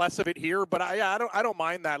 they have less of it here, but I don't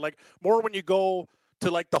mind that. Like more when you go to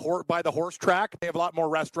like by the horse track, they have a lot more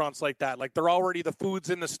restaurants like that. Like they're already, the food's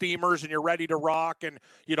in the steamers and you're ready to rock, and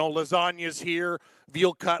lasagna's here,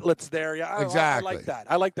 veal cutlets there. Yeah, exactly.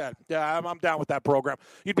 I like that. Yeah, I'm down with that program.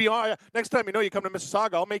 You'd be next time you come to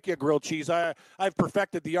Mississauga, I'll make you a grilled cheese. I've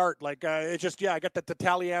perfected the art. Like it's just I got the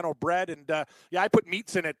Italiano bread, and I put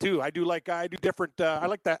meats in it too. I do different. I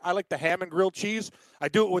like the ham and grilled cheese. I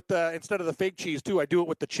do it with instead of the fake cheese too. I do it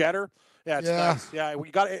with the cheddar. Yeah, it's nice. Yeah,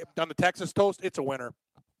 we got it on the Texas toast. It's a winner.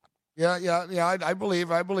 Yeah. I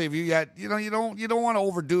believe you. Yet you don't want to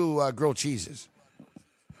overdo grilled cheeses.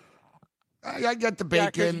 I get the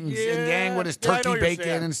bacon and Yang with his turkey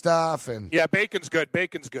bacon and stuff, and yeah, bacon's good.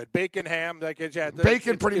 Bacon, ham,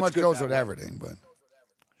 bacon pretty much goes with everything, but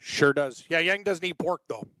sure does. Yeah, Yang doesn't eat pork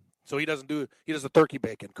though, so he does the turkey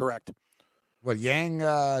bacon. Correct. What, Yang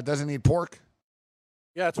doesn't eat pork?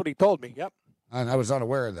 Yeah, that's what he told me. Yep. I was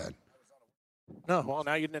unaware of that. No, well,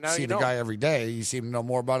 now you see the guy every day. You seem to know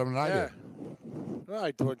more about him than I do. Well,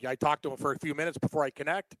 I talked to him for a few minutes before I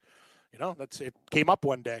connect. It came up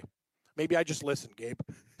one day. Maybe I just listened, Gabe.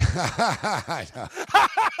 Hey,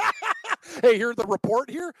 here's the report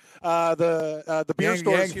here. The beer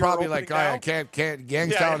stores Yang's here probably are like, now. Can't.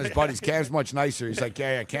 Yang's telling his buddies, Cam's much nicer. He's like,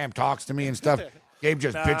 yeah, Cam talks to me and stuff. Gabe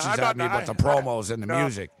just bitches at me about the promos and the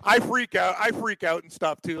music. I freak out and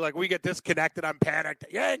stuff too. Like we get disconnected, I'm panicked.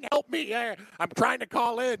 Yang, help me! Yeah, I'm trying to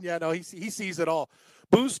call in. Yeah, no, he sees it all.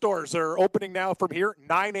 Booze stores are opening now from here,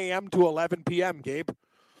 9 a.m. to 11 p.m. Gabe.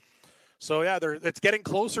 So yeah, it's getting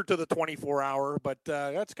closer to the 24-hour, but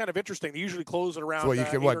that's kind of interesting. They usually close at around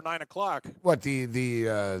 8 or 9 o'clock. What the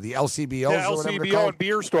LCBOs? Yeah, LCBO and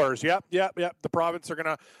beer stores. Yep. The province are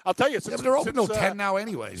gonna. I'll tell you, they're open till 10 now,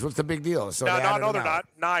 anyways. What's the big deal? So no, they're not.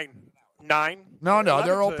 9. No,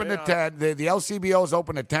 they're open at 10. The LCBO is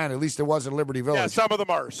open at 10. At least it was in Liberty Village. Yeah, some of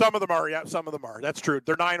them are. Yeah, some of them are. That's true.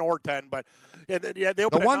 They're 9 or 10, but they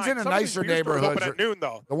open the ones at 9. in the nicer neighborhoods open at noon,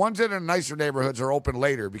 though. The ones in the nicer neighborhoods are open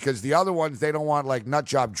later because the other ones, they don't want like nut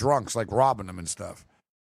job drunks like robbing them and stuff.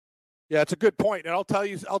 Yeah, it's a good point, and I'll tell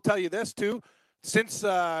you this too. Since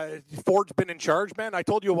Ford's been in charge, man, I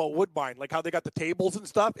told you about Woodbine, like how they got the tables and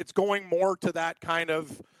stuff. It's going more to that kind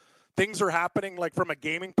of. Things are happening like from a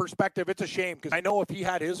gaming perspective. It's a shame because I know if he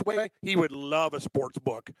had his way, he would love a sports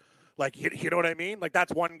book. Like, you know what I mean? Like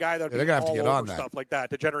that's one guy that they're gonna have to get on that stuff like that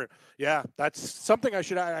to generate. Yeah, that's something I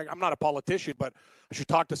should. I'm not a politician, but I should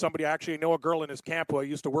talk to somebody. I actually know a girl in his camp who I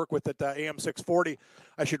used to work with at AM 640.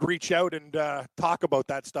 I should reach out and talk about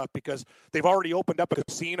that stuff because they've already opened up a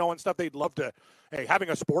casino and stuff. They'd love to. Hey, having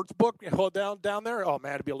a sports book down there. Oh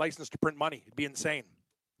man, it'd be a license to print money. It'd be insane.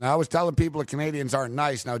 Now, I was telling people that Canadians aren't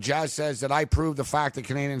nice. Now, Jazz says that I proved the fact that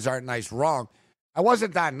Canadians aren't nice wrong. I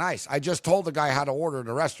wasn't that nice. I just told the guy how to order in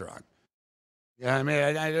a restaurant. Yeah, I mean,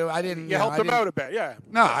 I didn't. You helped him out a bit, yeah.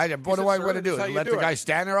 No, I didn't. What do I want to do? That's how you Let do the guy it.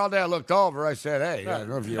 stand there all day? I looked over. I said, "Hey, I don't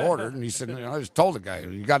know if you ordered," and he said, "I just told the guy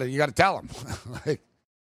you got to tell him." Like,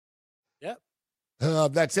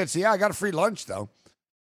 Yep. That's it. So yeah, I got a free lunch though.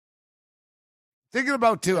 Thinking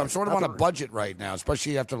about too. I'm sort of on a budget right now,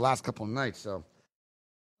 especially after the last couple of nights. So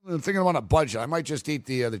I'm thinking I'm on a budget. I might just eat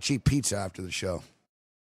the cheap pizza after the show.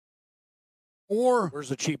 Or where's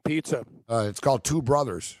the cheap pizza? It's called Two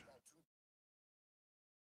Brothers.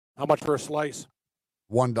 How much for a slice?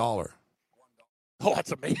 $1. Oh,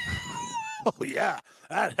 that's amazing. Oh yeah,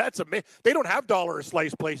 that's amazing. They don't have dollar a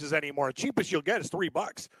slice places anymore. The cheapest you'll get is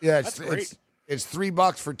 $3. Yeah, that's great. It's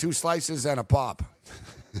 $3 for 2 slices and a pop.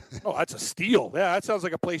 Oh, that's a steal. Yeah, that sounds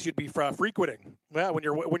like a place you'd be frequenting. Yeah, when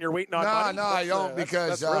you're waiting on money. No, I don't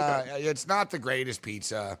because that's it's not the greatest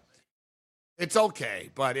pizza. It's okay,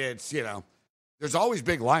 but it's there's always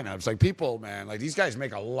big lineups. Like people, man, like these guys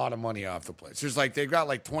make a lot of money off the place. There's like they've got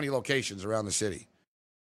like 20 locations around the city.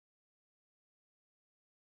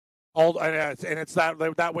 And it's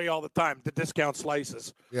that way all the time. The discount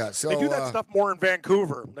slices. Yeah, so they do that stuff more in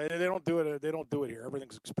Vancouver. They don't do it. They don't do it here.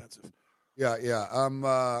 Everything's expensive. Yeah. I don't know.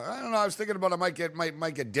 I was thinking about I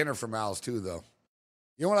might get dinner from Al's too, though.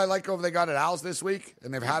 You know what I like over they got at Al's this week,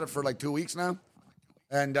 and they've had it for like 2 weeks now,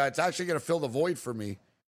 and it's actually going to fill the void for me.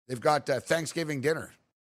 They've got Thanksgiving dinner.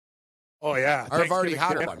 Oh yeah, I've already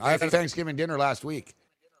had one. I had Thanksgiving dinner last week.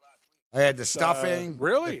 I had the stuffing,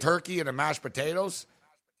 really, the turkey, and the mashed potatoes.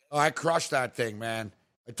 Oh, I crushed that thing, man.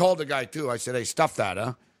 I told the guy too. I said, "Hey, stuff that,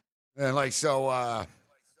 huh?" And I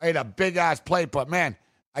ate a big ass plate, but man,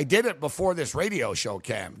 I did it before this radio show,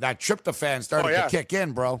 Cam. That tryptophan started to kick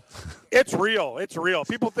in, bro. It's real. It's real.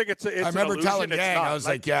 People think it's I remember telling Yang, I was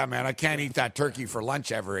like, yeah, man, I can't eat that turkey for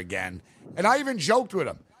lunch ever again. And I even joked with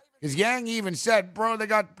him. Because Yang even said, bro, they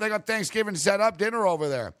got Thanksgiving set up dinner over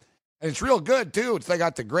there. And it's real good, too. They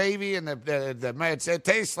got the gravy and it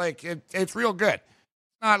tastes like it's real good.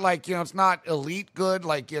 Not like, it's not elite good,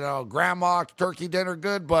 like, grandma turkey dinner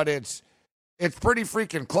good, but it's pretty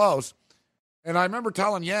freaking close. And I remember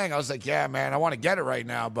telling Yang, I was like, yeah, man, I want to get it right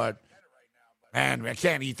now, but, man, I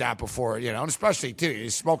can't eat that before, and especially, too,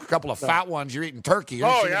 you smoke a couple of fat ones, you're eating turkey,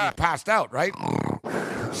 you're passed out, right?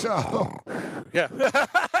 So, yeah.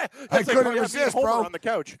 I couldn't resist, bro. On the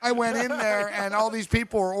couch. I went in there, and all these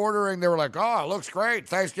people were ordering. They were like, oh, it looks great,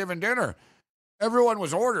 Thanksgiving dinner. Everyone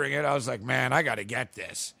was ordering it. I was like, man, I got to get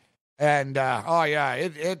this. And,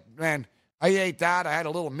 man, I ate that. I had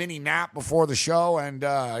a little mini nap before the show, and,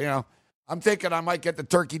 I'm thinking I might get the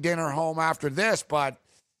turkey dinner home after this, but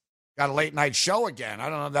got a late night show again. I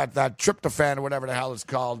don't know, that tryptophan or whatever the hell it's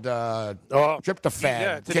called. Tryptophan.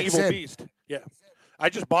 Yeah, it's an evil beast. Yeah. I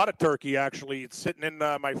just bought a turkey, actually. It's sitting in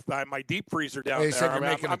my deep freezer down there. They said you're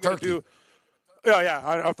making a turkey.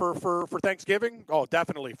 For Thanksgiving. Oh,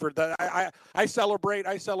 definitely. I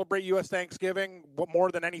celebrate U.S. Thanksgiving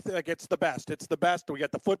more than anything. Like, it's the best. It's the best. We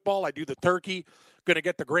get the football. I do the turkey. Gonna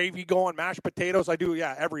get the gravy going. Mashed potatoes. I do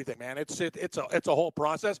everything, man. It's a whole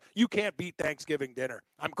process. You can't beat Thanksgiving dinner.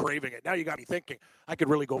 I'm craving it now. You got me thinking. I could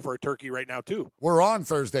really go for a turkey right now too. We're on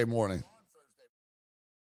Thursday morning.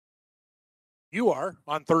 You are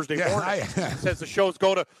on Thursday morning. It says the shows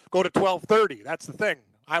go to 12:30. That's the thing.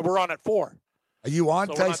 We're on at 4. Are you on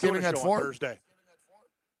Thanksgiving at 4? Thursday.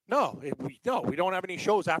 No, we don't have any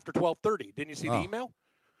shows after 12:30. Didn't you see the email?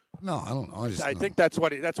 No, I don't know. I think that's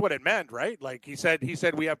what it meant, right? Like he said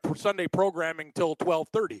we have Sunday programming till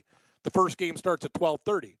 12:30. The first game starts at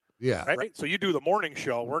 12:30. Yeah. Right? So you do the morning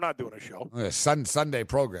show. We're not doing a show. Yeah, Sunday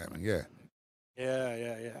programming, yeah.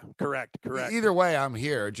 Yeah. Correct. Either way, I'm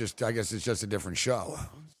here. I guess it's just a different show.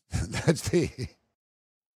 That's the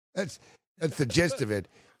gist of it.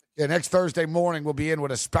 Yeah, next Thursday morning, we'll be in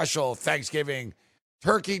with a special Thanksgiving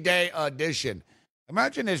Turkey Day edition.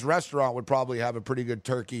 Imagine this restaurant would probably have a pretty good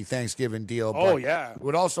turkey Thanksgiving deal. Oh, yeah. It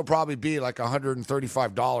would also probably be like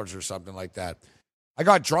 $135 or something like that. I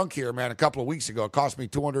got drunk here, man, a couple of weeks ago. It cost me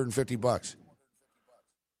 $250.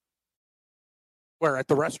 Where, at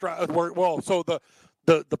the restaurant? So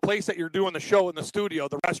the place that you're doing the show in the studio,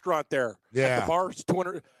 the restaurant there. Yeah. At the bar, it's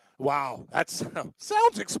 $200. Wow, that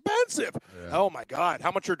sounds expensive. Yeah. Oh my God,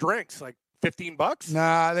 how much are drinks? Like $15?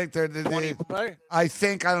 Nah, I think they're 20. I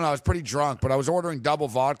don't know. I was pretty drunk, but I was ordering double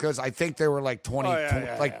vodkas. I think they were like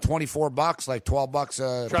 $24, like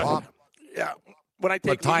 $12 a pop. Yeah. When I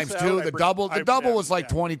take times two, the double was like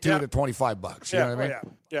 $22 to $25. You know what I mean?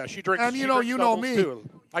 Yeah, she drinks. And you know me. Too.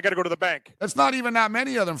 I got to go to the bank. That's not even that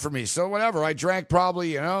many of them for me. So whatever. I drank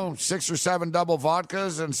probably 6 or 7 double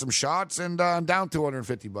vodkas and some shots, and I'm down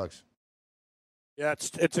 $250. Yeah,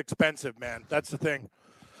 it's expensive, man. That's the thing.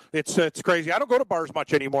 It's crazy. I don't go to bars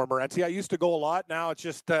much anymore, Morency. I used to go a lot. Now it's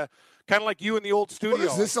just kind of like you in the old studio. What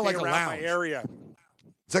is this? Like a around lounge? My area.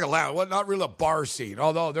 It's like a lounge. Well, not really a bar scene,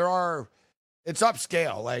 although it's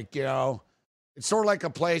upscale. Like, it's sort of like a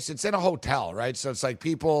place. It's in a hotel, right? So it's like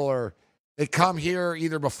they come here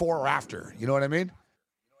either before or after. You know what I mean?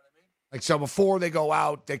 Like, so before they go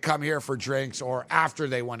out, they come here for drinks, or after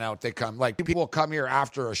they went out, they come. Like, people come here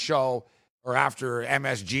after a show or after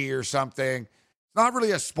MSG or something. It's not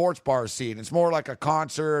really a sports bar scene. It's more like a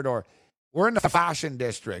concert, or we're in the fashion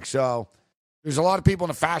district. So there's a lot of people in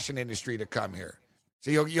the fashion industry that come here.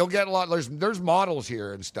 So you'll get a lot. There's models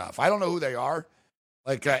here and stuff. I don't know who they are.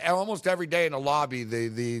 Like almost every day in the lobby,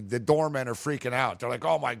 the doormen are freaking out. They're like,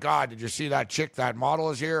 "Oh my God, did you see that chick? That model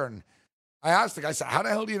is here." And I asked the guy, I said, "How the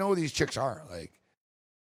hell do you know who these chicks are?" Like,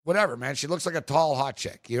 whatever, man. She looks like a tall, hot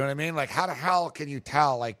chick. You know what I mean? Like, how the hell can you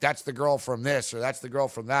tell? Like, that's the girl from this or that's the girl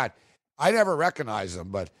from that. I never recognize them,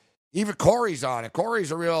 but even Corey's on it.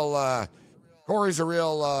 Corey's a real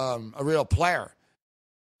player.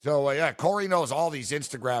 So yeah, Corey knows all these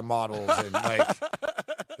Instagram models, and like,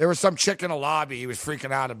 there was some chick in the lobby he was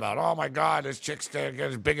freaking out about. Oh my God, this chick's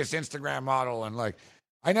the biggest Instagram model, and like,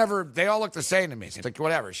 they all look the same to me. It's like,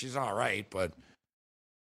 whatever, she's all right, but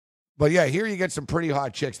yeah, here you get some pretty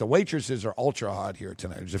hot chicks. The waitresses are ultra hot here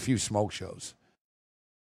tonight. There's a few smoke shows.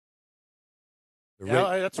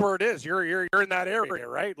 Yeah, that's where it is. You're in that area,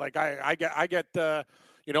 right? Like I get a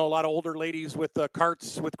lot of older ladies with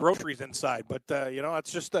carts with groceries inside, but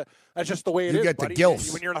that's just the way it is. You get buddy. the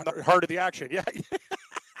gilfs when you're in the heart of the action. Yeah.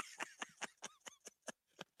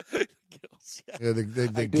 Yeah,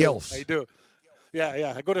 the gilfs. I do.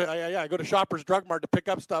 Yeah. I go to Shoppers Drug Mart to pick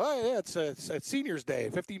up stuff. Oh, yeah, it's Seniors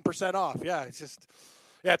Day, 15% off. Yeah,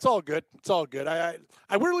 it's all good. It's all good. I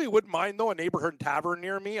really wouldn't mind though a neighborhood tavern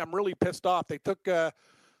near me. I'm really pissed off. They took the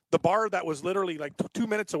bar that was literally like 2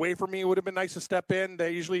 minutes away from me. It would have been nice to step in.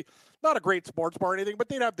 They usually not a great sports bar or anything, but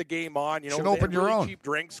they'd have the game on. Should open your own cheap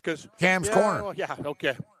drinks because Cam's Corner. Well, yeah,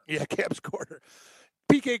 okay, yeah, Cam's Corner.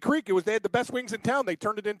 PK Creek. They had the best wings in town. They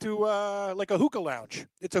turned it into like a hookah lounge.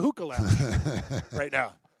 It's a hookah lounge right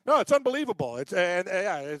now. No, it's unbelievable.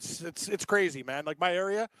 It's crazy, man. Like my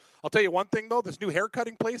area. I'll tell you one thing though. This new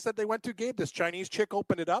haircutting place that they went to, Gabe. This Chinese chick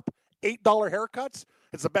opened it up. $8 haircuts.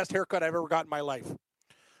 It's the best haircut I've ever got in my life.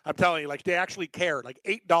 I'm telling you, like they actually care. Like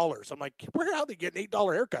 $8. I'm like, where the hell they get an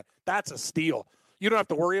 $8 haircut? That's a steal. You don't have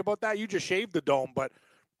to worry about that. You just shave the dome, but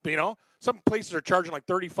some places are charging like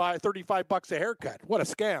 $35 a haircut. What a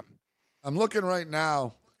scam. I'm looking right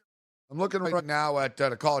now at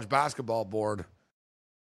the college basketball board.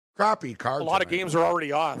 Crappy cards. A lot of games are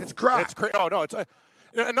already off. It's crap. It's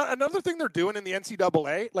another thing they're doing in the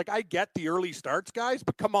NCAA. Like I get the early starts, guys,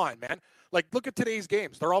 but come on, man. Like look at today's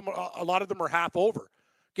games. They're all a lot of them are half over.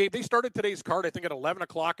 Gabe, they started today's card, I think, at 11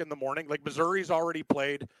 o'clock in the morning. Like Missouri's already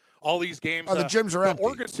played all these games. Oh, the gyms are empty.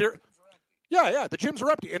 Yeah, the gyms are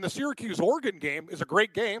empty. And the Syracuse-Oregon game is a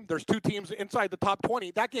great game. There's two teams inside the top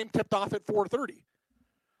 20. That game tipped off at 4:30.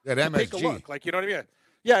 At MSG. Take a look. Like, you know what I mean?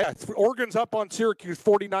 Yeah. Oregon's up on Syracuse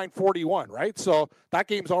 49-41, right? So that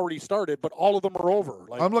game's already started, but all of them are over.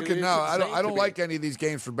 Like, I'm looking now. I don't like any of these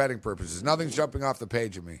games for betting purposes. Nothing's jumping off the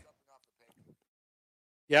page of me.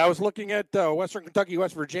 Yeah, I was looking at Western Kentucky,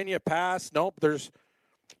 West Virginia pass. Nope, they're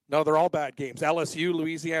all bad games. LSU,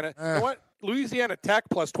 Louisiana. You know what? Louisiana Tech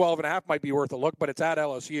plus 12.5 might be worth a look, but it's at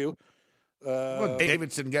LSU.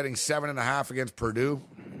 Davidson getting 7.5 against Purdue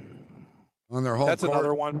on their home That's court.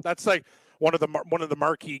 another one. That's like one of the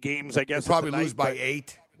marquee games, I guess. They'll probably lose by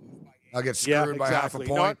 8. I'll get screwed by half a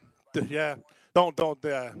point. Don't.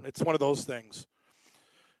 It's one of those things.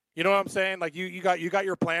 You know what I'm saying? Like you got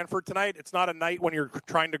your plan for tonight. It's not a night when you're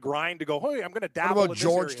trying to grind to go, hey, I'm going to dabble. What about in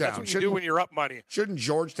Georgetown? This area. That's what you do when you're up money. Shouldn't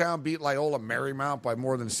Georgetown beat Loyola Marymount by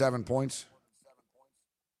more than 7 points?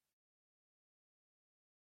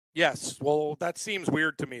 Yes. Well, that seems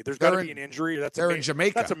weird to me. There's got to be an injury. They're in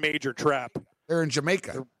Jamaica. That's a major trap. They're in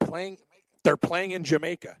Jamaica. They're playing in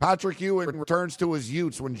Jamaica. Patrick Ewing returns to his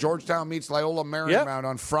Utes when Georgetown meets Loyola Marymount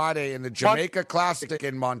on Friday in the Jamaica Classic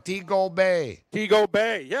in Montego Bay. Montego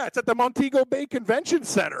Bay. Yeah, it's at the Montego Bay Convention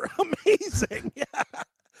Center. Amazing. Yeah.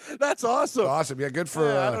 That's awesome. Awesome. Yeah, good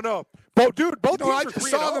for... I don't know. Both teams I just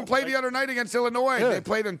saw them play the other night against Illinois. Yeah. They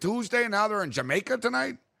played on Tuesday, and now they're in Jamaica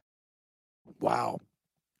tonight. Wow.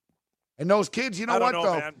 And those kids, you know what,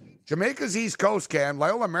 though? Man. Jamaica's East Coast, Cam.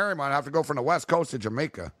 Loyola Marymount have to go from the West Coast to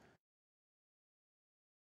Jamaica.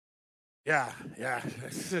 Yeah.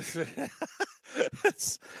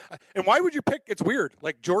 And why would you pick? It's weird.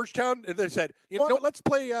 Like Georgetown, and they said, let's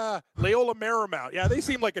play Loyola Marymount. Yeah, they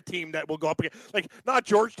seem like a team that will go up against, like not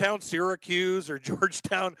Georgetown, Syracuse, or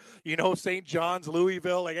Georgetown, St. John's,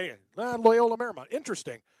 Louisville. Like Loyola Marymount.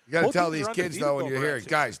 Interesting. You got to tell these kids though when you hear it,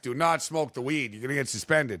 guys, do not smoke the weed. You're gonna get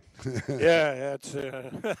suspended. yeah, it's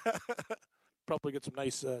probably get some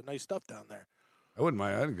nice stuff down there. I wouldn't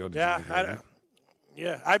mind. I'd go to Jamaica.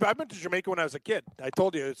 I went to Jamaica when I was a kid. I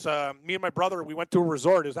told you, it's me and my brother. We went to a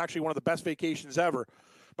resort. It was actually one of the best vacations ever.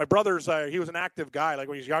 My brother's he was an active guy. Like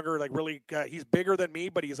when he's younger, like really, he's bigger than me,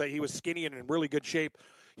 but he was skinny and in really good shape.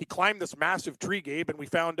 He climbed this massive tree, Gabe, and we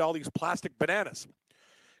found all these plastic bananas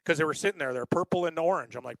because they were sitting there. They're purple and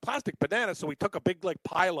orange. I'm like, plastic bananas. So we took a big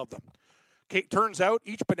pile of them. Okay, turns out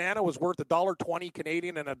each banana was worth $1.20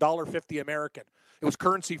 Canadian and $1.50 American. It was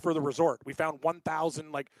currency for the resort. We found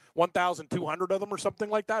 1,200 of them or something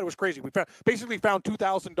like that. It was crazy. We basically found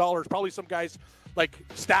 $2,000. Probably some guys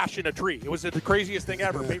stashed in a tree. It was the craziest thing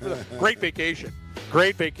ever. Great vacation.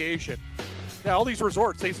 Great vacation. Yeah, all these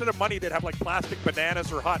resorts, instead of money, they'd have plastic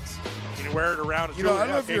bananas or huts. You can wear it around. I don't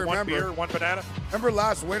know if you remember. One beer, one banana. Remember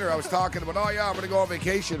last winter I was talking about, I'm going to go on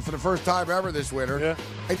vacation for the first time ever this winter. Yeah.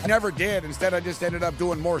 I never did. Instead, I just ended up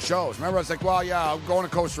doing more shows. Remember, I was like, I'm going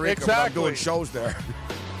to Costa Rica, but I'm doing shows there.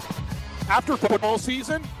 After football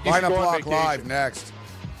season, 9 o'clock live next.